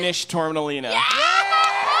 finish Tormelina.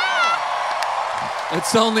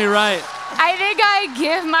 It's only right. I think I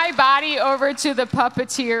give my body over to the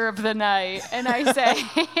puppeteer of the night, and I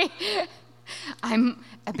say, I'm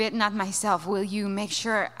a bit not myself. Will you make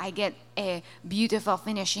sure I get a beautiful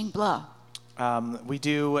finishing blow? We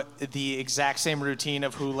do the exact same routine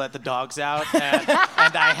of who let the dogs out,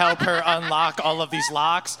 and I help her unlock all of these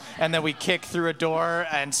locks, and then we kick through a door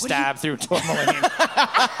and stab through tourmaline.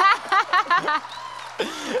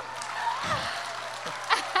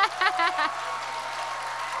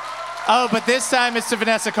 Oh, but this time it's to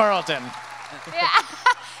Vanessa Carlton. Yeah.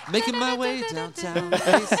 Making my way downtown.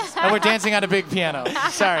 And we're dancing on a big piano.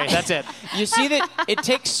 Sorry, that's it. You see that it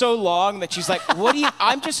takes so long that she's like, what do you,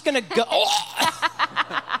 I'm just gonna go.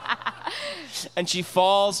 And she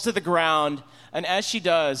falls to the ground, and as she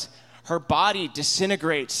does, her body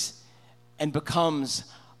disintegrates and becomes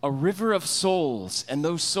a river of souls, and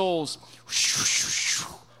those souls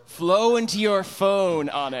flow into your phone,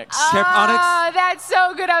 Onyx. Oh, that's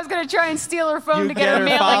so good. I was going to try and steal her phone to get her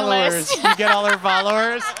mailing followers. list. You get all her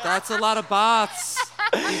followers. That's a lot of bots.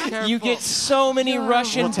 Be careful. You get so many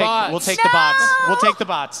Russian bots. We'll take the bots. We'll take the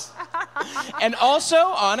bots. And also,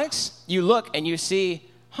 Onyx, you look and you see,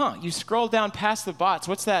 you scroll down past the bots.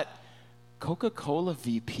 What's that? Coca-Cola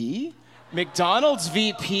VP? McDonald's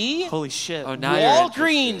VP? Holy shit. Oh, now you're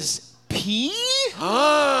Walgreens P?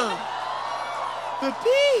 The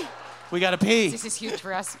P. We got a P. This is huge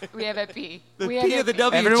for us. We have a P. The we P have of the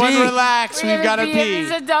a WG. Everyone relax. We've got a P.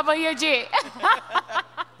 It's a WG.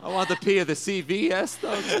 I want the P of the CVS,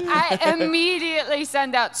 though, too. I immediately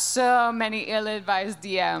send out so many ill-advised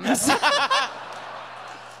DMs.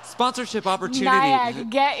 Sponsorship opportunity. Nyack,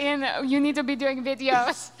 get in. You need to be doing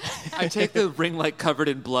videos. I take the ring light covered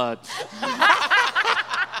in blood.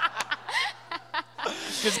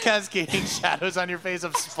 Just cascading shadows on your face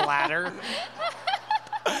of splatter.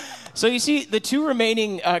 So you see, the two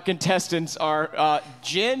remaining contestants are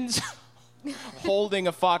Jin's holding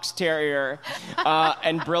a fox terrier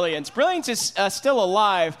and Brilliance. Brilliance is still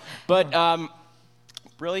alive, but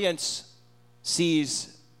Brilliance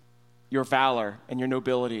sees your valor and your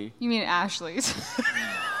nobility. You mean Ashley's?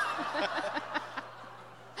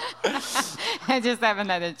 I just haven't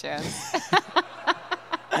had a chance.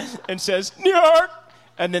 And says, New York!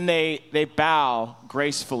 And then they bow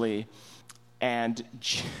gracefully, and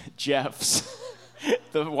Jeff's,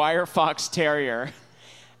 the wire fox terrier,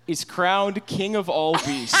 is crowned king of all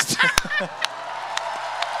beasts.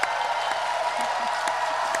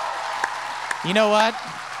 You know what?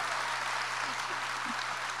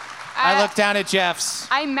 I look down at Jeff's.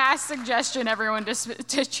 I mass suggestion everyone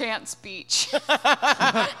to chant speech.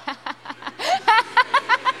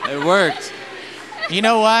 It worked. You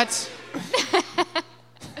know what?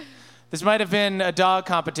 This might have been a dog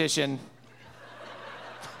competition,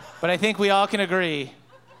 but I think we all can agree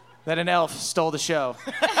that an elf stole the show.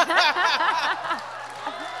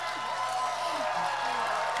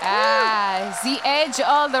 The age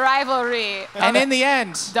old rivalry. And in the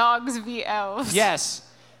end, Dogs v elves. yes,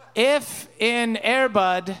 if in Air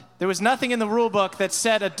Bud there was nothing in the rule book that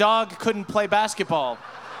said a dog couldn't play basketball,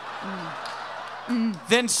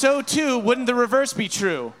 then so too wouldn't the reverse be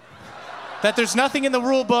true. That there's nothing in the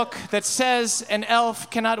rule book that says an elf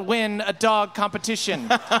cannot win a dog competition.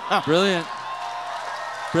 Brilliant.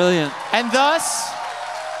 Brilliant. And thus,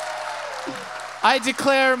 I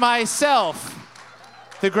declare myself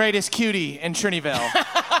the greatest cutie in Trinyvale.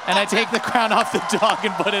 And I take the crown off the dog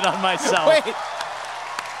and put it on myself. Wait,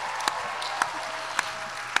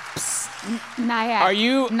 Nyack. Are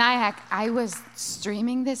you- Nyack, I was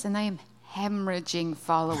streaming this and I am hemorrhaging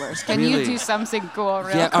followers. Can Really? you do something cool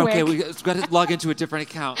real Yeah, quick? okay, we've got to log into a different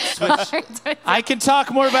account. Switch. I can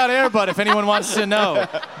talk more about Air Bud if anyone wants to know.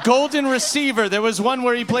 Golden receiver. There was one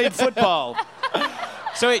where he played football.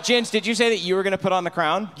 so wait, Jins, did you say that you were going to put on the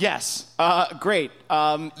crown? Yes. Great.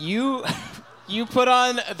 You put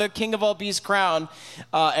on the king of all beasts crown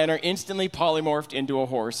and are instantly polymorphed into a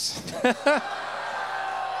horse.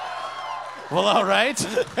 Well, all right.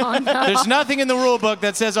 There's nothing in the rule book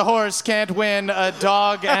that says a horse can't win a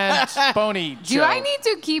dog and pony show. Do I need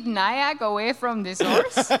to keep Nyack away from this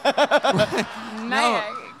horse? No, Nyack.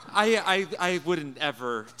 I wouldn't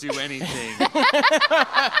ever do anything.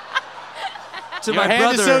 To Your my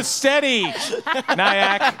hand brother. is so steady,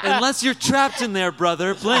 Nyack. Unless you're trapped in there,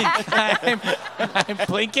 brother. Blink. I'm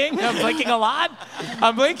blinking. I'm blinking a lot.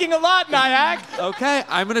 I'm blinking a lot, Nyack. Okay,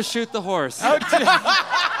 I'm going to shoot the horse.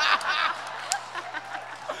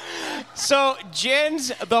 So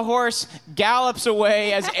Jins, the horse, gallops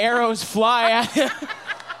away as arrows fly at him.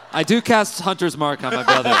 I do cast Hunter's Mark on my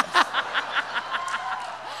brother.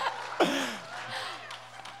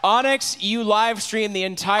 Onyx, you live stream the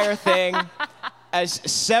entire thing, as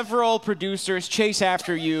several producers chase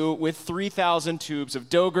after you with 3,000 tubes of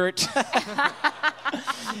Dogurt.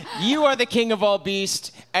 You are the king of all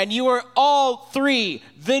beasts, and you are all three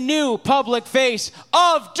the new public face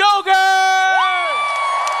of Dogurt!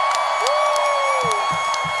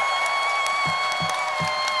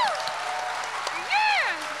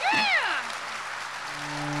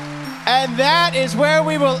 And that is where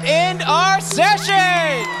we will end our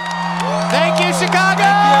session. Thank you, Chicago.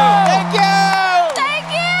 Thank you.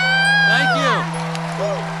 Thank you! Thank you.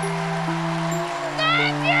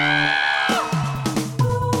 Thank you!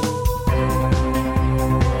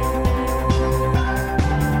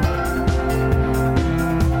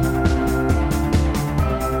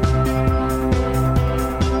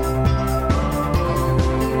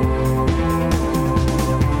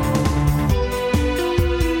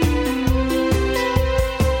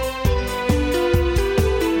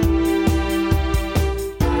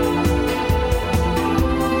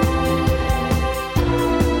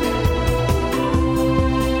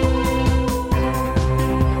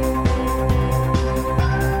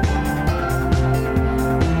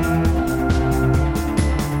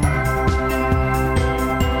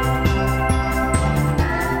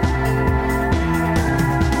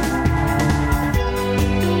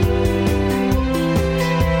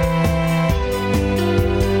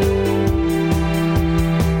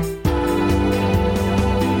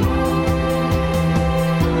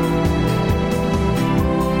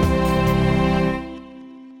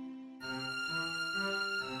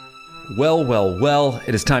 Well,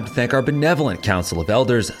 it is time to thank our benevolent Council of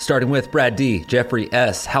Elders, starting with Brad D., Jeffrey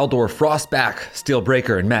S., Haldor Frostback,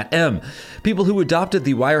 Steelbreaker, and Matt M., people who adopted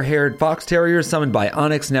the wire-haired fox terrier summoned by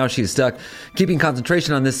Onyx. Now she's stuck. Keeping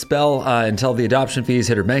concentration on this spell until the adoption fees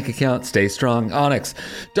hit her bank account. Stay strong, Onyx.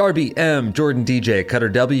 Darby M., Jordan DJ, Cutter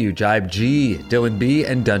W., Jibe G., Dylan B.,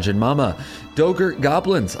 and Dungeon Mama. Dogurt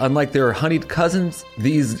goblins. Unlike their honeyed cousins,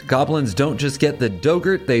 these goblins don't just get the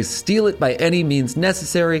Dogurt, they steal it by any means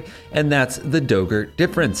necessary, and that's the Dogurt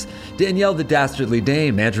difference. Danielle the Dastardly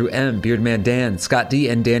Dame, Andrew M., Beardman Dan, Scott D.,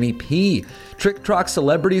 and Danny P. Trick Trock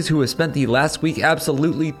celebrities who have spent the last week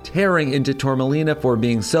absolutely tearing into Tormelina for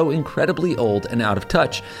being so incredibly old and out of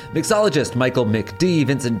touch. Mixologist Michael McD,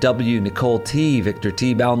 Vincent W., Nicole T., Victor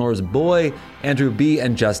T., Balnor's Boy, Andrew B.,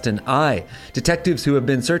 and Justin I. Detectives who have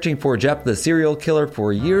been searching for Jep the serial killer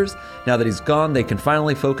for years. Now that he's gone, they can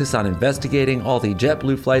finally focus on investigating all the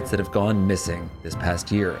JetBlue flights that have gone missing this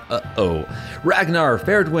past year. Ragnar,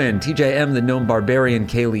 Fairdwin, TJM, the Gnome Barbarian,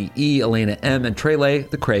 Kaylee E., Elena M., and Trele,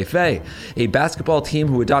 the Cray Faye. A basketball team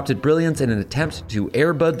who adopted brilliance in an attempt to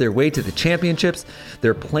airbud their way to the championships.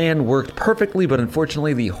 Their plan worked perfectly, but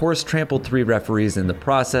unfortunately the horse trampled 3 referees in the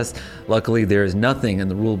process. Luckily, there is nothing in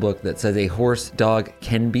the rulebook that says a horse dog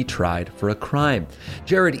can be tried for a crime.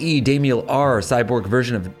 Jared E., Damiel R., cyborg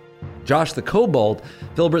version of Josh the Kobold,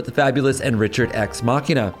 Filbert the Fabulous, and Richard X.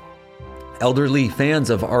 Machina. Elderly fans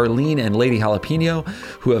of Arlene and Lady Jalapeno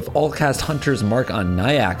who have all cast Hunter's Mark on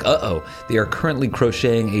Nyack. They are currently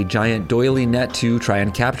crocheting a giant doily net to try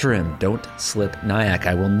and capture him. Don't slip Nyack,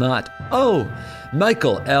 I will not.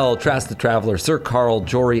 Michael L., Trask the Traveler, Sir Carl,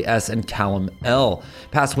 Jory S., and Callum L.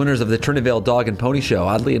 Past winners of the Trinyvale Dog and Pony Show.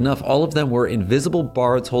 Oddly enough, all of them were invisible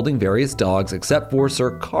bards holding various dogs, except for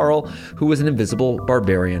Sir Carl, who was an invisible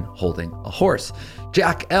barbarian holding a horse.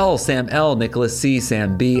 Jack L., Sam L., Nicholas C.,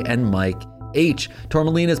 Sam B., and Mike H.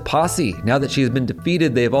 Tormelina's posse. Now that she has been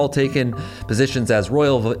defeated, they have all taken positions as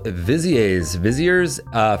royal viziers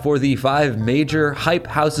for the 5 major hype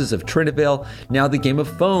houses of Trinyvale. Now the game of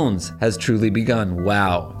phones has truly begun.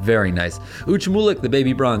 Wow, very nice. Uchmulik, the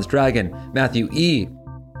baby bronze dragon, Matthew E.,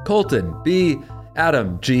 Colton B.,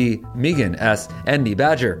 Adam G., Megan S., and D.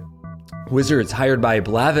 Badger. Wizards hired by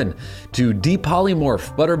Blavin to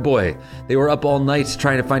depolymorph Butterboy. They were up all night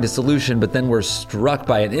trying to find a solution, but then were struck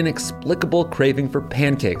by an inexplicable craving for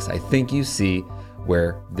pancakes. I think you see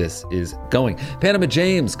where this is going. Panama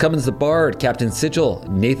James, Cummins the Bard, Captain Sigil,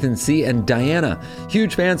 Nathan C., and Diana.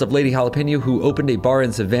 Huge fans of Lady Jalapeno who opened a bar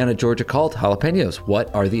in Savannah, Georgia called Jalapenos.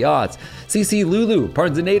 What are the odds? CC Lulu,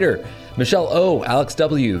 Parnsinator, Michelle O., Alex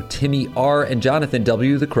W., Timmy R., and Jonathan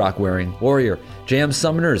W., the croc-wearing warrior. Jam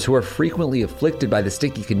summoners who are frequently afflicted by the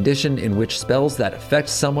sticky condition in which spells that affect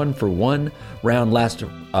someone for 1 round last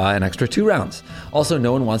an extra 2 rounds. Also,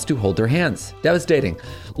 no one wants to hold their hands. Devastating.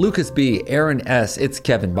 Lucas B., Aaron S., It's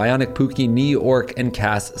Kevin, Bionic Pookie, Knee Orc, and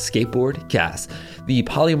Cass, Skateboard Cass. The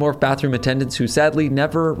polymorph bathroom attendants who sadly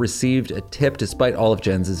never received a tip despite all of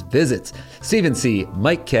Jens' visits. Steven C.,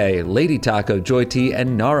 Mike K., Lady Taco, Joy T.,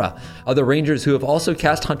 and Nara. Other rangers who have also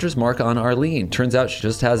cast Hunter's Mark on Arlene. Turns out she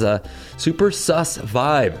just has a super sus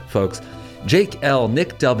vibe, folks. Jake L,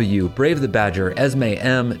 Nick W, Brave the Badger, Esme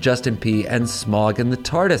M, Justin P, and Smog in the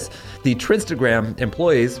TARDIS, the Trinstagram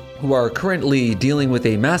employees who are currently dealing with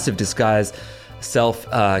a massive disguise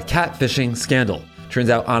catfishing scandal. Turns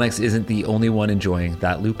out Onyx isn't the only one enjoying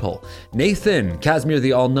that loophole. Nathan, Casimir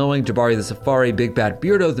the All-Knowing, Jabari the Safari, Big Bad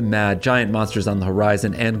Beardo the Mad, Giant Monsters on the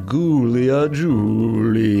Horizon, and Julia.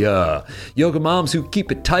 Yoga Moms who keep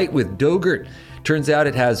it tight with Dogurt. Turns out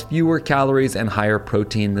it has fewer calories and higher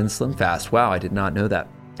protein than Slim Fast. Wow, I did not know that.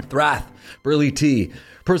 Thrath, Burley T,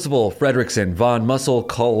 Percival Fredrickson, Von Muscle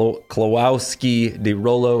Klawowski de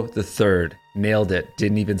Rolo III. Nailed it.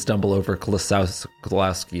 Didn't even stumble over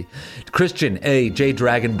Klawowski. Christian A, J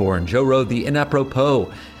Dragonborn, Joe Rowe the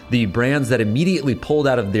Inapropos. The brands that immediately pulled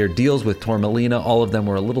out of their deals with Tormelina, all of them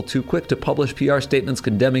were a little too quick to publish PR statements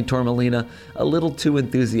condemning Tormelina, a little too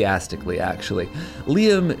enthusiastically, actually.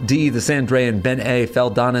 Liam D, the Sandrayan, Ben A,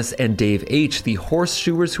 Feldonis, and Dave H, the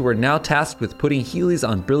horseshoers who are now tasked with putting Heelys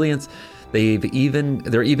on Brilliance.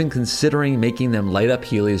 They're even considering making them light up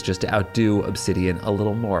Heelys just to outdo Obsidian a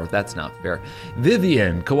little more. That's not fair.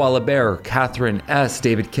 Vivian, Koala Bear, Catherine S,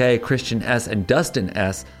 David K, Christian S, and Dustin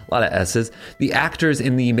S, a lot of S's, the actors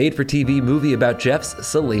in the made-for-TV movie about Jeff's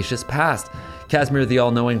salacious past. Casimir the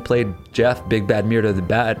All-Knowing played Jeff, Big Bad Mirdo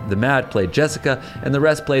the Mad played Jessica, and the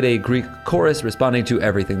rest played a Greek chorus responding to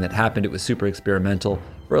everything that happened. It was super experimental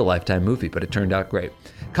for a Lifetime movie, but it turned out great.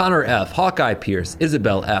 Connor F, Hawkeye Pierce,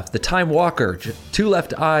 Isabel F, The Time Walker, Two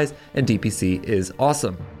Left Eyes, and DPC is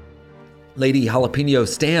awesome. Lady Jalapeno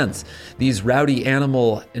stands. These rowdy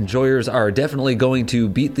animal enjoyers are definitely going to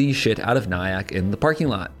beat the shit out of Nyack in the parking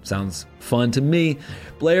lot. Sounds fun to me.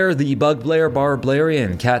 Blair, the Bug Blair, Bar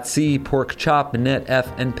Blairean, Cat C, Pork Chop, Minette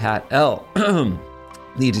F, and Pat L.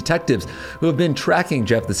 The detectives who have been tracking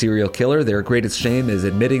Jeff the serial killer, their greatest shame is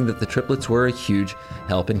admitting that the triplets were a huge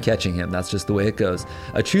help in catching him. That's just the way it goes.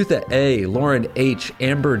 Achutha A, Lauren H,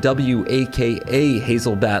 Amber W, aka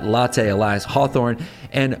Hazelbat Latte, Elias Hawthorne,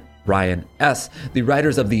 and Ryan S. The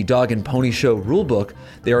writers of the Dog and Pony Show rulebook,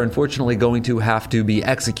 they are unfortunately going to have to be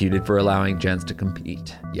executed for allowing Jens to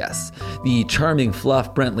compete. Yes. The charming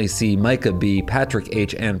Fluff, Brentley C, Micah B, Patrick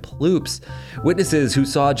H, and Ploops. Witnesses who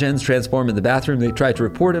saw Jens transform in the bathroom, they tried to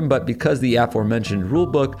report him, but because the aforementioned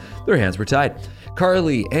rulebook, their hands were tied.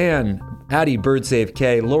 Carly, Ann, Addie, Birdsave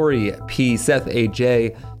K, Lori P, Seth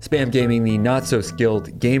AJ, Spam Gaming, the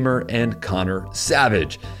not-so-skilled gamer, and Connor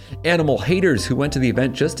Savage. Animal haters who went to the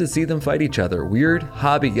event just to see them fight each other. Weird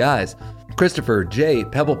hobby guys. Christopher J,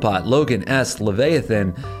 Pebblepot, Logan S,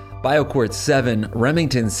 Leviathan, BioQuartz 7,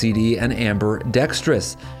 Remington CD, and Amber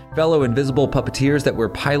Dextrous. Fellow invisible puppeteers that were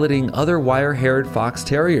piloting other wire-haired fox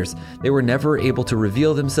terriers. They were never able to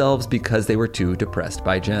reveal themselves because they were too depressed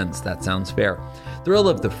by Jens. That sounds fair. Thrill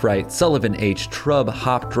of the Fright, Sullivan H, Trub,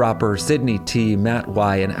 Hop Dropper, Sydney T, Matt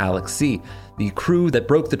Y, and Alex C. The crew that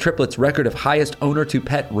broke the triplets' record of highest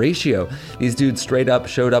owner-to-pet ratio. These dudes straight up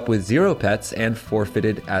showed up with 0 pets and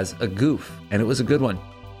forfeited as a goof. And it was a good one.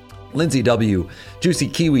 Lindsay W, Juicy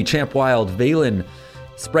Kiwi, Champ Wild, Valen,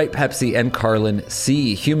 Sprite Pepsi, and Carlin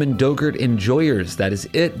C. Human Dogurt enjoyers. That is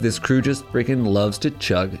it. This crew just freaking loves to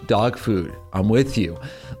chug dog food. I'm with you.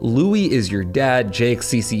 Louie is your dad, Jake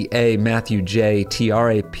CCA, Matthew J,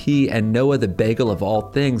 TRAP, and Noah the Bagel of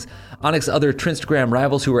all things. Onyx other Trinstagram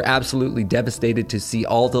rivals who were absolutely devastated to see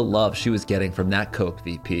all the love she was getting from that Coke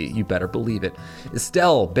VP. You better believe it.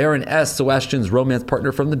 Estelle, Baron S, Sebastian's romance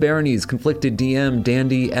partner from the Baronies, Conflicted DM,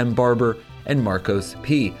 Dandy M Barber, and Marcos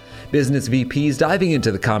P. Business VPs diving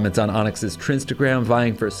into the comments on Onyx's Trinstagram,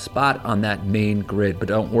 vying for a spot on that main grid. But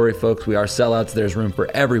don't worry, folks, we are sellouts. There's room for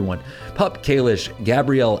everyone. Pup Kalish,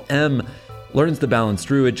 Gabrielle M, Learns the Balanced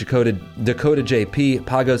Druid, Dakota JP,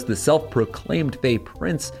 Pagos the self-proclaimed Fae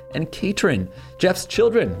Prince, and Katrin, Jeff's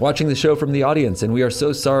children, watching the show from the audience, and we are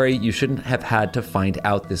so sorry you shouldn't have had to find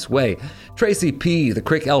out this way. Tracy P, the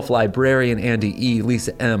Crick Elf Librarian, Andy E,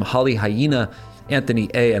 Lisa M, Holly Hyena, Anthony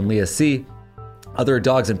A, and Leah C. Other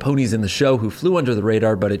dogs and ponies in the show who flew under the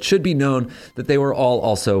radar, but it should be known that they were all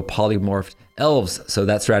also polymorphed elves, so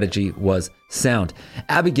that strategy was sound.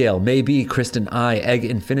 Abigail, Maybe, Kristen I, Egg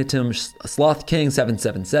Infinitum, Sloth King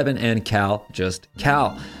 777, and Cal, just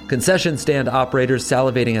Cal. Concession stand operators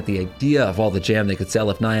salivating at the idea of all the jam they could sell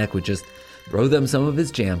if Nyack would just throw them some of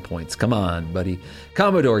his jam points. Come on, buddy.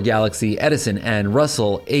 Commodore Galaxy, Edison N,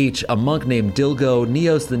 Russell H, a monk named Dilgo,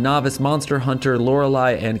 Neos the Novice, Monster Hunter,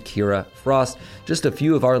 Lorelei, and Kira Frost. Just a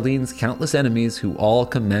few of Arlene's countless enemies who all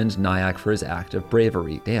commend Nyack for his act of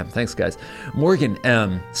bravery. Damn, thanks guys. Morgan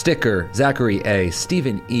M, Sticker, Zachary A,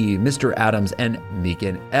 Stephen E, Mr. Adams, and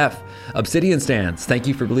Megan F. Obsidian stands, thank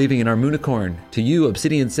you for believing in our Moonicorn. To you,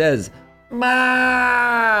 Obsidian says,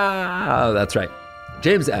 Ma. Oh, that's right.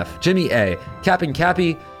 James F., Jimmy A., Cap'n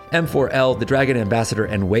Cappy, M4L, The Dragon Ambassador,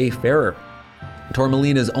 and Wayfarer.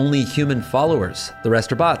 Tormelina's only human followers. The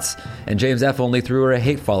rest are bots. And James F. only threw her a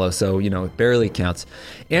hate follow, so, it barely counts.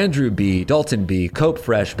 Andrew B., Dalton B., Cope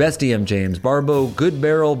Fresh, Bestie M. James, Barbo, Good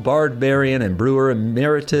Barrel, Barbarian, and Brewer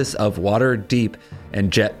Emeritus of Water Deep.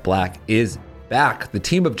 And Jet Black is back. The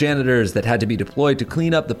team of janitors that had to be deployed to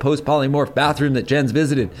clean up the post-polymorph bathroom that Jens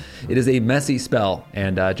visited. It is a messy spell,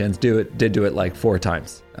 and Jens did do it like 4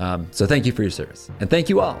 times. So thank you for your service. And thank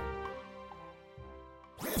you all.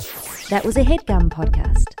 That was a HeadGum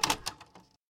podcast.